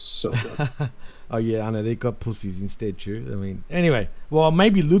Imperium. They're so good. Oh yeah, I know they got pussies instead. True. I mean, anyway, well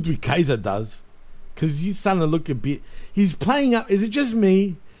maybe Ludwig Kaiser does, because he's starting to look a bit. He's playing up. Is it just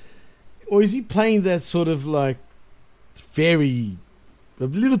me, or is he playing that sort of like fairy, a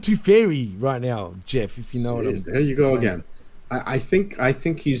little too fairy right now, Jeff? If you know what I'm saying. There you go again. I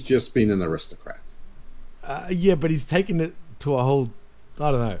think he's just being an aristocrat. Yeah, but he's taken it to a whole,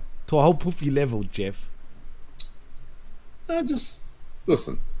 I don't know, to a whole puffy level, Jeff. Just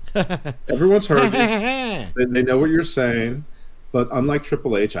listen. Everyone's heard you. They know what you're saying, but unlike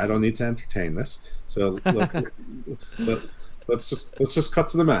Triple H, I don't need to entertain this. So let's just cut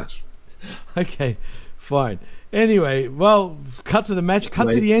to the match. Okay, fine. Anyway, well, cut to the match, cut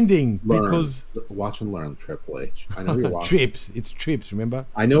to the ending, because watch and learn, Triple H. I know you're watching. It's Trips. Remember?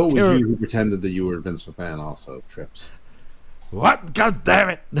 I know it was you who pretended that you were Vince McMahon. Also, Trips. What? God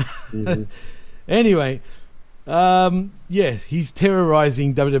damn it! Mm-hmm. Anyway. Yes, he's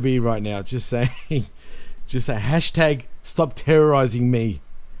terrorizing WWE right now. Just saying, just a hashtag stop terrorizing me.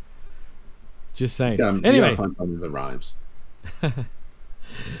 Just saying. Anyway, the rhymes.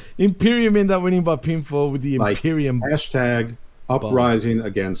 Imperium end up winning by pinfall with the Imperium hashtag uprising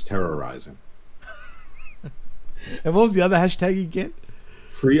against terrorizing. And what was the other hashtag again?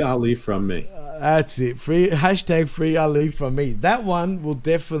 Free Ali from me. That's it. Hashtag free Ali from me. That one will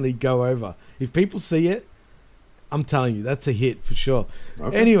definitely go over if people see it. I'm telling you, that's a hit for sure.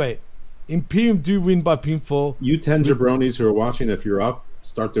 Okay. Anyway, Imperium do win by pinfall. You 10 jabronis who are watching, if you're up,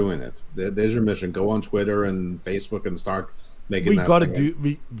 start doing it. There's your mission. Go on Twitter and Facebook and start making. We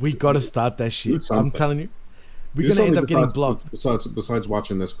got to start that shit. I'm telling you, we're gonna end up getting blocked. Besides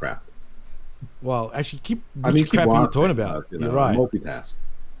watching this crap. Well, actually, keep crap you're talking about. You're right. Multitask.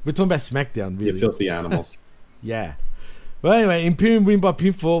 We're talking about SmackDown, really. You filthy animals. Yeah. Well, anyway, Imperium win by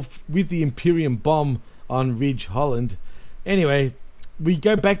pinfall with the Imperium bomb on Ridge Holland. Anyway, we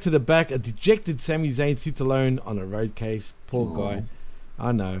go back to the back. A dejected Sami Zayn sits alone on a road case. Poor guy.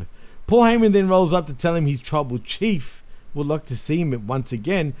 I know. Paul Heyman then rolls up to tell him his tribal chief would like to see him once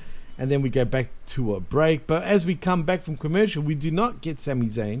again. And then we go back to a break. But as we come back from commercial, we do not get Sami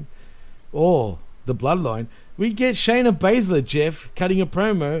Zayn or the Bloodline. We get Shayna Baszler, Jeff, cutting a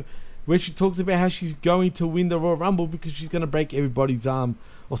promo where she talks about how she's going to win the Royal Rumble because she's going to break everybody's arm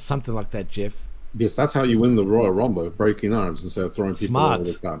or something like that, Jeff. Yes, that's how you win the Royal Rumble, breaking arms instead of throwing people over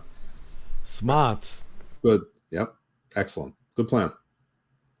the top. Smart. Good. Yep. Excellent. Good plan.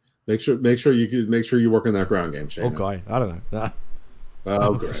 Make sure you work in that ground game, Shane. Okay. I don't know.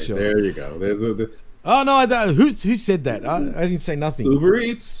 Oh, great. Sure. There you go. Oh no! Who said that? I didn't say nothing. Uber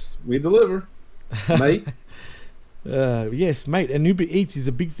Eats, we deliver, mate. Yes, mate. And Uber Eats is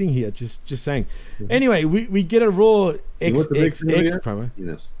a big thing here. Just saying. Anyway, we get a Raw XXX promo.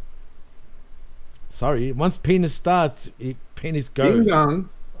 Penis. Sorry, once penis starts, penis goes. Ding dong.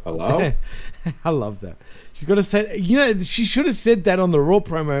 Hello. I love that. She's got to say. she should have said that on the Raw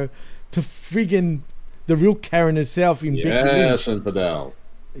promo to friggin' the real Karen herself in Becky Lynch. Yes, infidel.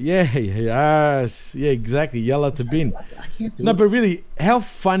 Yeah, yes, yeah, exactly. Yalla to bin. No, but really, how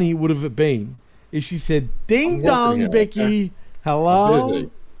funny would have it been if she said, "Ding dong, Becky,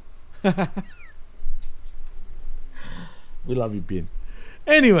 hello." We love you, Bin.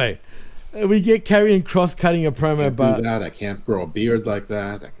 Anyway. We get Karrion Kross cutting a promo, but I can't grow a beard like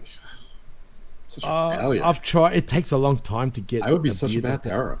that. Such a failure. I've tried. It takes a long time to get. I would be such a bad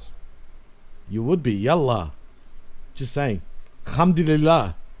terrorist. You would be, yallah. Just saying,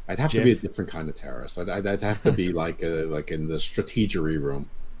 alhamdulillah. I'd have to be a different kind of terrorist. I'd have to be like in the strategery room.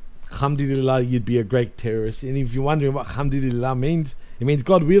 Alhamdulillah, you'd be a great terrorist. And if you're wondering what alhamdulillah means, it means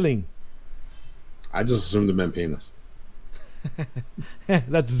God willing. I just assumed it meant penis.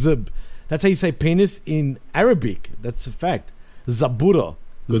 That's zib. That's how you say penis in Arabic. That's a fact. Zabura.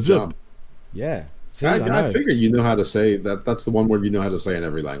 Good job. Yeah. See, I figure you know how to say that. That's the one word you know how to say in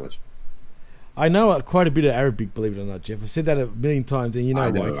every language. I know quite a bit of Arabic, believe it or not, Jeff. I've said that a million times, and you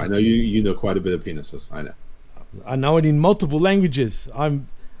know why. I know you know quite a bit of penises. I know. I know it in multiple languages. I'm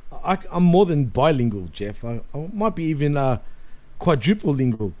more than bilingual, Jeff. I might be even quadruple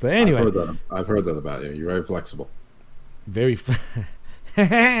lingual. But anyway, I've heard that about you. You're very flexible. Very flexible.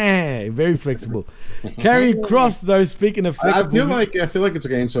 Karrion Kross, though, speaking of flexible, I feel like it's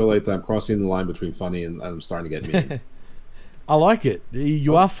getting so late that I'm crossing the line between funny and I'm starting to get mean. I like it.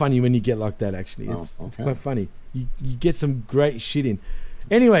 You are funny when you get like that, actually. It's quite funny. You get some great shit in.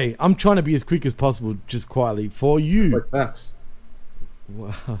 Anyway, I'm trying to be as quick as possible, just quietly, for you. What's that?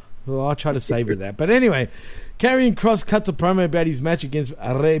 Well, I'll try to savor that. But anyway, Karrion Kross cut a promo about his match against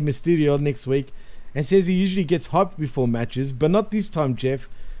Rey Mysterio next week and says he usually gets hyped before matches, but not this time, Jeff,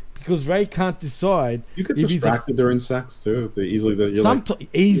 because Rey can't decide. You get distracted during sex too.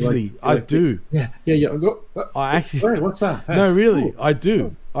 I do. Yeah. Go. I actually. Hey, what's that? Hey. No, really, I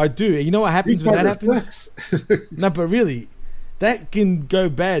do. You know what happens when that happens? No, but really, that can go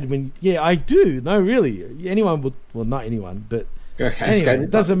bad when. Yeah, I do. No, really, anyone would. Well, not anyone, but anyway,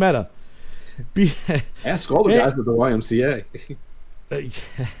 it doesn't matter. Ask all the guys at the YMCA.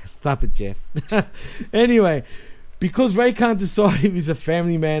 Stop it, Jeff. Anyway, because Rey can't decide if he's a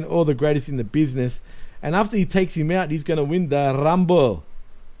family man or the greatest in the business, and after he takes him out, he's going to win the Rumble.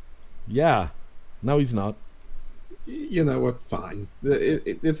 Yeah. No, he's not. You know what? Fine.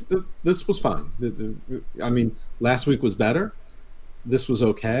 This was fine. I mean, last week was better. This was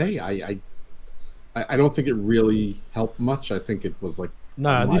okay. I don't think it really helped much. I think it was like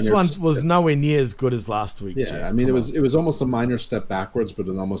this one was nowhere near as good as last week. Yeah, Jeff. I mean, it was almost a minor step backwards, but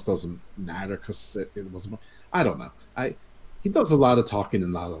it almost doesn't matter because it was. I don't know. He does a lot of talking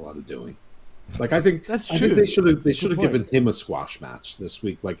and not a lot of doing. Like I think that's true. They should have given him a squash match this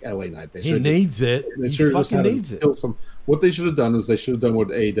week, like LA Knight. He needs it. He fucking needs it. What they should have done is they should have done what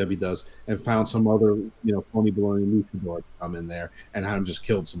AEW does and found some other, phony baloney luchador to come in there and had him just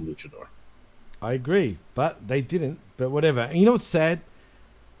killed some luchador. I agree, but they didn't. But whatever. And you know what's sad?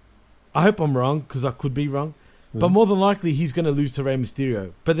 I hope I'm wrong because I could be wrong. But more than likely, he's going to lose to Rey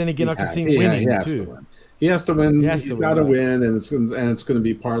Mysterio. But then again, I can see him winning too. He has to win. He's got to win, and it's going to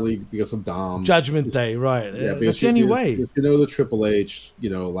be partly because of Dom. Judgment Day, right? Yeah, that's the only way. The Triple H,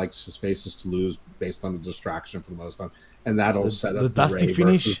 likes his faces to lose based on the distraction for the most time, and that'll set up the dusty Rey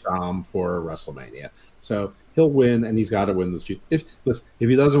finish versus Dom for WrestleMania. So he'll win, and he's got to win this feud. If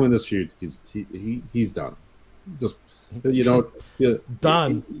he doesn't win this feud, he's done. Just done. You know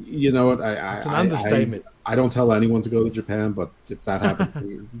what? It's an understatement. I don't tell anyone to go to Japan, but if that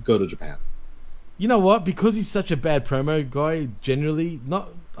happens, go to Japan. You know what? Because he's such a bad promo guy, generally, like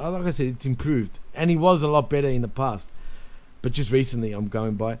I said, it's improved. And he was a lot better in the past. But just recently, I'm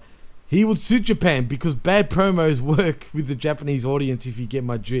going by. He would suit Japan because bad promos work with the Japanese audience, if you get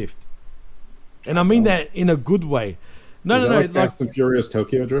my drift. And I mean that in a good way. No. Like Fast and Furious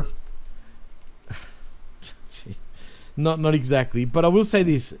Tokyo Drift? Not exactly. But I will say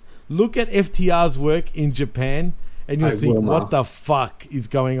this. Look at FTR's work in Japan, and you'll think, what the fuck is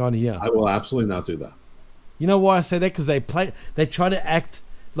going on here? I will absolutely not do that. You know why I say that? Because they try to act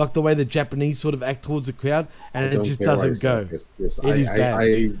like the way the Japanese sort of act towards the crowd, and it just doesn't go. It is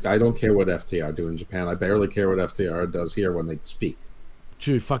bad. I don't care what FTR do in Japan. I barely care what FTR does here when they speak.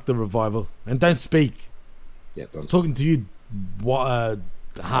 True, fuck the Revival. And don't speak. Yeah, don't Talking to you, hard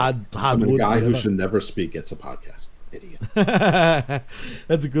I'm a guy who should never speak. It's a podcast. Idiot.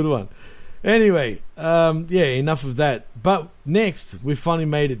 That's a good one. Anyway, enough of that. But next, we finally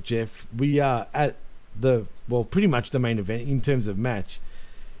made it, Jeff. We are at pretty much the main event in terms of match.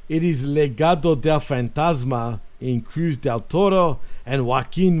 It is Legado del Fantasma in Cruz del Toro and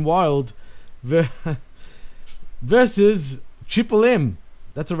Joaquin Wilde versus Triple M.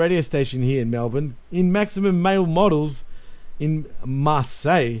 That's a radio station here in Melbourne. In Maximum Male Models in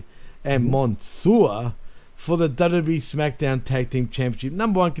Marseille and Mansour for the WWE SmackDown Tag Team Championship.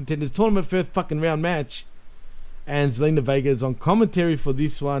 Number 1 contenders tournament, first fucking round match. And Zelina Vega is on commentary for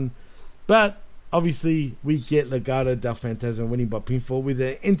this one. But obviously, we get Legado del Fantasma winning by pinfall with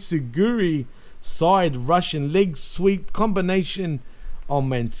an Enziguri side Russian leg sweep combination on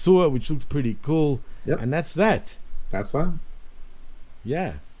Mansour, which looks pretty cool. Yep. And that's that. That's that.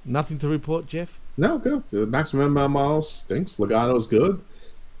 Yeah. Nothing to report, Jeff? No, good. Maximum Models stinks. Legado's good.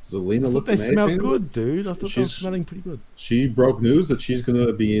 Zelina looked amazing. They smell good, dude. I thought they were smelling pretty good. She broke news that she's going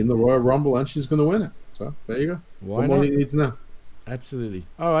to be in the Royal Rumble and she's going to win it. So, there you go. Why not? What more do you need to know? Absolutely.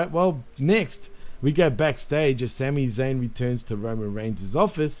 All right, well, next, we go backstage as Sami Zayn returns to Roman Reigns'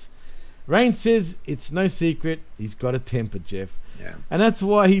 office. Reigns says it's no secret he's got a temper, Jeff. Yeah. And that's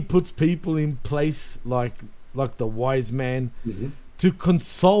why he puts people in place like the wise man to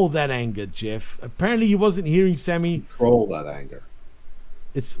console that anger, Jeff. Apparently, he wasn't hearing Sammy. Control that anger.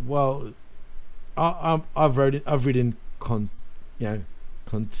 It's I've written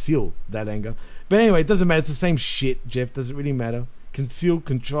conceal that anger. But anyway, it doesn't matter. It's the same shit, Jeff. Does it really matter? Conceal,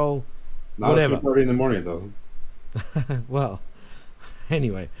 control, whatever. Not at 2:30 in the morning, it doesn't. Well,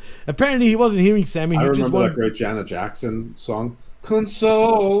 anyway, apparently he wasn't hearing Sammy. I remember that great Janet Jackson song,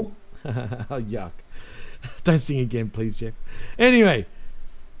 "Console." Oh, yuck! Don't sing again, please, Jeff. Anyway,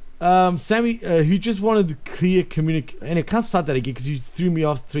 Sammy, who just wanted clear communication, and I can't start that again because you threw me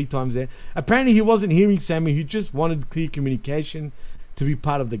off 3 times there. Apparently, he wasn't hearing Sammy, who just wanted clear communication to be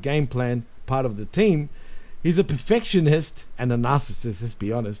part of the game plan, part of the team. He's a perfectionist and a narcissist, let's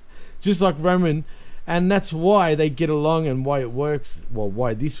be honest, just like Roman, and that's why they get along and why it works, well,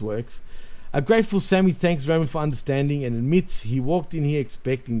 why this works. A grateful Sammy thanks Roman for understanding and admits he walked in here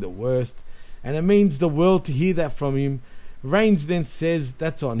expecting the worst, and it means the world to hear that from him. Reigns then says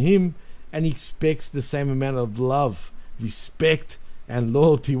that's on him, and he expects the same amount of love, respect, and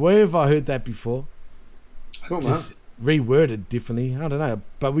loyalty. Where have I heard that before? I don't know. Just reworded differently. I don't know,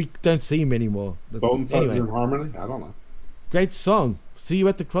 but we don't see him anymore. Bone Thugs in Harmony? I don't know. Great song. See you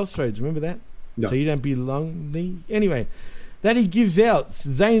at the crossroads. Remember that? No. So you don't be lonely. Anyway, that he gives out.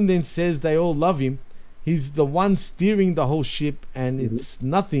 Zayn then says they all love him. He's the one steering the whole ship, and it's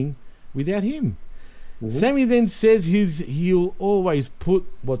nothing without him. Sammy then says he'll always put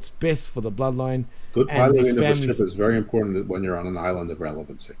what's best for the bloodline. Good and piloting his of the family. ship is very important when you're on an island of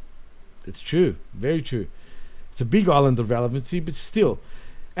relevancy. It's true. Very true. It's a big island of relevancy, but still.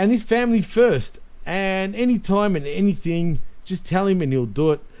 And his family first. And anytime and anything, just tell him and he'll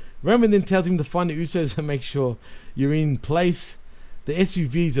do it. Roman then tells him to find the Usos and make sure you're in place. The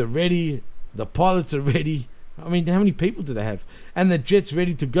SUVs are ready. The pilots are ready. I mean, how many people do they have? And the jet's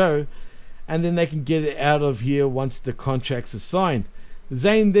ready to go. And then they can get it out of here once the contracts are signed.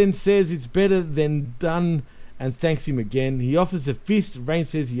 Zayn then says it's better than done and thanks him again. He offers a fist. Reigns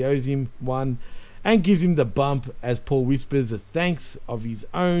says he owes him one and gives him the bump as Paul whispers a thanks of his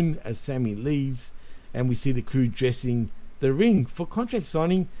own as Sammy leaves. And we see the crew dressing the ring for contract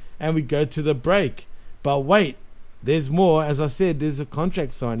signing, and we go to the break. But wait, there's more. As I said, there's a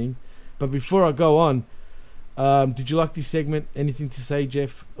contract signing. But before I go on, did you like this segment? Anything to say,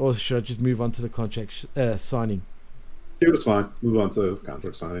 Jeff? Or should I just move on to the contract signing? It was fine. Move on to the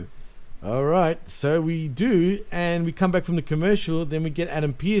contract signing. All right, so we do, and we come back from the commercial. Then we get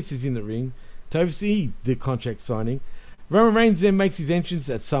Adam Pearce is in the ring to oversee the contract signing. Roman Reigns then makes his entrance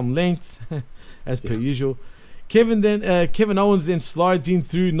at some length, as per usual. Kevin Owens then slides in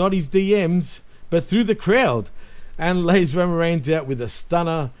through not his DMs, but through the crowd, and lays Roman Reigns out with a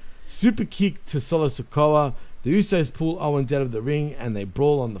stunner, super kick to Solo Sikoa. The Usos pull Owens out of the ring, and they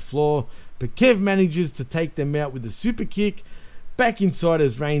brawl on the floor. But Kev manages to take them out with a super kick. Back inside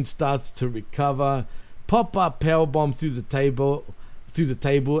as Reigns starts to recover. Pop-up powerbomb through the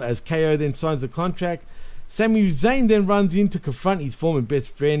table as KO then signs the contract. Sami Zayn then runs in to confront his former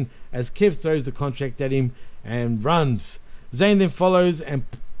best friend as Kev throws the contract at him and runs. Zayn then follows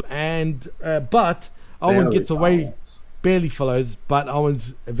but Owen gets away. Barely follows, but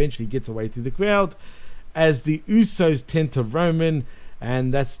Owens eventually gets away through the crowd as the Usos tend to Roman.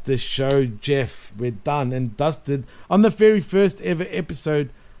 And that's the show, Jeff. We're done and dusted on the very first ever episode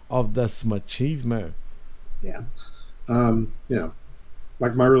of the Smachismo. Yeah.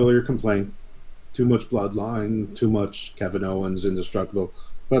 Like my earlier complaint, too much bloodline, too much Kevin Owens, indestructible.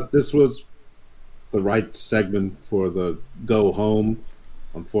 But this was the right segment for the go home.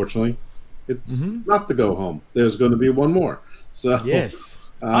 Unfortunately, it's not the go home. There's going to be one more. So yes.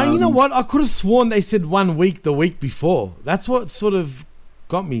 You know what? I could have sworn they said 1 week the week before. That's what sort of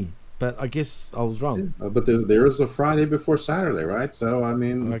got me, but I guess I was wrong. But there is a Friday before Saturday, right? So I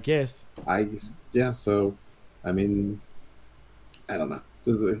mean, I guess So I mean, I don't know.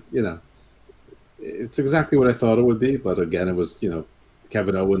 It's exactly what I thought it would be. But again, it was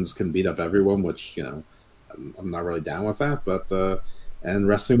Kevin Owens can beat up everyone, which I'm not really down with that. But and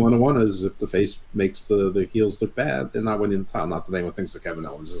Wrestling 101 is if the face makes the heels look bad, they're not winning the title. Not that anyone thinks that Kevin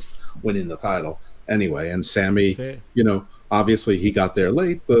Owens is winning the title anyway. And Sammy, obviously he got there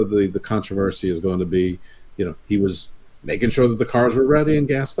late. The controversy is going to be, he was making sure that the cars were ready and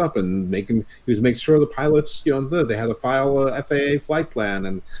gassed up, and he was making sure the pilots, they had to file a FAA flight plan,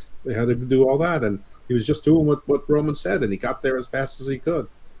 and they had to do all that. And he was just doing what Roman said, and he got there as fast as he could.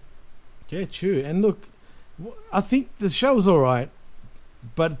 Yeah, true. And look, I think the show was all right,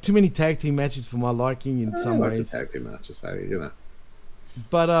 but too many tag team matches for my liking in some ways. Tag team matches,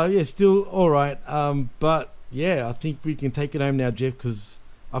 But still all right. But yeah, I think we can take it home now, Jeff, because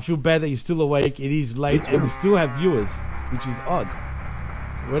I feel bad that you're still awake. It is late, and we still have viewers, which is odd.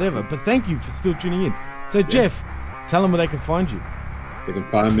 whatever. But thank you for still tuning in. So, Jeff, tell them where they can find you. They can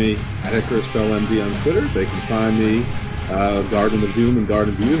find me at IcarusFellMD on Twitter. They can find me Garden of Doom and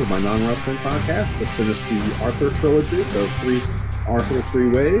Garden of Views of my non-wrestling podcast. Just finished the Arthur trilogy, so 3 Arthur 3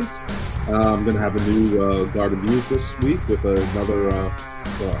 ways. I'm going to have a new Garden of Views this week with another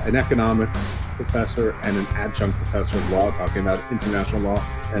an economics professor and an adjunct professor of law, talking about international law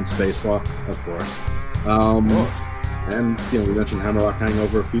and space law, of course. And we mentioned Hammerlock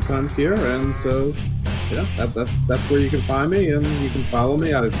Hangover a few times here, and so that's where you can find me, and you can follow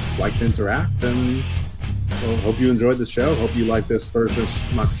me. I'd like to interact, and hope you enjoyed the show. Hope you like this version of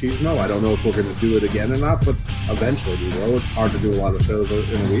Smachismo. I don't know if we're going to do it again or not, but eventually we will. It's hard to do a lot of shows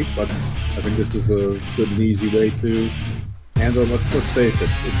in a week, but I think this is a good and easy way to handle it. Let's face it,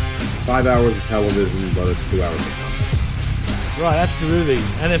 it's 5 hours of television, but it's 2 hours of content. Right, absolutely.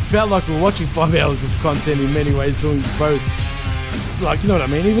 And it felt like we were watching 5 hours of content in many ways, doing both. Like, you know what I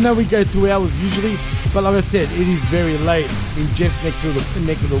mean? Even though we go 2 hours usually, but like I said, it is very late in Jeff's neck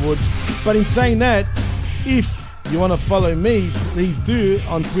of the woods. But in saying that, if you want to follow me, please do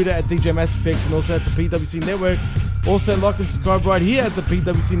on Twitter at DJ MassFX and also at the PWC Network. Also, like and subscribe right here at the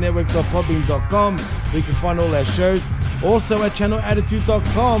pwcnetwork.podbean.com, where you can find all our shows. Also at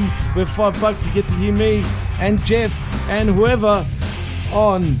channelattitude.com, where $5 you get to hear me and Jeff and whoever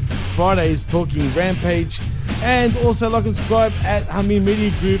on Fridays talking Rampage. And also like and subscribe at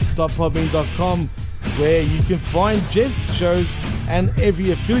HaminMediaGroup.podbean.com, where you can find Jeff's shows and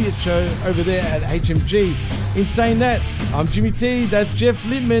every affiliate show over there at HMG. In saying that, I'm Jimmy T, that's Jeff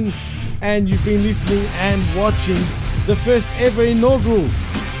Lippman, and you've been listening and watching the first ever inaugural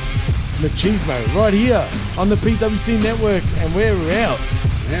Smachismo right here on the PWC Network, and we're out.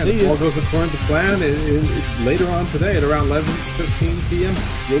 Yeah, if all goes according to plan, later on today at around 11:15 p.m.,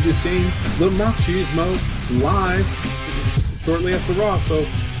 you'll be seeing the Smachismo live shortly after Raw, so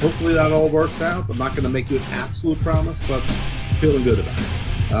hopefully that all works out. I'm not going to make you an absolute promise, but feeling good about it.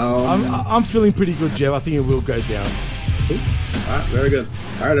 I'm feeling pretty good, Jeff. I think it will go down. Cool. All right, very good.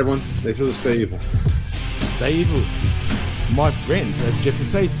 All right, everyone, make sure to stay evil. Stay evil. My friends, as Jeff would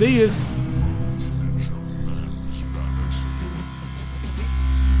say, see yous.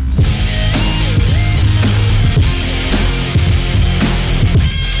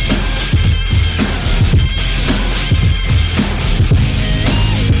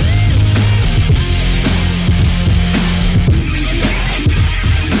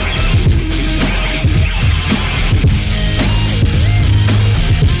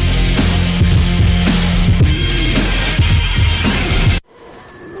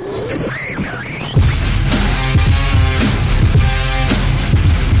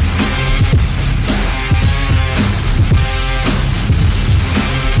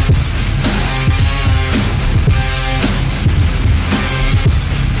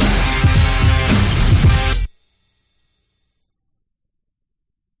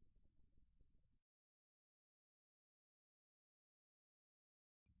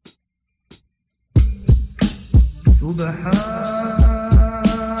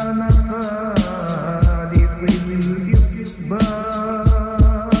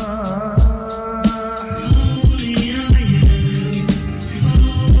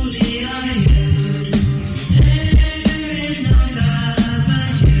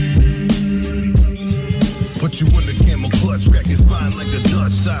 Put you in the camel clutch, crack your spine like a Dutch.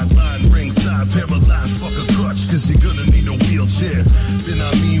 Sideline, ringside, paralyzed, fuck a crutch, cause you're gonna need a wheelchair. Been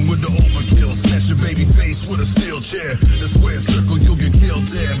I mean with the overkill, smash your baby face with a steel chair. The square circle, you'll get killed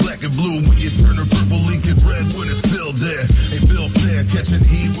there. Black and blue when you turn her purple, leak it red when it's filled there. Ain't Bill Fair catching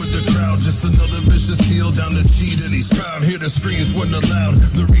heat with the crowd, just another vicious heel down the cheat and he's proud. Hear the screams when they're loud,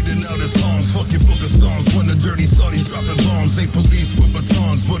 they're reading out his palms. Fuck your book of songs when the dirty starties dropping bombs. Ain't police with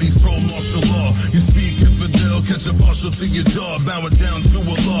batons, but he's pro-martial law. You speak infidel, catch a partial to your jaw, bow it down to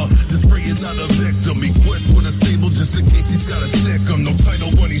a law. This spray is not a victim, equipped with a stable just in case he's got a stick him. No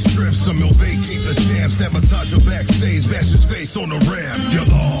title when he strips him, he'll vacate the champ. Sabotage him backstage, bash his face on the ramp. You're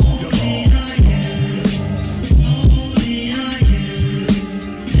law.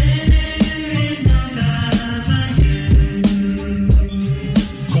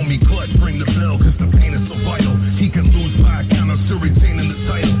 Call me clutch, ring the bell, cause the pain is so vital. He can lose by a count, still retaining the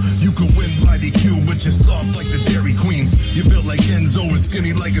title. You can win by DQ, but you're soft like the Dairy Queens. You built like Enzo and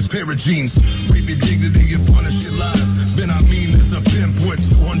skinny like his pair of jeans. Baby dignity and punish your lies. Ben, I mean, it's a pimp with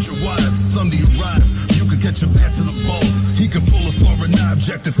 200 wives. Thumb to your rise, you can catch a bat to the balls. He can pull a foreign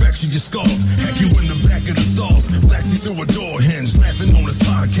object and fracture your skulls. Hack you in the back of the stalls, blast you through a door hinge. Laughing on his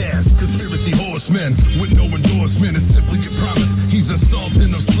podcast, conspiracy horsemen with no endorsement. It's simply a promise. He's a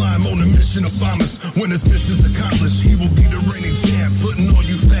sultan of slime on a mission of bombers. When his mission's accomplished, he will be the reigning champ. Putting all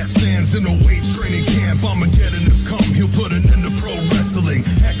you fat fans in a weight training camp. Armageddon has come, he'll put an end to pro wrestling.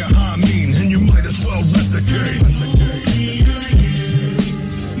 Hack a high mean, and you might as well rep the game.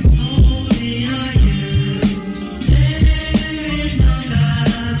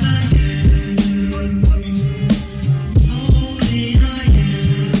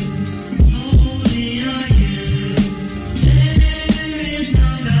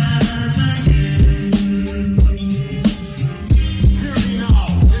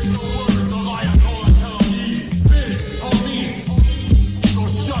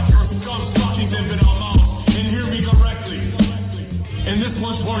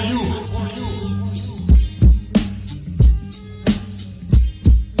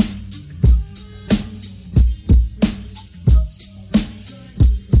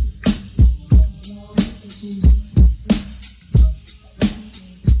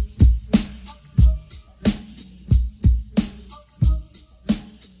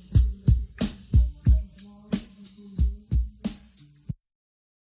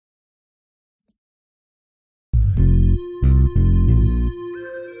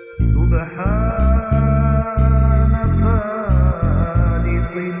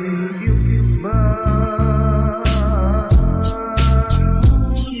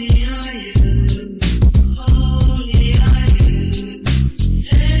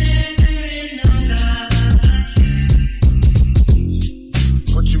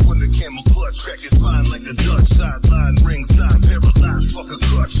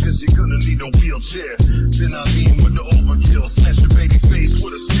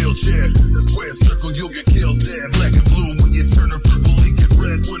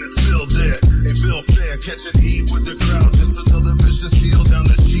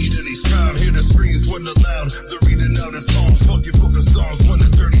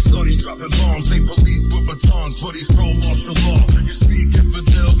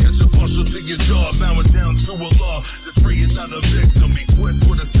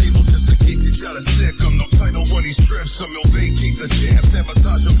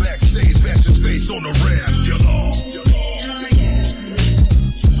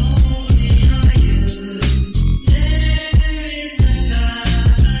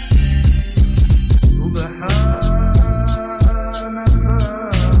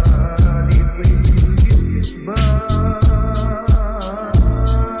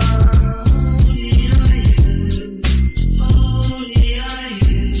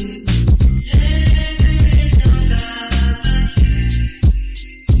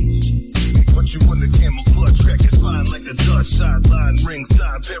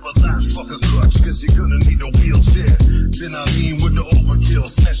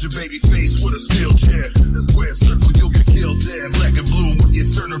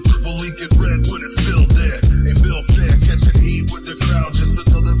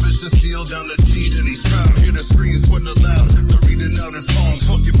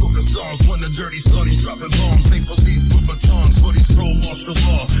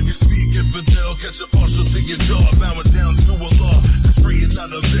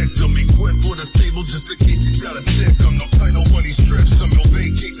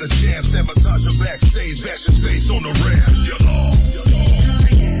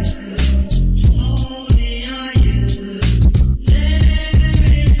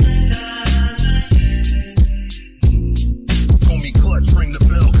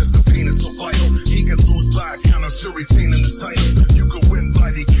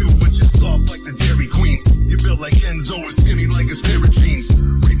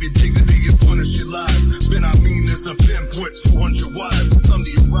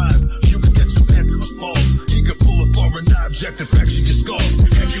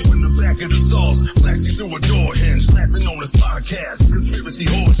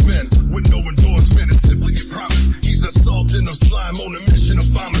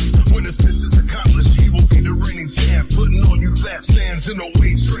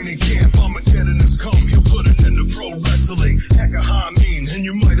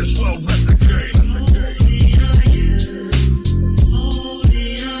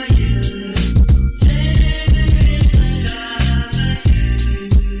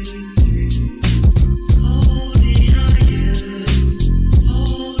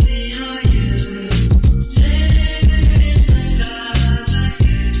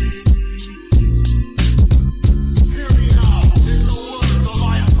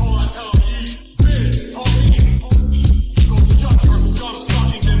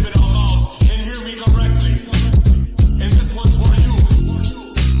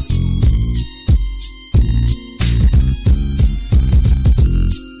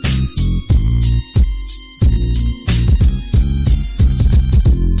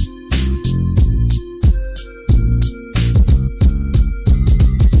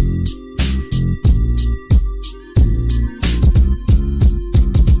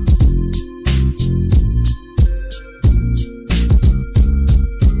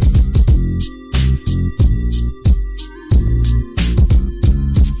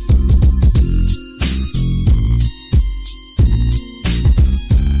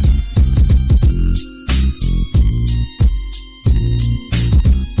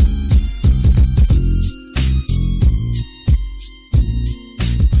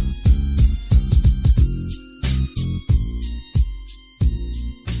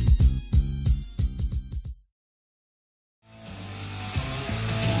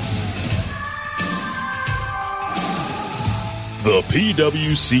 The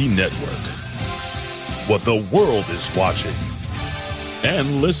PWC Network. What the world is watching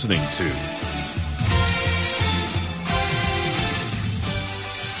and listening to.